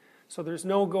life. So there's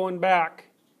no going back.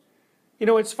 You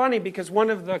know, it's funny because one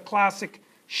of the classic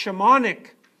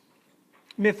shamanic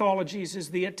mythologies is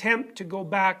the attempt to go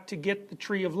back to get the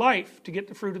tree of life, to get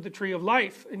the fruit of the tree of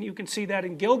life. And you can see that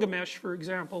in Gilgamesh, for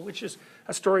example, which is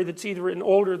a story that's even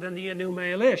older than the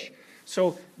Enuma Elish.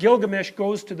 So Gilgamesh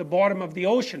goes to the bottom of the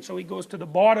ocean. So he goes to the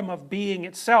bottom of being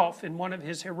itself in one of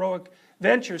his heroic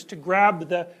ventures to grab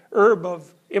the herb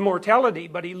of immortality,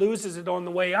 but he loses it on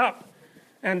the way up.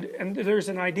 And there's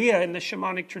an idea in the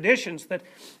shamanic traditions that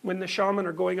when the shaman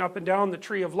are going up and down the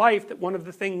tree of life, that one of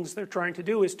the things they're trying to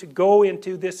do is to go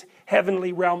into this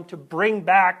heavenly realm to bring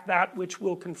back that which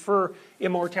will confer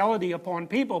immortality upon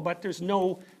people, but there's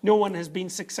no one has been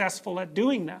successful at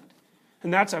doing that.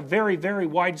 And that's a very, very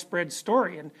widespread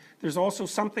story, and there's also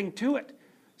something to it,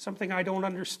 something I don't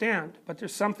understand, but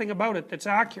there's something about it that's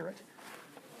accurate.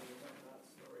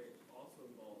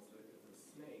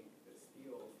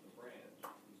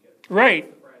 Right.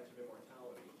 The branch of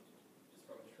immortality is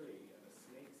from a tree, and a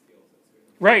snake steals it. So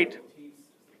right. Motifs is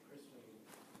the Christian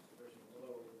version,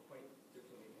 although quite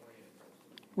differently oriented.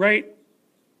 Right.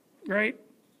 Right.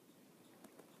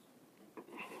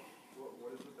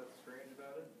 What is it that's strange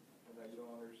about it, and that you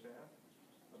don't understand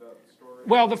about the story?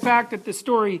 Well, the fact that the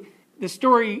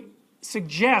story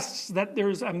suggests that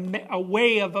there's a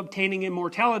way of obtaining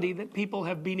immortality that people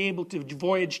have been able to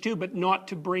voyage to, but not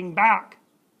to bring back.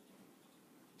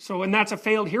 So, and that's a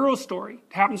failed hero story.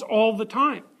 It happens all the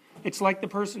time. It's like the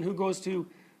person who goes to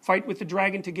fight with the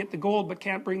dragon to get the gold but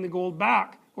can't bring the gold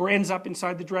back, or ends up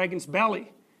inside the dragon's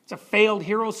belly. It's a failed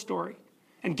hero story.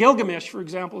 And Gilgamesh, for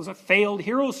example, is a failed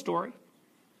hero story.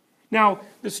 Now,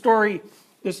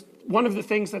 one of the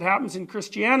things that happens in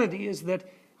Christianity is that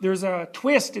there's a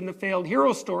twist in the failed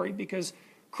hero story, because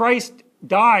Christ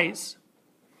dies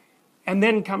and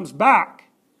then comes back.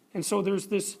 And so there's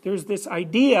this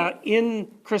idea in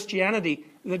Christianity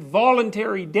that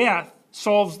voluntary death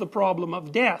solves the problem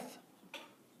of death.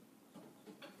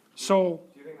 So,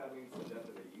 Do you think that means the death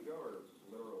of the ego or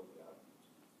literal death?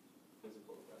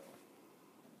 Physical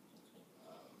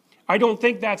death? I don't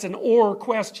think that's an or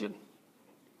question.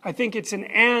 I think it's an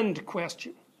and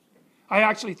question. I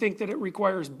actually think that it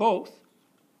requires both.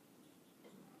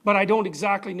 But I don't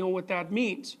exactly know what that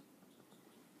means.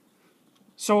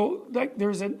 So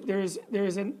there's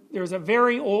a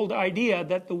very old idea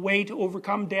that the way to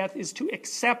overcome death is to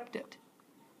accept it.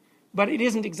 But it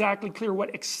isn't exactly clear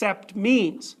what accept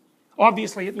means.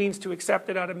 Obviously, it means to accept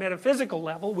it at a metaphysical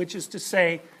level, which is to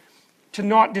say, to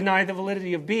not deny the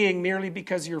validity of being merely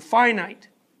because you're finite.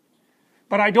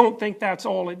 But I don't think that's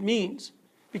all it means,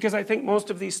 because I think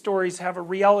most of these stories have a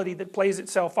reality that plays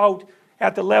itself out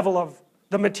at the level of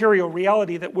the material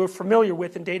reality that we're familiar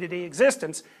with in day-to-day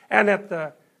existence, and at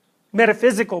the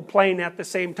metaphysical plane at the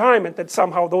same time, and that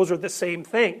somehow those are the same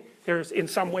thing. There's in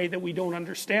some way that we don't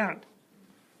understand.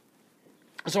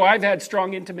 So I've had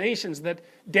strong intimations that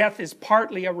death is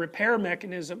partly a repair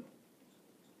mechanism.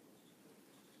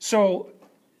 So,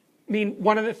 I mean,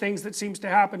 one of the things that seems to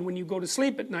happen when you go to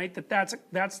sleep at night, that's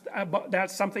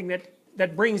something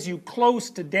that brings you close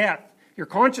to death. Your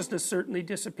consciousness certainly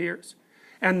disappears.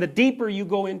 And the deeper you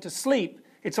go into sleep,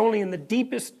 it's only in the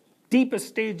deepest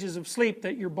stages of sleep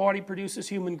that your body produces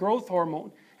human growth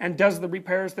hormone and does the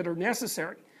repairs that are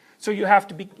necessary. So you have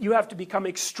to become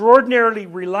extraordinarily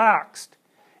relaxed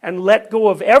and let go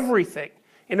of everything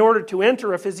in order to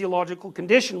enter a physiological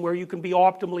condition where you can be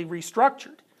optimally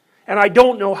restructured. And I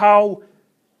don't know how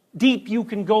deep you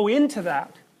can go into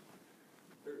that.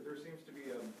 There seems to be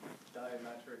a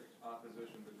diametric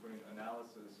opposition between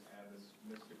analysis and this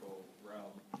mystical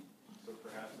realm. So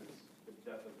perhaps it's the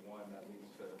death of one that leads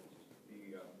to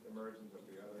the emergence of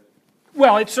the other.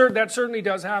 Well, that certainly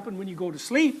does happen when you go to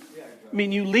sleep. Yeah, exactly. I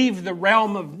mean, you leave the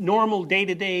realm of normal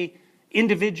day-to-day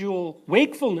individual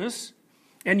wakefulness,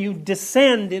 and you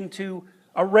descend into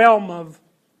a realm of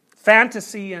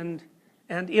fantasy and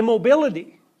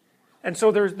immobility. And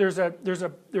so there's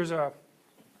a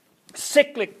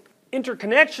cyclic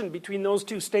interconnection between those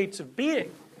two states of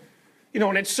being. You know,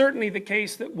 and it's certainly the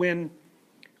case that when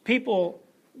people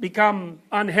become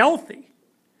unhealthy,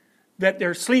 that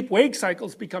their sleep-wake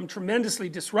cycles become tremendously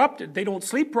disrupted. They don't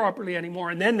sleep properly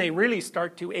anymore, and then they really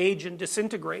start to age and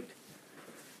disintegrate.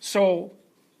 So,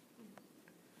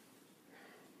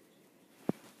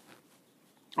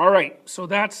 all right, so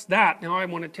that's that. Now I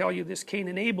want to tell you this Cain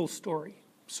and Abel story.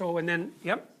 So, and then,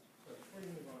 yep. Before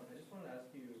you move on, I just want to ask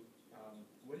you,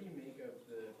 what do you make of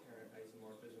the apparent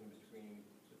isomorphism between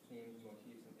the themes,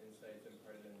 motifs, and insights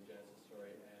imparted in the Genesis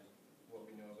story and what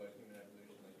we know about human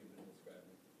evolution, like you've been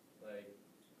describing? Like,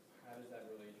 how does that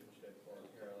relationship or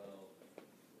parallel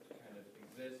kind of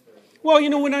exist? Or Well, you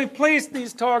know, when I place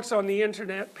these talks on the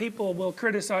internet, people will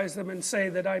criticize them and say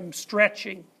that I'm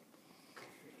stretching.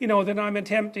 You know, that I'm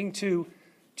attempting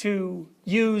to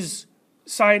use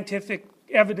scientific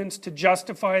evidence to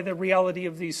justify the reality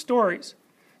of these stories.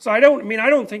 So I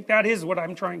don't think that is what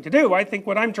I'm trying to do. I think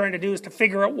what I'm trying to do is to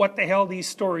figure out what the hell these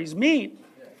stories mean.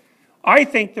 I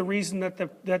think the reason that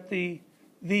the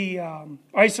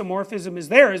isomorphism is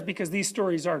there is because these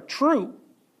stories are true.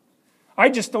 I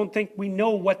just don't think we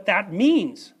know what that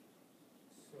means.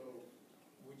 So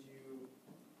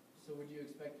would you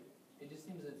expect, it just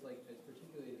seems it's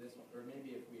particularly this one, or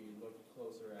maybe if we look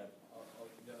closer at all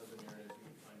the other narratives, we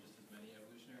can find just as many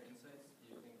evolutionary insights.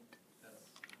 Do you think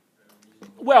that's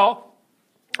reasonable? Well,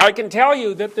 I can tell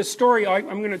you that the story,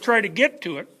 I'm going to try to get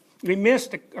to it. We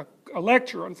missed a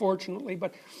lecture, unfortunately,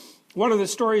 but one of the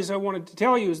stories I wanted to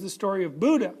tell you is the story of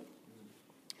Buddha.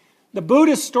 The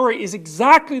Buddhist story is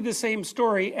exactly the same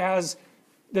story as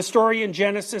the story in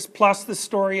Genesis plus the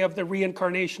story of the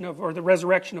reincarnation or the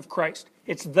resurrection of Christ.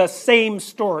 It's the same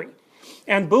story.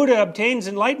 And Buddha obtains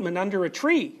enlightenment under a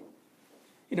tree.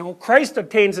 You know, Christ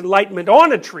obtains enlightenment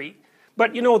on a tree.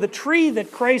 But, you know, the tree that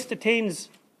Christ attains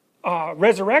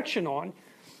resurrection on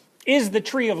is the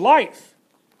tree of life.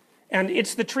 And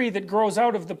it's the tree that grows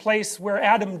out of the place where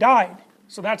Adam died.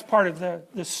 So that's part of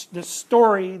the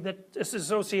story that is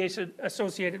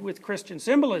associated with Christian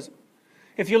symbolism.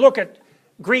 If you look at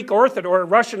Greek Orthodox or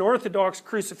Russian Orthodox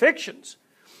crucifixions,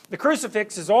 the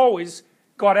crucifix has always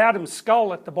got Adam's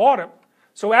skull at the bottom.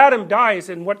 So Adam dies,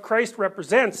 and what Christ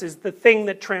represents is the thing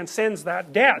that transcends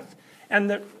that death.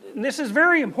 And this is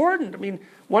very important. I mean,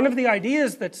 one of the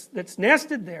ideas that's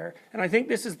nested there, and I think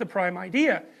this is the prime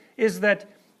idea, is that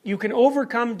you can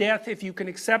overcome death if you can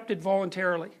accept it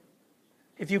voluntarily.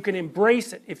 If you can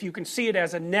embrace it, if you can see it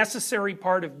as a necessary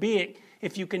part of being,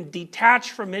 if you can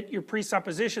detach from it your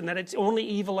presupposition that it's only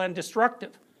evil and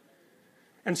destructive.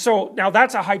 And so, now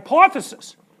that's a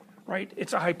hypothesis, right?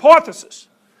 It's a hypothesis.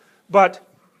 But,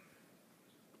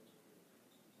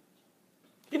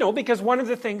 you know, because one of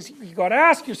the things you got to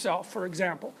ask yourself, for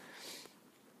example,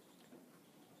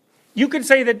 you could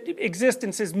say that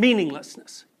existence is meaningless,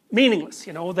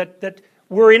 you know, that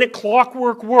we're in a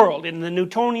clockwork world, in the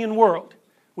Newtonian world,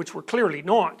 which we're clearly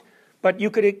not. But you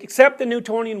could accept the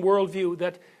Newtonian worldview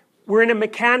that we're in a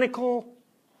mechanical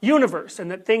universe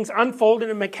and that things unfold in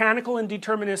a mechanical and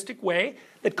deterministic way,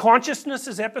 that consciousness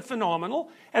is epiphenomenal,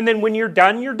 and then when you're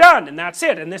done, and that's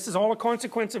it. And this is all a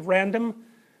consequence of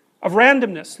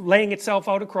randomness laying itself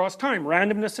out across time,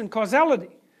 randomness and causality.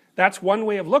 That's one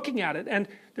way of looking at it, and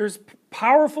there's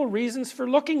powerful reasons for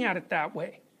looking at it that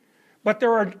way. But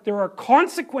there are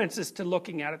consequences to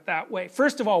looking at it that way.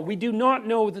 First of all, we do not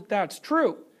know that that's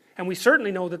true, and we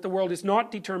certainly know that the world is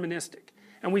not deterministic.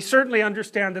 And we certainly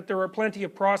understand that there are plenty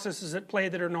of processes at play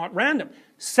that are not random.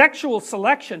 Sexual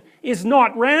selection is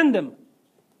not random.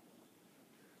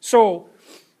 So,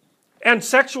 and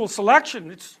sexual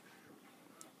selection,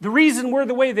 the reason we're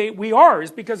the way we are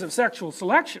is because of sexual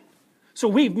selection. So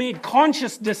we've made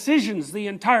conscious decisions the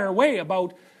entire way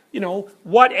about, you know,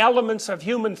 what elements of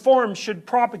human form should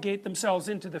propagate themselves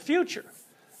into the future.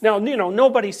 Now, you know,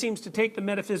 nobody seems to take the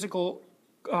metaphysical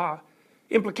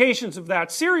implications of that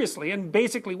seriously, and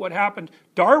basically what happened,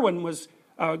 Darwin was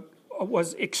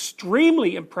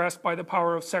extremely impressed by the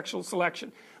power of sexual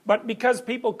selection, but because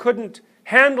people couldn't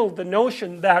handle the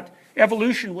notion that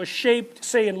evolution was shaped,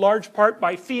 say, in large part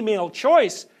by female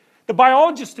choice, the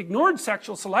biologists ignored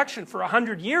sexual selection for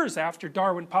 100 years after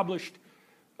Darwin published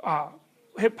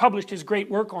his great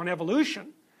work on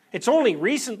evolution. It's only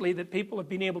recently that people have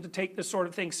been able to take this sort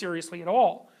of thing seriously at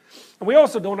all. And we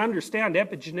also don't understand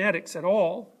epigenetics at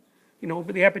all. You know,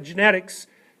 but the epigenetics,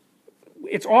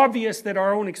 it's obvious that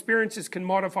our own experiences can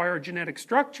modify our genetic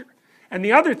structure. And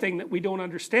the other thing that we don't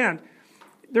understand,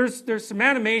 there's some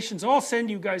animations, I'll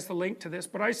send you guys the link to this,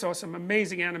 but I saw some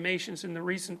amazing animations in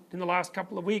the last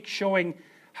couple of weeks showing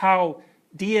how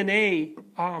DNA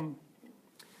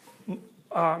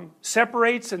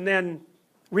separates and then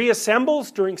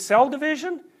reassembles during cell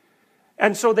division.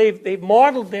 And so they've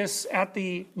modeled this at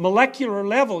the molecular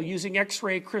level using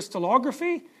X-ray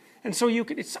crystallography. And so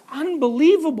it's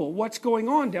unbelievable what's going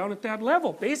on down at that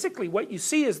level. Basically what you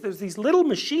see is there's these little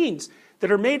machines that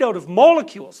are made out of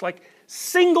molecules, like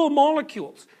single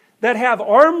molecules, that have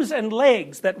arms and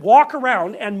legs that walk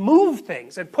around and move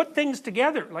things and put things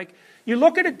together. Like, you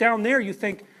look at it down there, you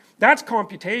think, that's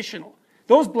computational.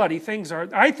 Those bloody things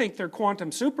I think they're quantum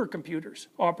supercomputers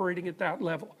operating at that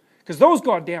level. Because those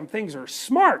goddamn things are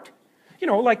smart. You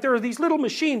know, like there are these little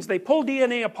machines, they pull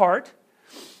DNA apart,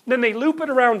 then they loop it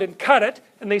around and cut it,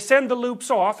 and they send the loops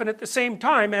off, and at the same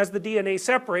time, as the DNA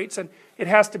separates and it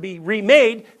has to be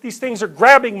remade, these things are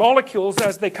grabbing molecules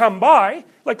as they come by,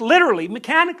 like literally,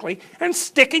 mechanically, and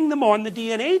sticking them on the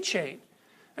DNA chain.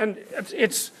 And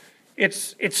it's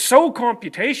so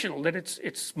computational that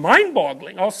it's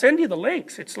mind-boggling. I'll send you the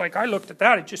links. It's like, I looked at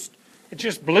that, it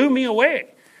just blew me away.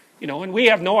 You know, and we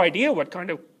have no idea what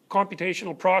kind of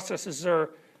computational processes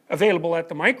are available at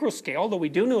the microscale, though we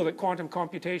do know that quantum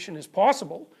computation is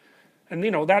possible. And, you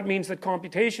know, that means that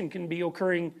computation can be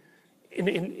occurring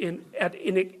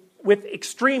with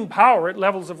extreme power at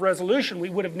levels of resolution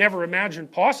we would have never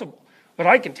imagined possible. But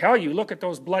I can tell you, look at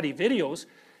those bloody videos,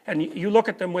 and you look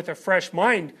at them with a fresh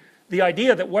mind, the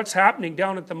idea that what's happening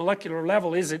down at the molecular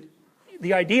level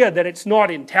the idea that it's not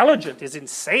intelligent is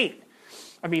insane.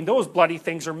 I mean, those bloody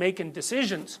things are making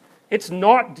decisions. It's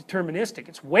not deterministic.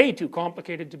 It's way too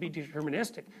complicated to be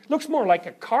deterministic. It looks more like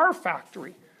a car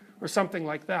factory or something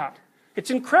like that.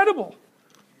 It's incredible.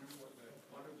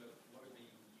 What are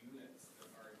the units that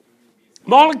are doing these?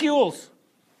 Molecules.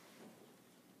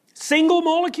 Single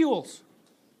molecules.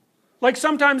 Like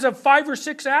sometimes have 5 or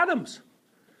 6 atoms.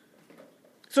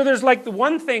 So there's like the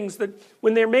one things that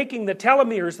when they're making the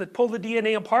telomeres that pull the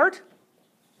DNA apart,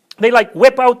 they like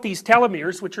whip out these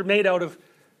telomeres, which are made out of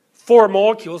 4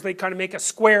 molecules. They kind of make a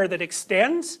square that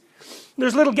extends.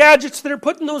 There's little gadgets that are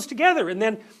putting those together. And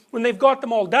then when they've got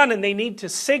them all done and they need to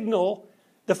signal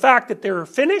the fact that they're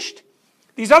finished,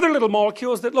 these other little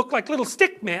molecules that look like little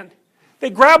stick men. They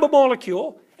grab a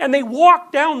molecule and they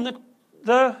walk down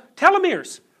the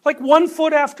telomeres, like 1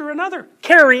 foot after another,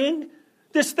 carrying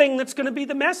this thing that's going to be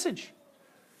the message.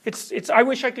 I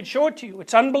wish I could show it to you.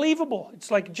 It's unbelievable.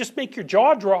 It's like, just make your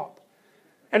jaw drop.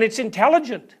 And it's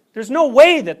intelligent. There's no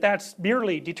way that that's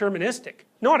merely deterministic.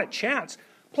 Not a chance.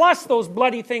 Plus, those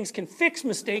bloody things can fix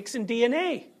mistakes in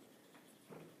DNA.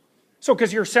 So,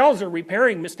 because your cells are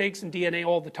repairing mistakes in DNA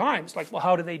all the time. It's like, well,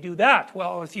 how do they do that?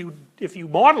 Well, if you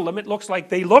model them, it looks like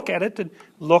they look at it,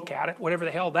 whatever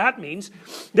the hell that means.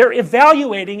 They're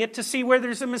evaluating it to see where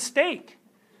there's a mistake.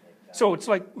 So it's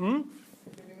like, They're doing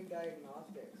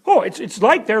diagnostics. Oh, it's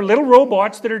like they're little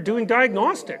robots that are doing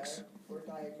diagnostics. Or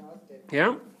diagnostics.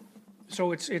 Yeah.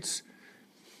 So it's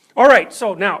all right.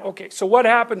 So now, okay. So what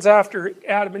happens after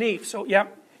Adam and Eve? So yeah.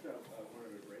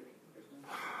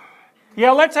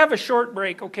 Yeah, let's have a short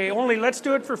break, okay? Only let's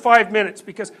do it for 5 minutes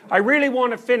because I really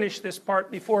want to finish this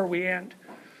part before we end.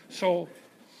 So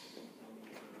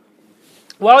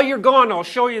while you're gone, I'll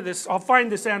show you this. I'll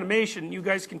find this animation. You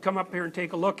guys can come up here and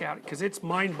take a look at it because it's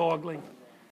mind-boggling.